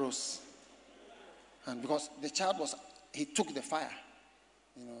Pharaoh's hand, because the child he took the fire,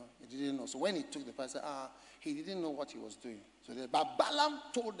 he didn't know. So when he took the fire, he said, he didn't know what he was doing. But Balaam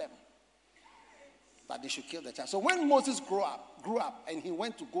told them that they should kill the child. So when Moses grew up and he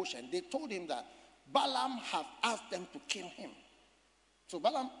went to Goshen, they told him that Balaam had asked them to kill him. So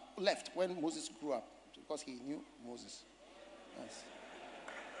Balaam left when Moses grew up because he knew Moses.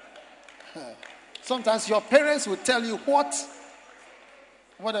 Yes. Sometimes your parents will tell you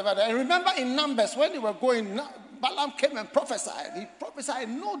whatever. And remember in Numbers, when they were going, Balaam came and prophesied. He prophesied,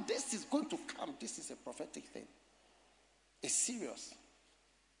 no, this is going to come. This is a prophetic thing. It's serious.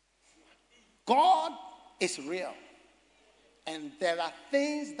 God is real. And there are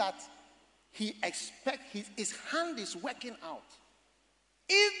things that he expects, his hand is working out.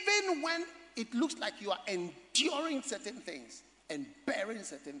 Even when it looks like you are enduring certain things and bearing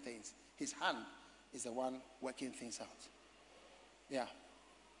certain things, his hand is the one working things out. Yeah.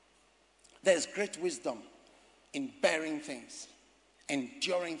 There's great wisdom in bearing things,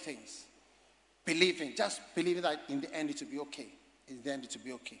 enduring things, just believing that in the end it will be okay. In the end it will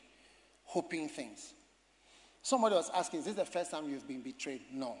be okay. Hoping things. Somebody was asking, is this the first time you've been betrayed?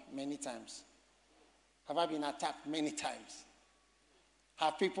 No, many times. Have I been attacked? Many times.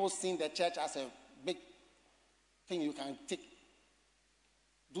 Have people seen the church as a big thing you can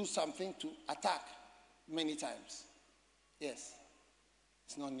do something to attack? Many times. Yes.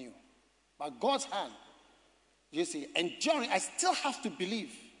 It's not new. But God's hand, you see, enduring, I still have to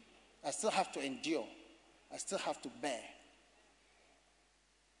believe. I still have to endure. I still have to bear.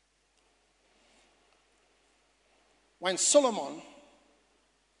 When Solomon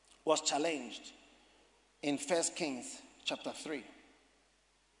was challenged in 1 Kings chapter 3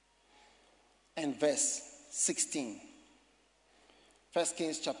 and verse 16. 1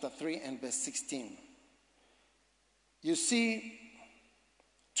 Kings chapter 3 and verse 16. You see,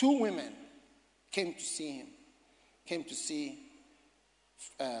 two women came to see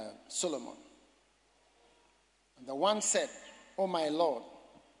Solomon. And the one said, "Oh my Lord,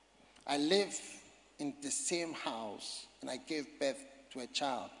 I live in the same house, and I gave birth to a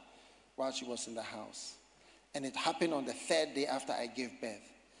child while she was in the house. And it happened on the third day after I gave birth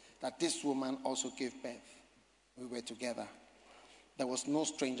that this woman also gave birth. We were together. There was no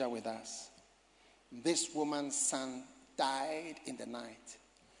stranger with us. This woman's son died in the night,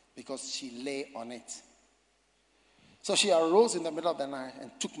 because she lay on it. So she arose in the middle of the night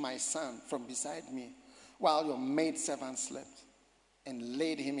and took my son from beside me while your maidservant slept, and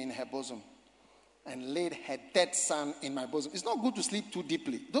laid him in her bosom, and laid her dead son in my bosom. It's not good to sleep too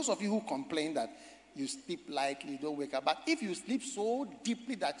deeply. Those of you who complain that you sleep lightly, don't wake up. But if you sleep so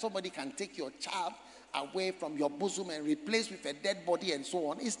deeply that somebody can take your child away from your bosom and replace with a dead body and so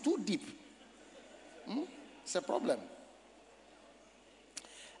on, it's too deep. It's a problem.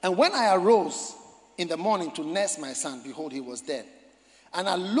 And when I arose in the morning to nurse my son, behold, he was dead. And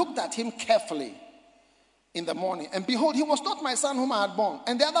I looked at him carefully in the morning, and behold, he was not my son whom I had born.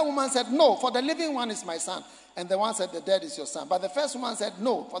 And the other woman said, no, for the living one is my son. And the one said, the dead is your son. But the first woman said,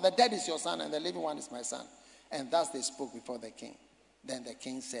 no, for the dead is your son, and the living one is my son. And thus they spoke before the king. Then the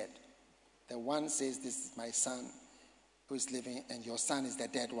king said, the one says, this is my son who is living, and your son is the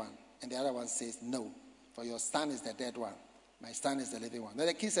dead one. And the other one says, no, for your son is the dead one. My son is the living one. Then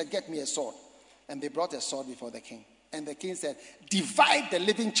the king said, get me a sword. And they brought a sword before the king. And the king said, divide the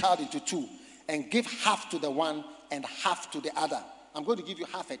living child into two, and give half to the one and half to the other. I'm going to give you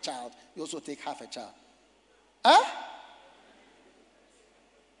half a child. You also take half a child.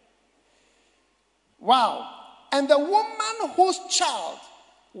 Wow. And the woman whose child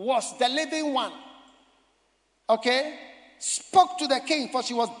was the living one, spoke to the king, for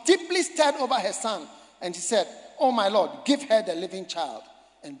she was deeply stirred over her son. And she said, oh my Lord, give her the living child,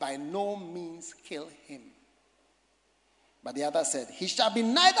 and by no means kill him. But the other said, he shall be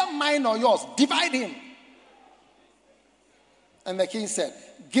neither mine nor yours. Divide him. And the king said,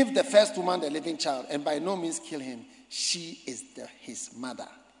 give the first woman the living child, and by no means kill him. She is his mother.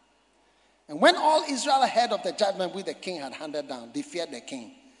 And when all Israel heard of the judgment which the king had handed down, they feared the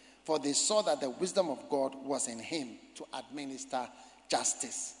king, for they saw that the wisdom of God was in him to administer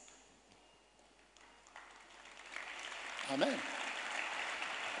justice. Amen.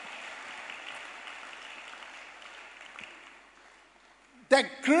 The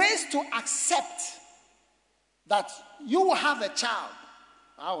grace to accept that you will have a child,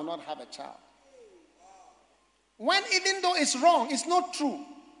 I will not have a child. When even though it's wrong, it's not true,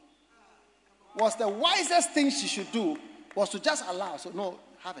 was the wisest thing she should do was to just allow. So no,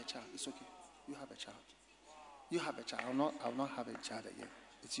 have a child. It's okay. You have a child. You have a child. I will not have a child again.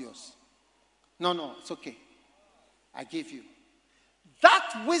 It's yours. No, it's okay. I give you.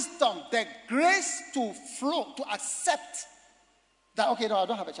 That wisdom, the grace to flow, to accept that, okay, no, I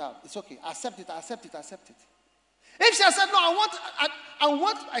don't have a child. It's okay. Accept it. If she said, no, I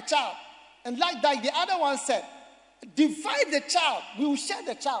want a child, and like that, the other one said, divide the child. We will share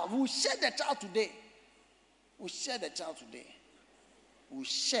the child. We will share the child today. We will share the child today. We will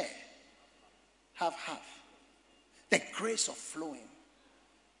share. Have. The grace of flowing.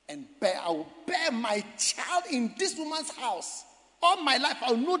 And I will bear my child in this woman's house. All my life,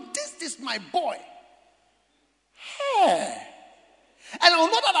 I will know this is my boy. Hey. And I will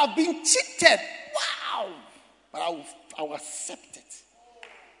know that I've been cheated. Wow. But I will accept it.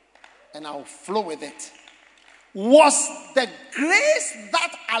 And I will flow with it. Was the grace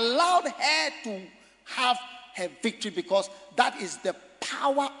that allowed her to have her victory, because that is the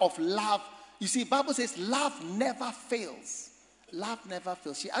power of love. You see, the Bible says love never fails. Love never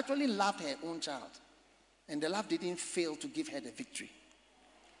fails. She actually loved her own child. And the love didn't fail to give her the victory.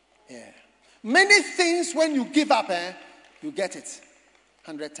 Yeah. Many things when you give up, you get it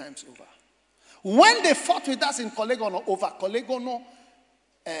 100 times over. When they fought with us in Kolegono over Kolegono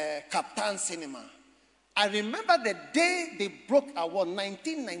Captain Cinema, I remember the day they broke our wall,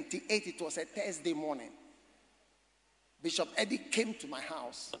 1998, it was a Thursday morning. Bishop Eddie came to my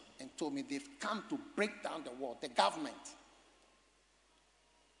house and told me they've come to break down the wall, the government.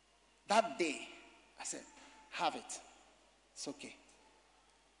 That day, I said, have it. It's okay.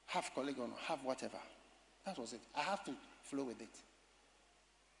 Have Kolegono, have whatever. That was it. I have to flow with it.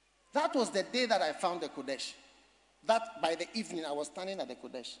 That was the day that I found the Kodesh. That by the evening, I was standing at the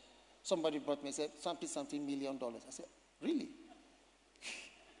Kodesh. Somebody brought me and said, something $1 million. I said, really?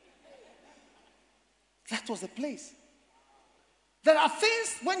 That was the place. There are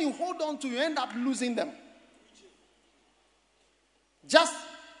things when you hold on to, you end up losing them. Just,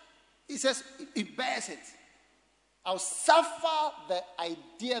 he says, it bears it. I'll suffer the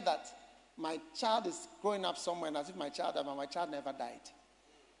idea that my child is growing up somewhere, and as if my child never died.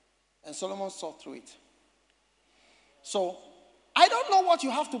 And Solomon saw through it. So, I don't know what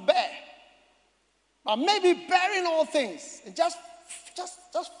you have to bear. But maybe bearing all things and just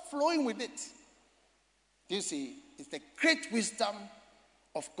flowing with it. You see, it's the great wisdom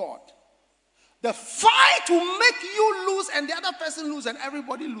of God. The fight will make you lose and the other person lose and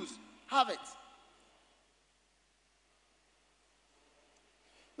everybody lose. Have it.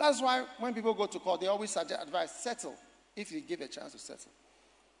 That's why when people go to court, they always suggest advice, settle, if you give a chance to settle.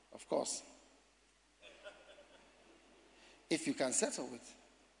 Of course. If you can settle with.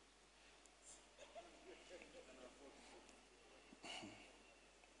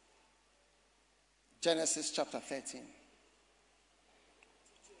 Genesis chapter 13.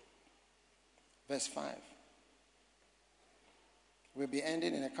 Verse 5. We'll be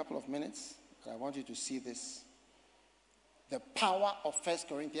ending in a couple of minutes, but I want you to see this. The power of 1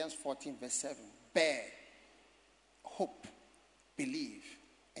 Corinthians 14, verse 7. Bear, hope, believe,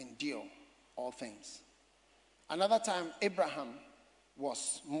 endure all things. Another time, Abraham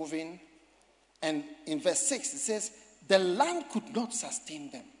was moving, and in verse 6, it says, the land could not sustain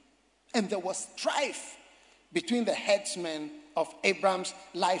them. And there was strife between the headsmen of Abraham's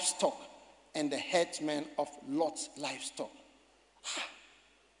livestock and the headsmen of Lot's livestock.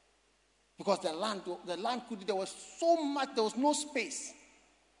 Because the land there was so much, there was no space.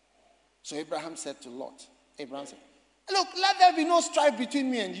 So Abraham said to Lot, Abraham said, look, let there be no strife between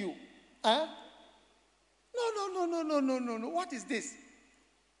me and you. Huh? No. What is this?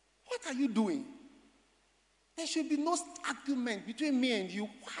 What are you doing? There should be no argument between me and you.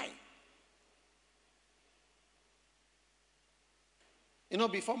 Why? You know,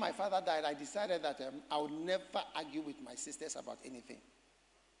 before my father died, I decided that I would never argue with my sisters about anything.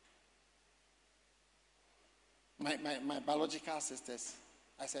 My biological sisters,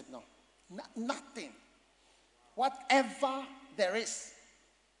 I said, no, nothing. Whatever there is,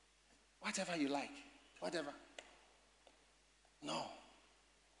 whatever you like, whatever. No.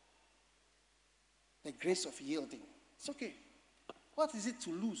 The grace of yielding. It's okay. What is it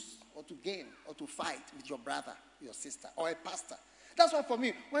to lose or to gain or to fight with your brother, your sister, or a pastor? That's why for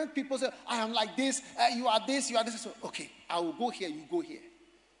me, when people say, I am like this, you are this, so, okay, I will go here, you go here.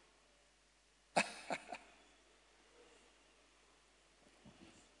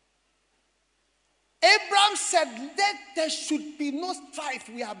 Abraham said that there should be no strife.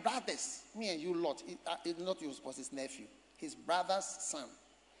 We are brothers. Me and you, Lot. Lot was his nephew, his brother's son.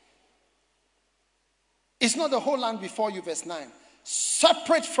 It's not the whole land before you, verse 9.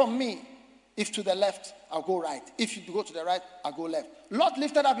 Separate from me. If to the left, I'll go right. If you go to the right, I'll go left. Lot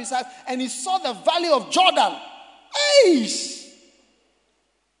lifted up his eyes and he saw the valley of Jordan. Eish!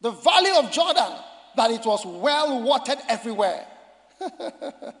 The valley of Jordan, that it was well watered everywhere.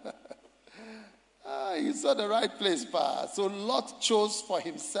 He saw the right place, pa. So Lot chose for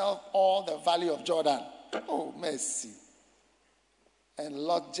himself all the valley of Jordan. Oh, mercy. And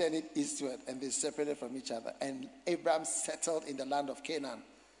Lot journeyed eastward, and they separated from each other. And Abraham settled in the land of Canaan.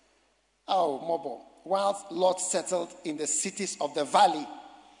 Oh, Mobo. Whilst Lot settled in the cities of the valley.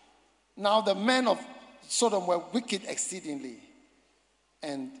 Now the men of Sodom were wicked exceedingly.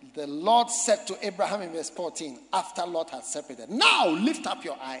 And the Lord said to Abraham in verse 14, after Lot had separated, now lift up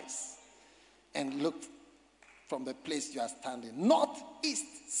your eyes and look from the place you are standing. North, east,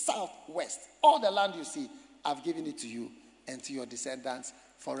 south, west. All the land you see, I've given it to you and to your descendants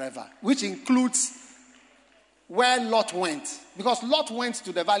forever. Which includes where Lot went. Because Lot went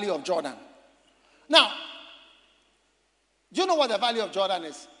to the valley of Jordan. Now, do you know what the valley of Jordan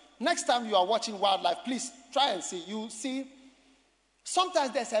is? Next time you are watching wildlife, please try and see. You see,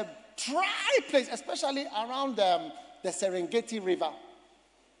 sometimes there's a dry place, especially around the Serengeti River.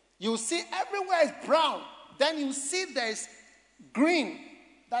 You see everywhere is brown. Then you see there's green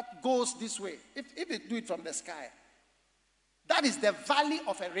that goes this way. If you do it from the sky. That is the valley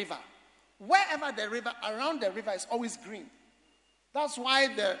of a river. Wherever the river, around the river is always green. That's why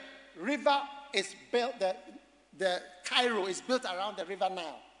the river is built, the Cairo is built around the river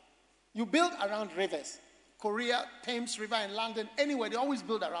Nile. You build around rivers. Korea, Thames River in London, anywhere, they always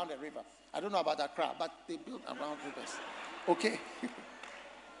build around a river. I don't know about Accra, but they build around rivers. Okay?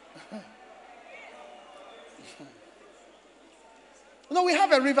 No, we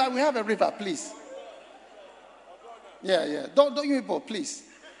have a river, please. Yeah. Don't you people, please.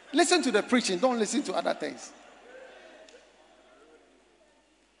 Listen to the preaching, don't listen to other things.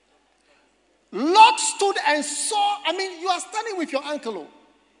 Lot stood and saw, you are standing with your uncle.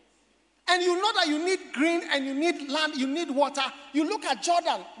 And you know that you need green and you need land, you need water. You look at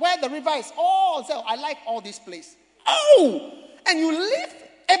Jordan, where the river is. Oh, so I like all this place. Oh! And you leave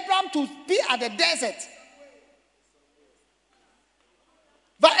Abraham to be at the desert.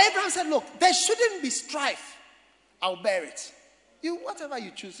 But Abraham said, look, there shouldn't be strife. I'll bear it. Whatever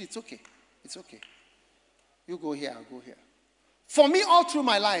you choose, it's okay. It's okay. You go here, I'll go here. For me, all through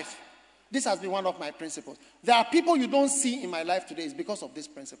my life, this has been one of my principles. There are people you don't see in my life today is because of this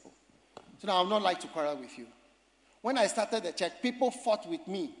principle. So now I would not like to quarrel with you. When I started the church, people fought with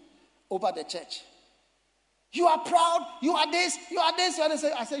me over the church. You are proud, you are this, you are this, you are this.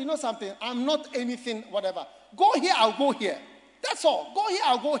 I said, you know something? I'm not anything, whatever. Go here, I'll go here. That's all. Go here,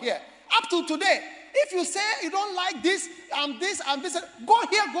 I'll go here. Up to today. If you say you don't like this, go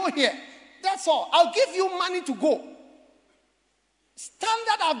here, go here. That's all. I'll give you money to go.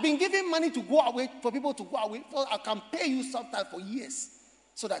 Standard, I've been giving money to go away, for people to go away. So I can pay you sometimes for years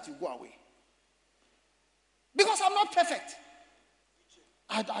so that you go away. Because I'm not perfect.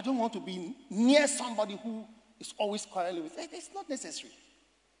 I don't want to be near somebody who is always quarreling with. It's not necessary.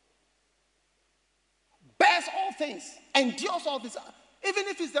 Bears all things, endures all this. Even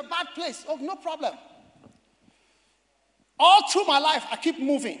if it's a bad place, no problem. All through my life, I keep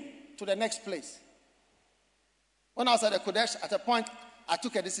moving to the next place. When I was at the Kodesh, at a point, I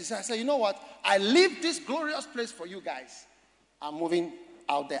took a decision. I said, you know what? I leave this glorious place for you guys. I'm moving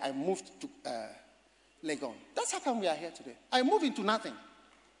out there. I moved to Legon. That's how come we are here today. I move into nothing.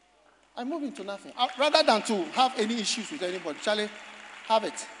 I move into nothing. Rather than to have any issues with anybody. Charlie, have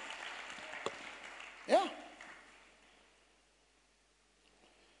it. Yeah.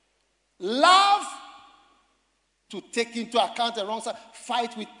 Love to take into account the wrong side,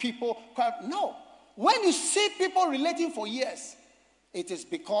 fight with people. No. When you see people relating for years, it is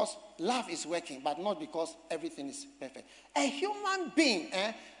because love is working, but not because everything is perfect. A human being,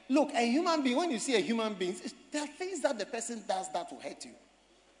 look, a human being, when you see a human being, there are things that the person does that will hurt you.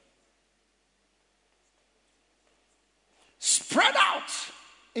 Spread out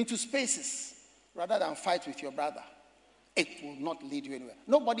into spaces rather than fight with your brother. It will not lead you anywhere.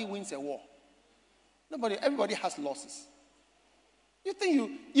 Nobody wins a war. Everybody has losses. You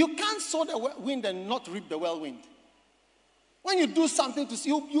think you can't sow the wind and not reap the whirlwind. When you do something to see,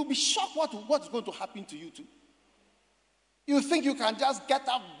 you'll be shocked what's going to happen to you too. You think you can just get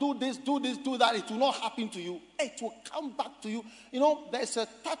up, do this, do that. It will not happen to you. It will come back to you. You know, there's a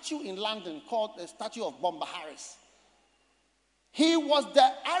statue in London called the statue of Bomber Harris. He was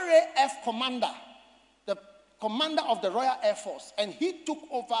the RAF commander, the commander of the Royal Air Force, and he took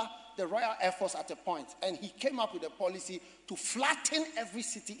over the Royal Air Force at a point, and he came up with a policy to flatten every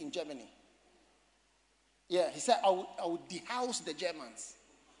city in Germany. Yeah, he said, I would dehouse the Germans.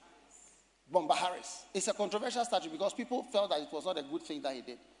 Bomber Harris. It's a controversial statue because people felt that it was not a good thing that he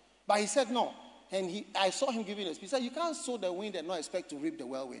did. But he said no. And I saw him giving a speech. He said, you can't sow the wind and not expect to reap the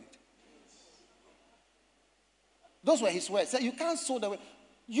whirlwind. Those were his words. He said, you can't sow the wind.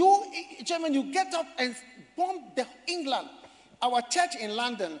 You, German, you get up and bomb England. Our church in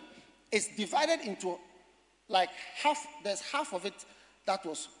London is divided into like half. There's half of it that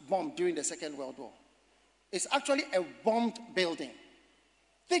was bombed during the Second World War. It's actually a bombed building.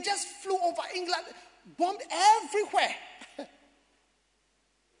 They just flew over England, bombed everywhere.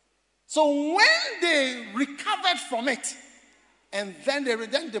 So when they recovered from it, and then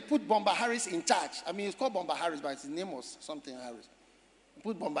they put Bomber Harris in charge. I mean, it's called Bomber Harris, but his name was something Harris.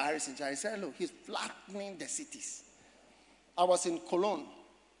 Put Bomber Harris in charge. He said, look, he's flattening the cities. I was in Cologne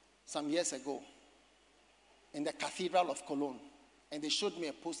some years ago, in the Cathedral of Cologne, and they showed me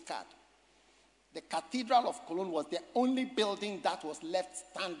a postcard. The Cathedral of Cologne was the only building that was left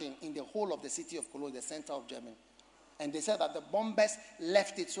standing in the whole of the city of Cologne, the center of Germany. And they said that the bombers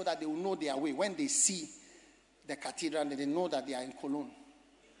left it so that they will know their way. When they see the cathedral, they know that they are in Cologne.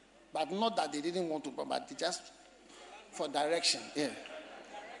 But not that they didn't want to bomb, but just for direction. Yeah.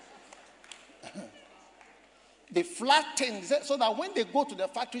 They flattened so that when they go to the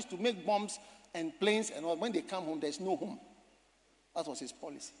factories to make bombs and planes and all, when they come home, there's no home. That was his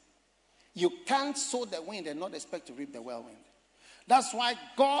policy. You can't sow the wind and not expect to reap the whirlwind. That's why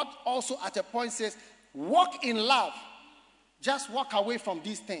God also at a point says, walk in love. Just walk away from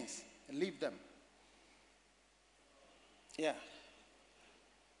these things and leave them. Yeah.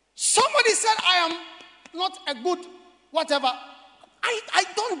 Somebody said, I am not a good whatever. I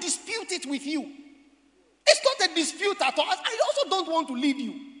don't dispute it with you. It's not a dispute at all. I also don't want to lead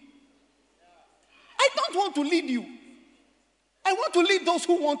you. I don't want to lead you. I want to lead those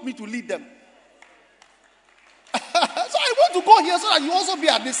who want me to lead them. So I want to go here so that you also be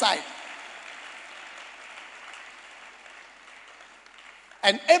at this side.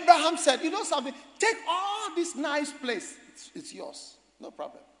 And Abraham said, you know something? Take all this nice place. It's yours. No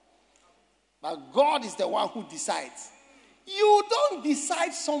problem. But God is the one who decides. You don't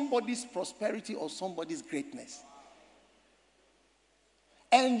decide somebody's prosperity or somebody's greatness.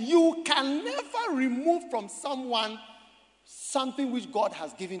 And you can never remove from someone something which God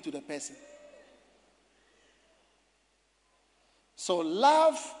has given to the person. So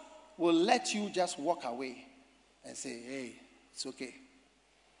love will let you just walk away and say, hey, it's okay.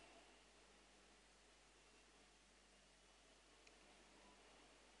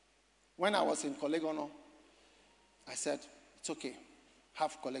 When I was in Kolegono, I said, it's okay.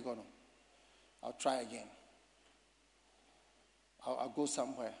 Have Kolegono. I'll try again. I'll go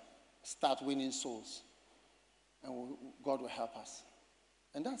somewhere, start winning souls, and God will help us.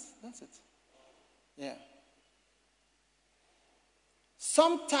 And that's it. Yeah.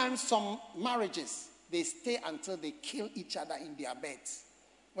 Sometimes some marriages, they stay until they kill each other in their beds.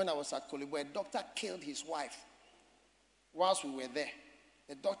 When I was at Kolibo, a doctor killed his wife whilst we were there.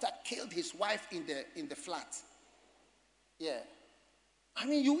 The doctor killed his wife in the flat. Yeah. I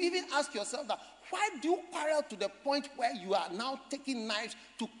mean, you even ask yourself that, why do you quarrel to the point where you are now taking knives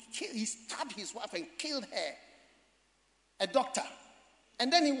to kill? He stabbed his wife and killed her. A doctor.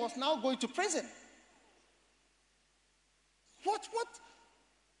 And then he was now going to prison. What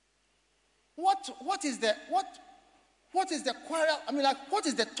is the quarrel? I mean, like, what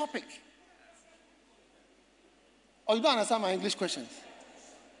is the topic? Or you don't understand my English questions?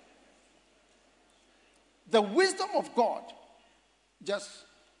 The wisdom of God,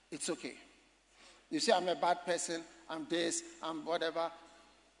 it's okay. You say, I'm a bad person, I'm this, I'm whatever.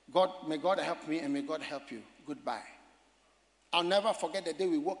 May God help me and may God help you. Goodbye. I'll never forget the day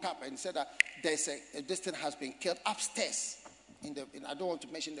we woke up and said that this thing has been killed upstairs. I don't want to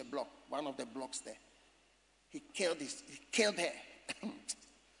mention the block, one of the blocks there. He killed her.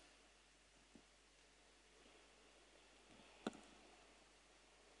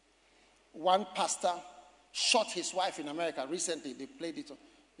 One pastor shot his wife in America recently. They played it.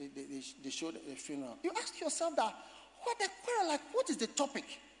 They showed a funeral. You ask yourself that, what the quarrel, like, what is the topic?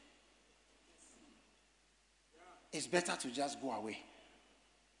 It's better to just go away.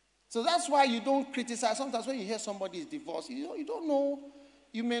 So that's why you don't criticize. Sometimes when you hear somebody is divorced, you don't know.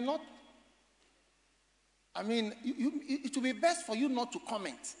 You may not. I mean, it will be best for you not to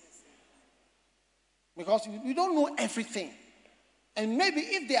comment. Because you don't know everything. And maybe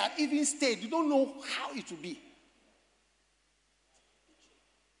if they had even stayed, you don't know how it will be.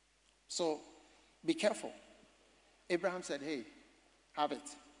 So, be careful. Abraham said, hey, have it.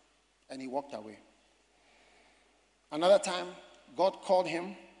 And he walked away. Another time, God called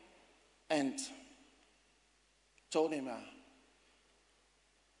him and told him,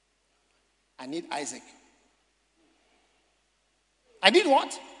 I need Isaac. I need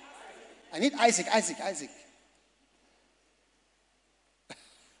what? I need Isaac. I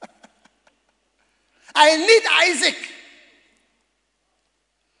need Isaac.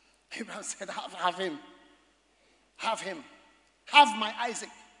 Abraham said, have him. Have him. Have my Isaac.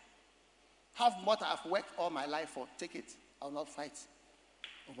 Have what I've worked all my life for. Take it. I'll not fight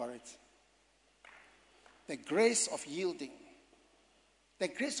over it. The grace of yielding. The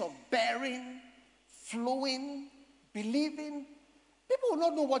grace of bearing, flowing, believing. People will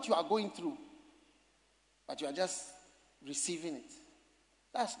not know what you are going through. But you are just receiving it.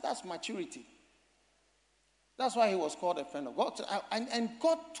 That's maturity. That's why he was called a friend of God. And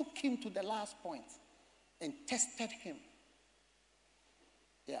God took him to the last point and tested him.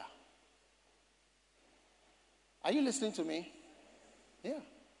 Yeah. Are you listening to me? Yeah.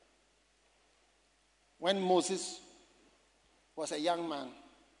 When Moses was a young man,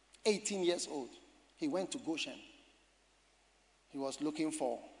 18 years old, he went to Goshen. He was looking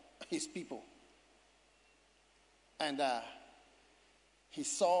for his people. And he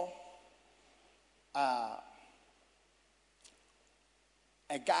saw a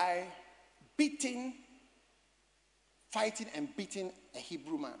guy fighting and beating a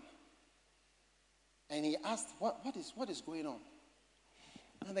Hebrew man. And he asked, what is going on?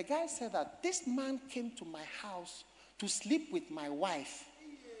 And the guy said that this man came to my house to sleep with my wife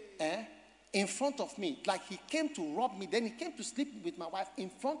in front of me. Like he came to rob me, then he came to sleep with my wife in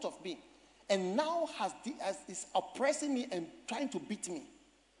front of me. And now is oppressing me and trying to beat me.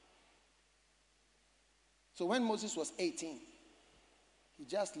 So when Moses was 18, he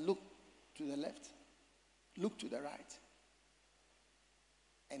just looked to the left, looked to the right,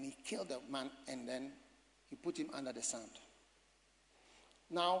 and he killed the man, and then he put him under the sand.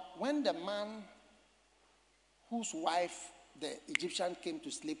 Now, when the man whose wife the Egyptian came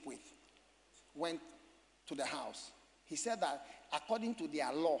to sleep with went to the house, he said that according to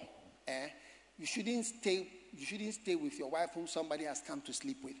their law, you shouldn't stay with your wife who somebody has come to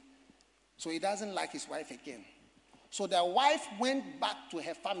sleep with. So he doesn't like his wife again. So the wife went back to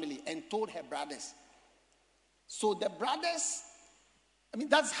her family and told her brothers. So the brothers,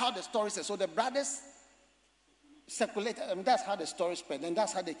 that's how the story says. So the brothers circulated. That's how the story spread. And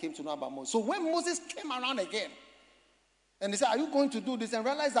that's how they came to know about Moses. So when Moses came around again, and they said, are you going to do this? And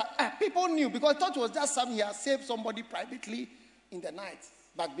realized that people knew, because I thought it was just something he had saved somebody privately in the night.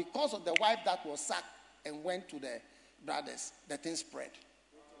 But because of the wife that was sacked and went to the brothers, the thing spread.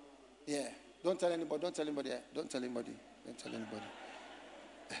 Yeah. Don't tell anybody. Don't tell anybody. Don't tell anybody. Don't tell anybody.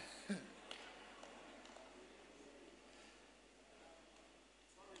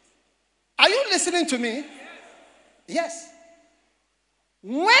 Are you listening to me? Yes.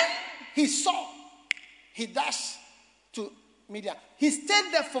 When he saw, he dashed to Midian. He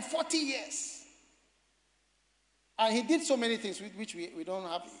stayed there for 40 years. And he did so many things which we don't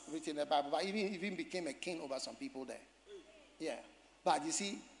have written in the Bible. But he even became a king over some people there. Yeah. But you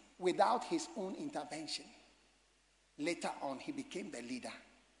see, without his own intervention, later on he became the leader.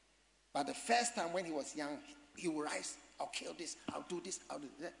 But the first time when he was young, he would rise. I'll kill this. I'll do this. I'll do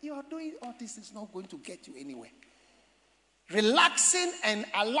that. You are doing all this is not going to get you anywhere. Relaxing and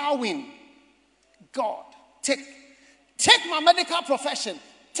allowing God take my medical profession,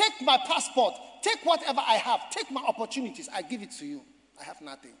 take my passport, take whatever I have, take my opportunities. I give it to you. I have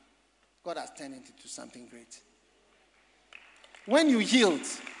nothing. God has turned it into something great. When you yield,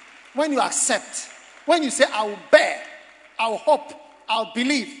 when you accept, when you say, I will bear, I'll hope, I'll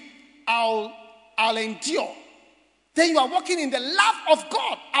believe, I'll endure, then you are walking in the love of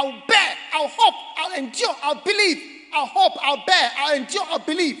God. I'll bear, I'll hope, I'll endure, I'll believe, I'll hope, I'll bear, I'll endure, I'll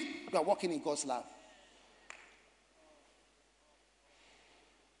believe. You are walking in God's love.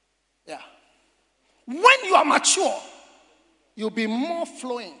 Yeah. When you are mature, you'll be more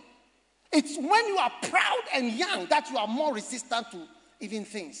flowing. It's when you are proud and young that you are more resistant to even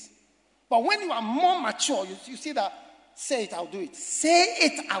things. But when you are more mature, you see that, say it, I'll do it. Say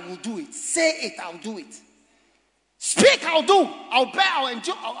it, I will do it. Say it, I'll do it. Speak, I'll do. I'll bear, I'll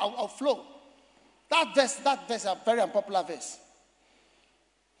endure, I'll flow. That verse is a very unpopular verse.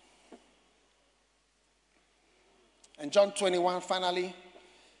 And John 21, finally,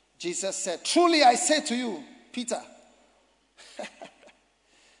 Jesus said, truly I say to you, Peter.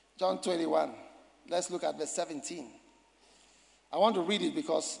 John 21. Let's look at verse 17. I want to read it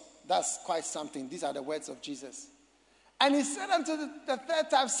because that's quite something. These are the words of Jesus. And he said unto the third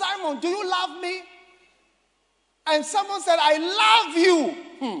time, Simon, do you love me? And someone said, I love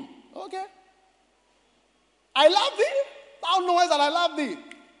you. Okay. I love thee. Thou knowest that I love thee.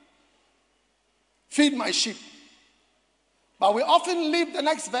 Feed my sheep. But we often leave the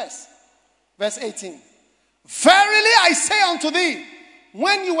next verse. Verse 18. Verily I say unto thee,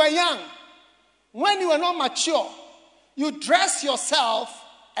 when you were young, when you were not mature, you dress yourself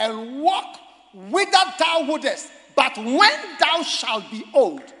and walk whither thou wouldest. But when thou shalt be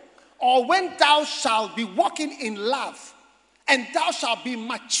old, or when thou shalt be walking in love, and thou shalt be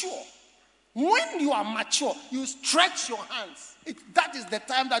mature, when you are mature, you stretch your hands. That is the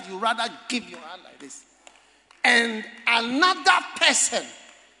time that you rather give your hand like this. And another person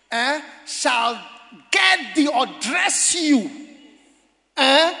shall get thee or dress you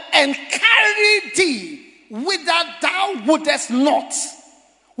and carry thee whither thou wouldest not.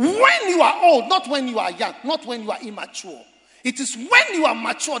 When you are old, not when you are young, not when you are immature. It is when you are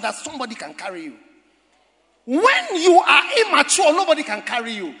mature that somebody can carry you. When you are immature, nobody can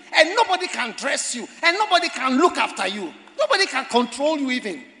carry you. And nobody can dress you. And nobody can look after you. Nobody can control you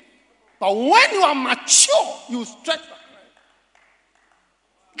even. But when you are mature, you stretch.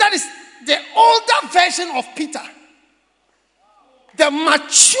 That is the older version of Peter. The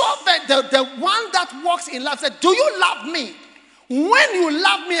mature, the one that walks in love said, do you love me? When you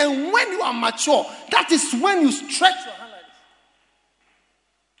love me and when you are mature, that is when you stretch your hand like this.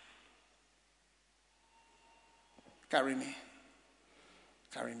 Carry me.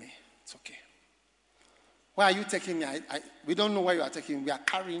 Carry me. It's okay. Where are you taking me? We don't know where you are taking me. We are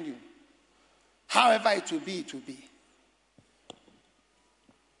carrying you. However it will be, it will be.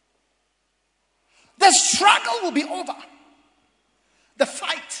 The struggle will be over. The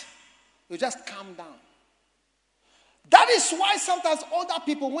fight will just calm down. That is why sometimes older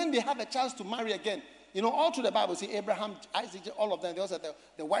people, when they have a chance to marry again, all through the Bible, see Abraham, Isaac, all of them, they also had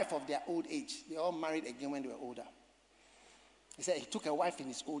the wife of their old age. They all married again when they were older. He said he took a wife in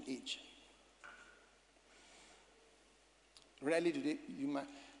his old age. Rarely do you marry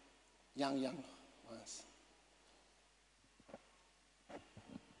young ones.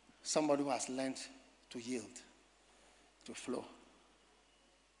 Somebody who has learned to yield, to flow.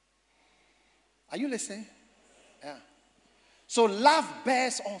 Are you listening? Yeah. So love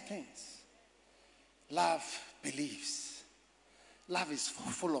bears all things. Love believes. Love is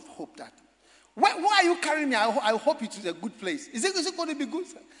full of hope. That why are you carrying me? I hope it's a good place. Is it going to be good?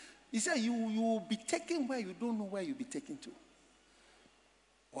 He said you will be taken where you don't know where you'll be taken to.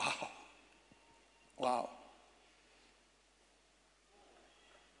 Wow.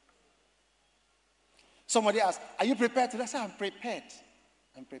 Somebody asked, are you prepared to? I said, I'm prepared.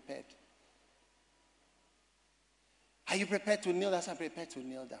 Are you prepared to kneel down? I said, I'm prepared to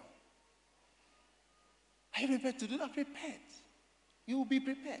kneel down. Are you prepared to do that? Prepared. You will be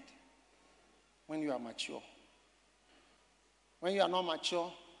prepared when you are mature. When you are not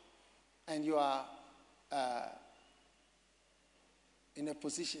mature and you are in a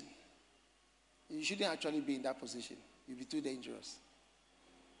position, you shouldn't actually be in that position. You'll be too dangerous.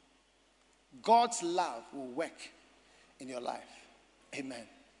 God's love will work in your life. Amen.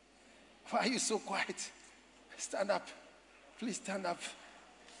 Why are you so quiet? Stand up. Please stand up.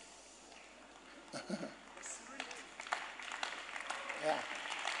 Yeah.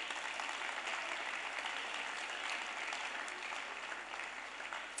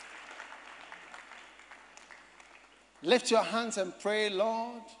 Lift your hands and pray,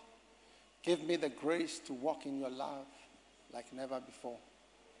 Lord, give me the grace to walk in your love like never before.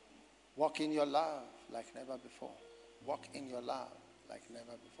 Walk in your love like never before. Walk in your love like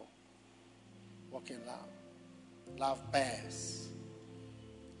never before. Walk in love. Love bears.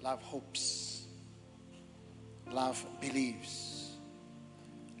 Love hopes. Love believes.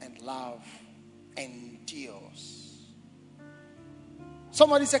 And love endures.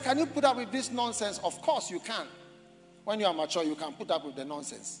 Somebody said, can you put up with this nonsense? Of course you can. When you are mature, you can put up with the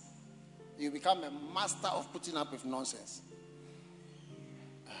nonsense. You become a master of putting up with nonsense.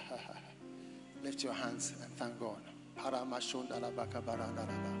 Lift your hands and thank God.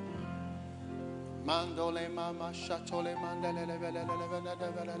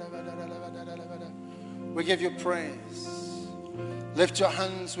 We give you praise. Lift your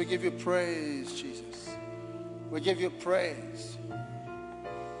hands. We give you praise, Jesus. We give you praise.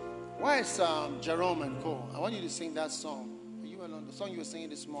 Why is Jerome and Co? I want you to sing that song. Are you alone? The song you were singing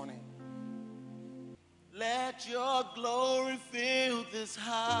this morning. Let your glory fill this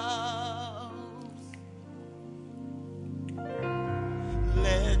house.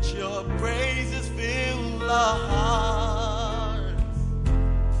 Let your praises fill our hearts.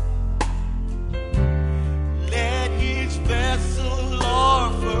 Let each vessel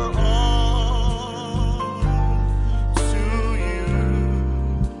offer unto you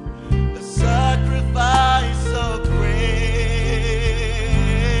a sacrifice of praise.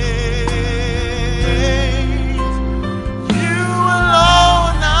 You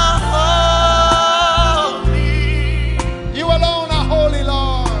alone are holy. You alone are holy,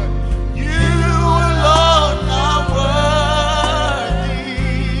 Lord. You alone are worthy.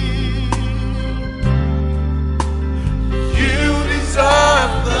 You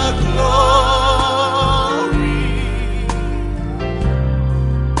deserve the glory.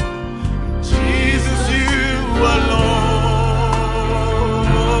 Jesus, you alone.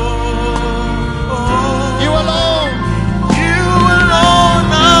 You alone. You alone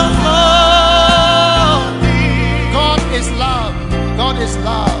are holy. God is love. God is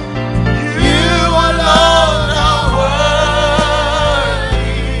love. You alone are worthy.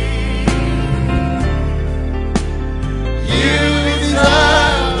 You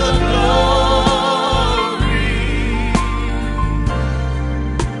deserve the glory.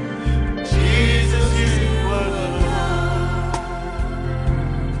 Jesus, you alone.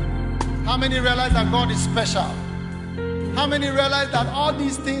 How many realize that God is special? How many realize that all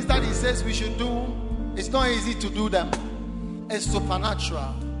these things that He says we should do, it's not easy to do them? It's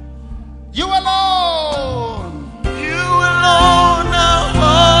supernatural. You alone. You alone are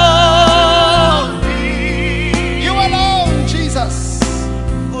holy. You alone, Jesus.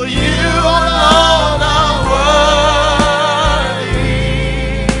 For you alone are worthy.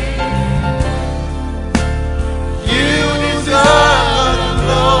 You deserve the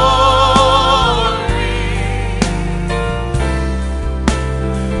glory.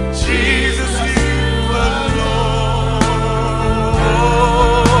 Jesus, you alone.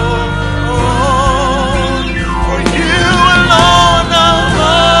 For you alone are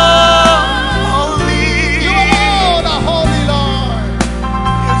holy. You alone are holy, Lord.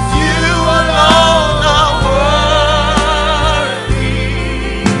 You alone are worthy.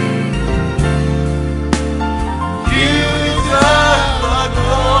 You deserve the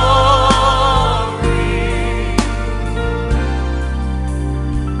glory.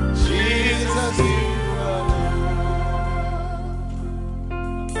 Jesus, you alone.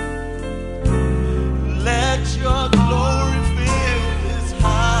 Let your glory fill this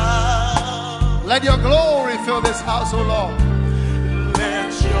house. Let your glory fill this house, O Lord.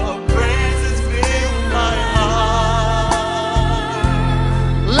 Let your praises fill my heart.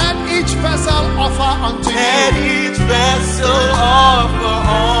 Let each vessel offer unto Let you each vessel offer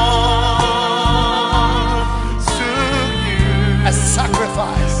unto you a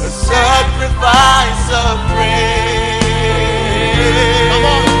sacrifice. a sacrifice of praise. Come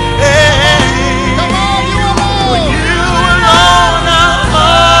on. Come on, you For alone. you alone are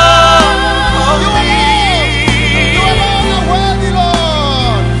holy. You alone.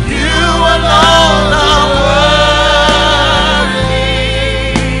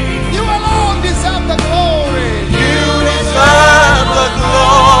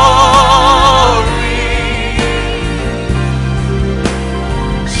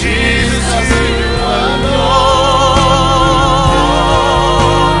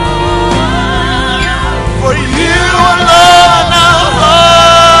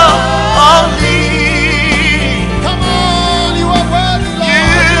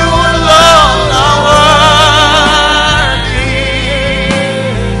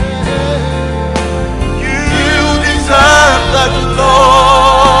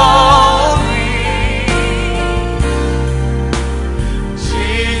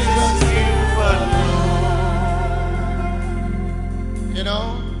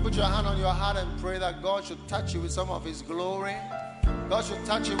 that God should touch you with some of His glory. God should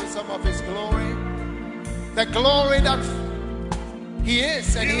touch you with some of His glory. The glory that He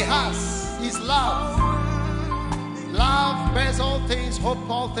is and He has is love. Love bears all things, hope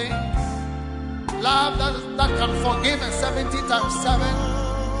all things. Love that can forgive and 70 times 7.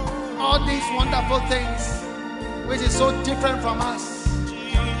 All these wonderful things, which is so different from us.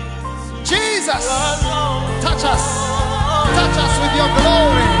 Jesus, touch us. Touch us with your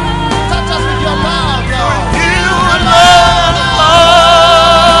glory. Touch us with your love, Lord. You alone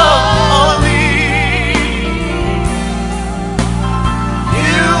are me.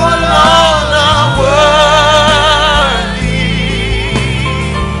 You alone are worthy.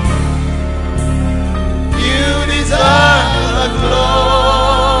 You deserve the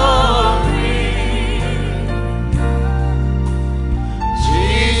glory.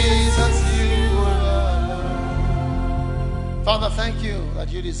 Jesus, you alone. Father, thank you that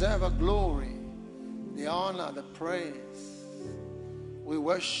you deserve a glory, the honor, the praise. We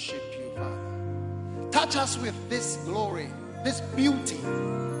worship you, Father. Touch us with this glory, this beauty,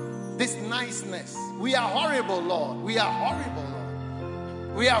 this niceness. We are horrible, Lord. We are horrible,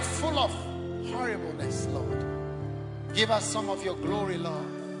 Lord. We are full of horribleness, Lord. Give us some of your glory, Lord.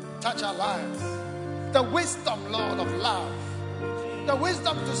 Touch our lives. The wisdom, Lord, of love. The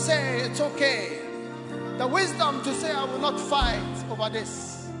wisdom to say it's okay. The wisdom to say I will not fight over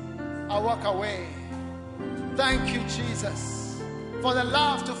this. I'll walk away. Thank you, Jesus, for the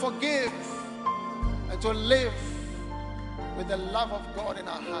love to forgive and to live with the love of God in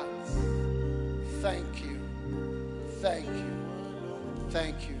our hearts. Thank you. Thank you.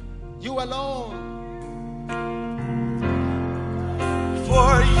 Thank you. You alone.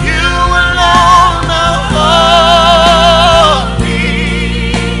 For you alone are holy.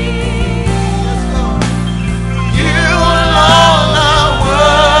 You alone are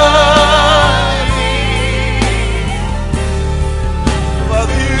worthy.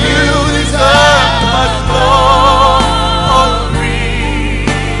 Father, you deserve the glory.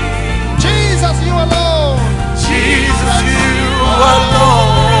 Jesus, you alone. Jesus, you alone.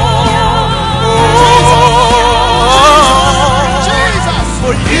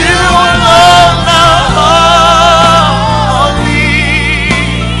 For you alone are holy.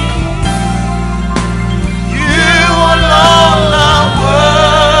 You alone are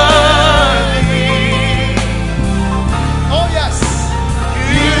worthy. Oh, yes.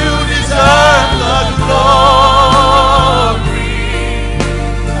 You deserve the glory.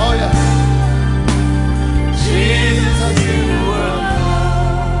 Oh, yes. Jesus, you alone.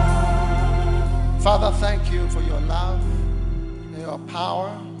 Father, thank you for your love, your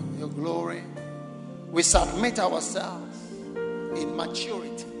power, your glory. We submit ourselves in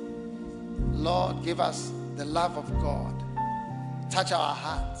maturity. Lord, give us the love of God. Touch our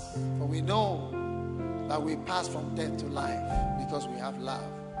hearts, for we know that we pass from death to life because we have love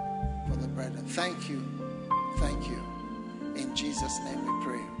for the brethren. Thank you. Thank you. In Jesus' name we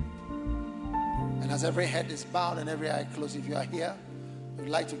pray. And as every head is bowed and every eye closed, if you are here, you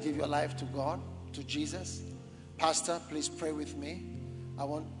would like to give your life to God, to Jesus, Pastor, please pray with me. I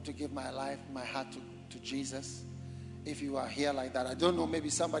want to give my life, my heart to Jesus. If you are here like that, I don't know, maybe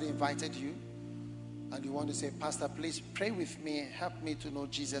somebody invited you and you want to say, Pastor, please pray with me. Help me to know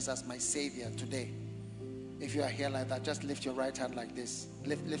Jesus as my Savior today. If you are here like that, just lift your right hand like this.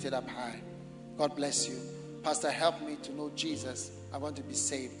 Lift it up high. God bless you. Pastor, help me to know Jesus. I want to be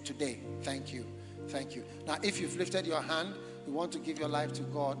saved today. Thank you. Thank you. Now, if you've lifted your hand, you want to give your life to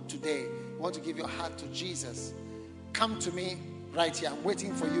God today, you want to give your heart to Jesus, come to me right here. I'm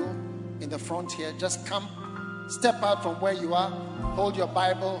waiting for you in the front here. Just come, step out from where you are, hold your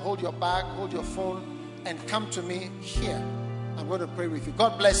Bible, hold your bag, hold your phone, and come to me here. I'm going to pray with you.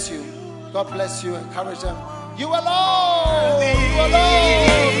 God bless you. God bless you. Encourage them. You alone. You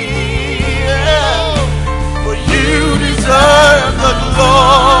alone. For you deserve the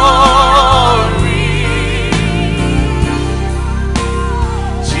glory.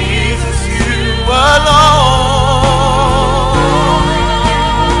 Jesus, you alone.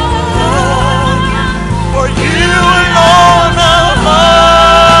 For you alone are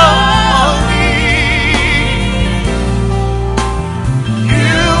holy.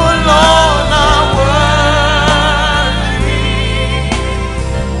 You alone are worthy.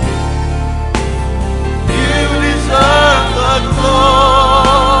 You deserve the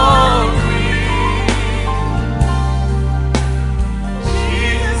glory.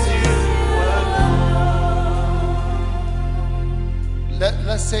 Jesus, you alone.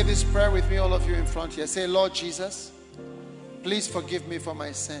 Let's say this prayer with me, all of you in front here. Say, Lord Jesus, please forgive me for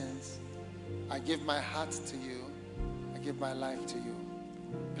my sins. I give my heart to you. I give my life to you.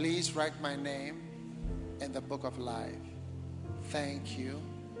 Please write my name in the book of life. Thank you,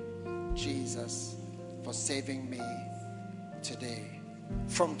 Jesus, for saving me today.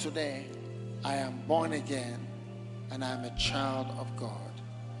 From today, I am born again and I am a child of God.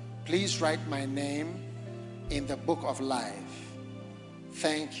 Please write my name in the book of life.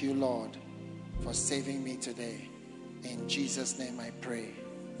 Thank you, Lord, for saving me today. In Jesus' name I pray.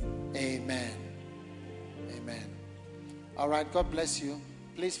 Amen. Amen. All right, God bless you.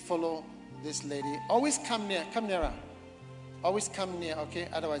 Please follow this lady. Always come near. Come nearer. Always come near, okay?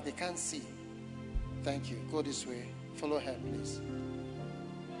 Otherwise they can't see. Thank you. Go this way. Follow her, please.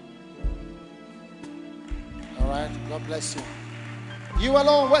 All right. God bless you. You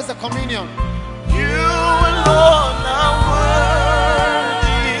alone. Where's the communion? You alone are worthy.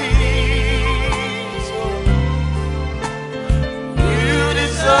 You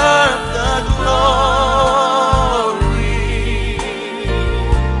deserve the glory.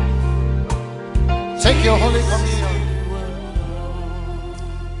 Take your Holy Communion.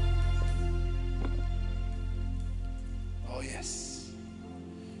 Oh yes.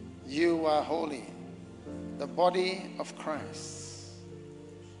 You are holy. The body of Christ.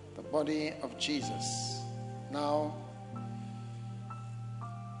 The body of Jesus. Now,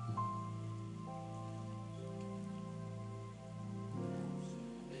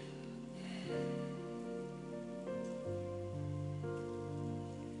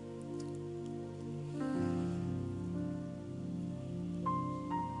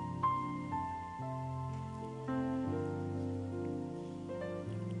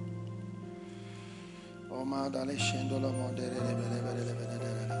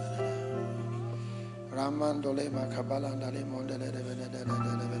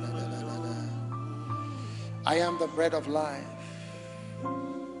 I am the bread of life.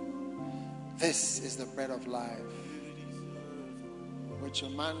 This is the bread of life, which a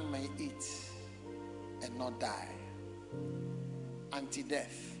man may eat and not die.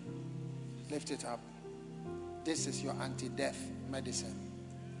 Anti-death. Lift it up. This is your anti-death medicine.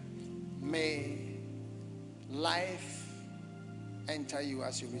 May life enter you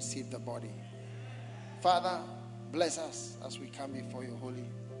as you receive the body. Father, bless us as we come before your holy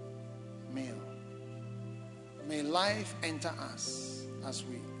meal. May life enter us as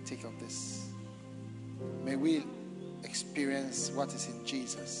we take of this. May we experience what is in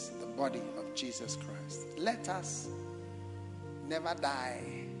Jesus, the body of Jesus Christ. Let us never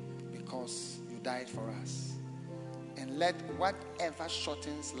die because you died for us. And let whatever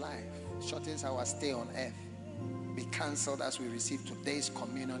shortens life, shortens our stay on earth, be cancelled as we receive today's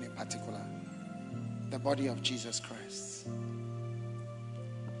communion in particular, the body of Jesus Christ.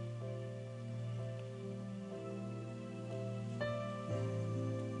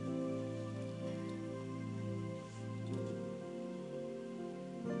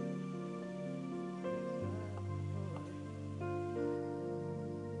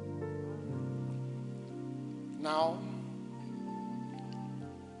 Now,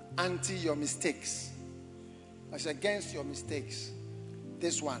 anti your mistakes. As against your mistakes.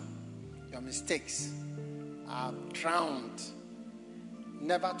 This one, your mistakes are drowned,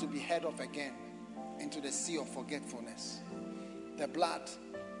 never to be heard of again, into the sea of forgetfulness. The blood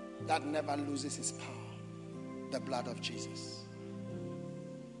that never loses its power, the blood of Jesus.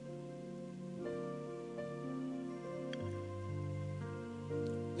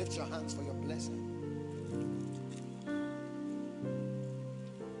 Lift your hands for your blessing.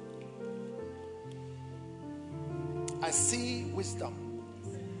 I see wisdom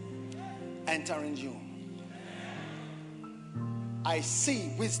entering you. I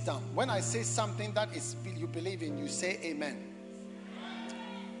see wisdom. When I say something that is you believe in, you say amen.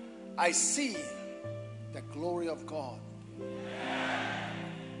 I see the glory of God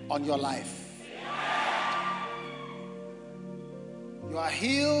on your life. You are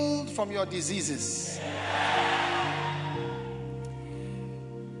healed from your diseases.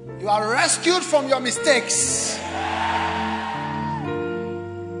 You are rescued from your mistakes.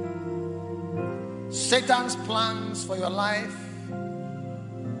 Satan's plans for your life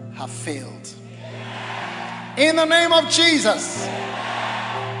have failed. In the name of Jesus.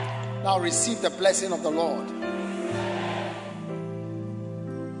 Now receive the blessing of the Lord.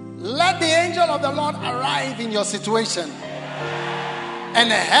 Let the angel of the Lord arrive in your situation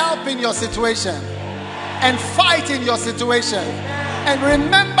and help in your situation and fight in your situation and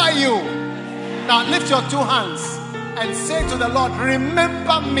remember you. Now lift your two hands and say to the Lord,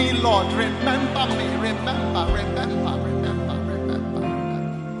 remember me, Lord. Remember me. Remember.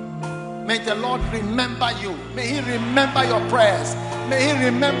 May the Lord remember you. May He remember your prayers. May He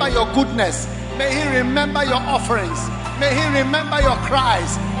remember your goodness. May He remember your offerings. May He remember your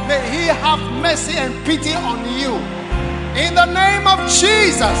cries. may He have mercy and pity on you. In the name of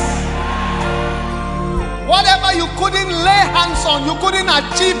Jesus. Whatever you couldn't lay hands on, you couldn't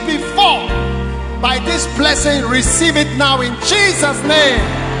achieve before, by this blessing, receive it now in Jesus' name.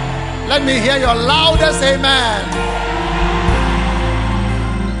 Let me hear your loudest amen.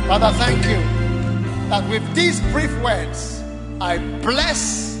 Father, thank you that with these brief words, I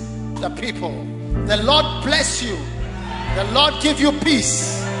bless the people. The Lord bless you. The Lord give you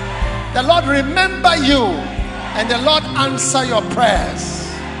peace. The Lord remember you. And the Lord answer your prayers.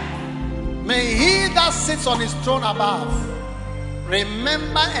 May He that sits on His throne above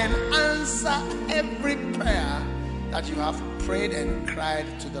remember and answer every prayer that you have prayed and cried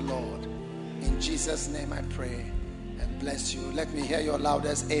to the Lord. In Jesus' name I pray and bless you. Let me hear your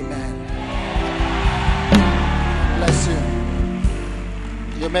loudest amen. Bless you.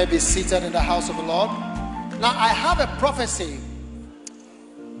 You may be seated in the house of the Lord. Now I have a prophecy.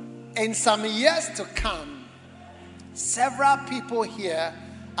 In some years to come, several people here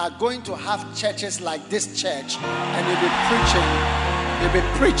are going to have churches like this church, and you'll be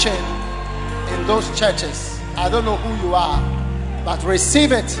preaching in those churches. I don't know who you are, but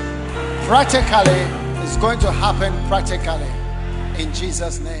receive it practically. It's going to happen practically in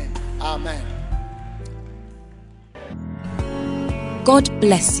Jesus' name. Amen. God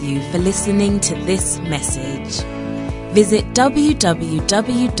bless you for listening to this message. Visit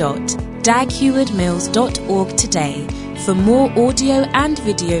www.daghewardmills.org today for more audio and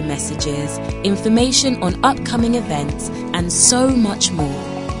video messages, information on upcoming events, and so much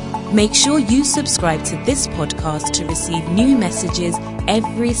more. Make sure you subscribe to this podcast to receive new messages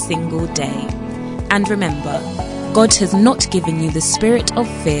every single day. And remember, God has not given you the spirit of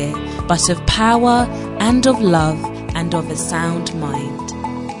fear, but of power and of love and of a sound mind.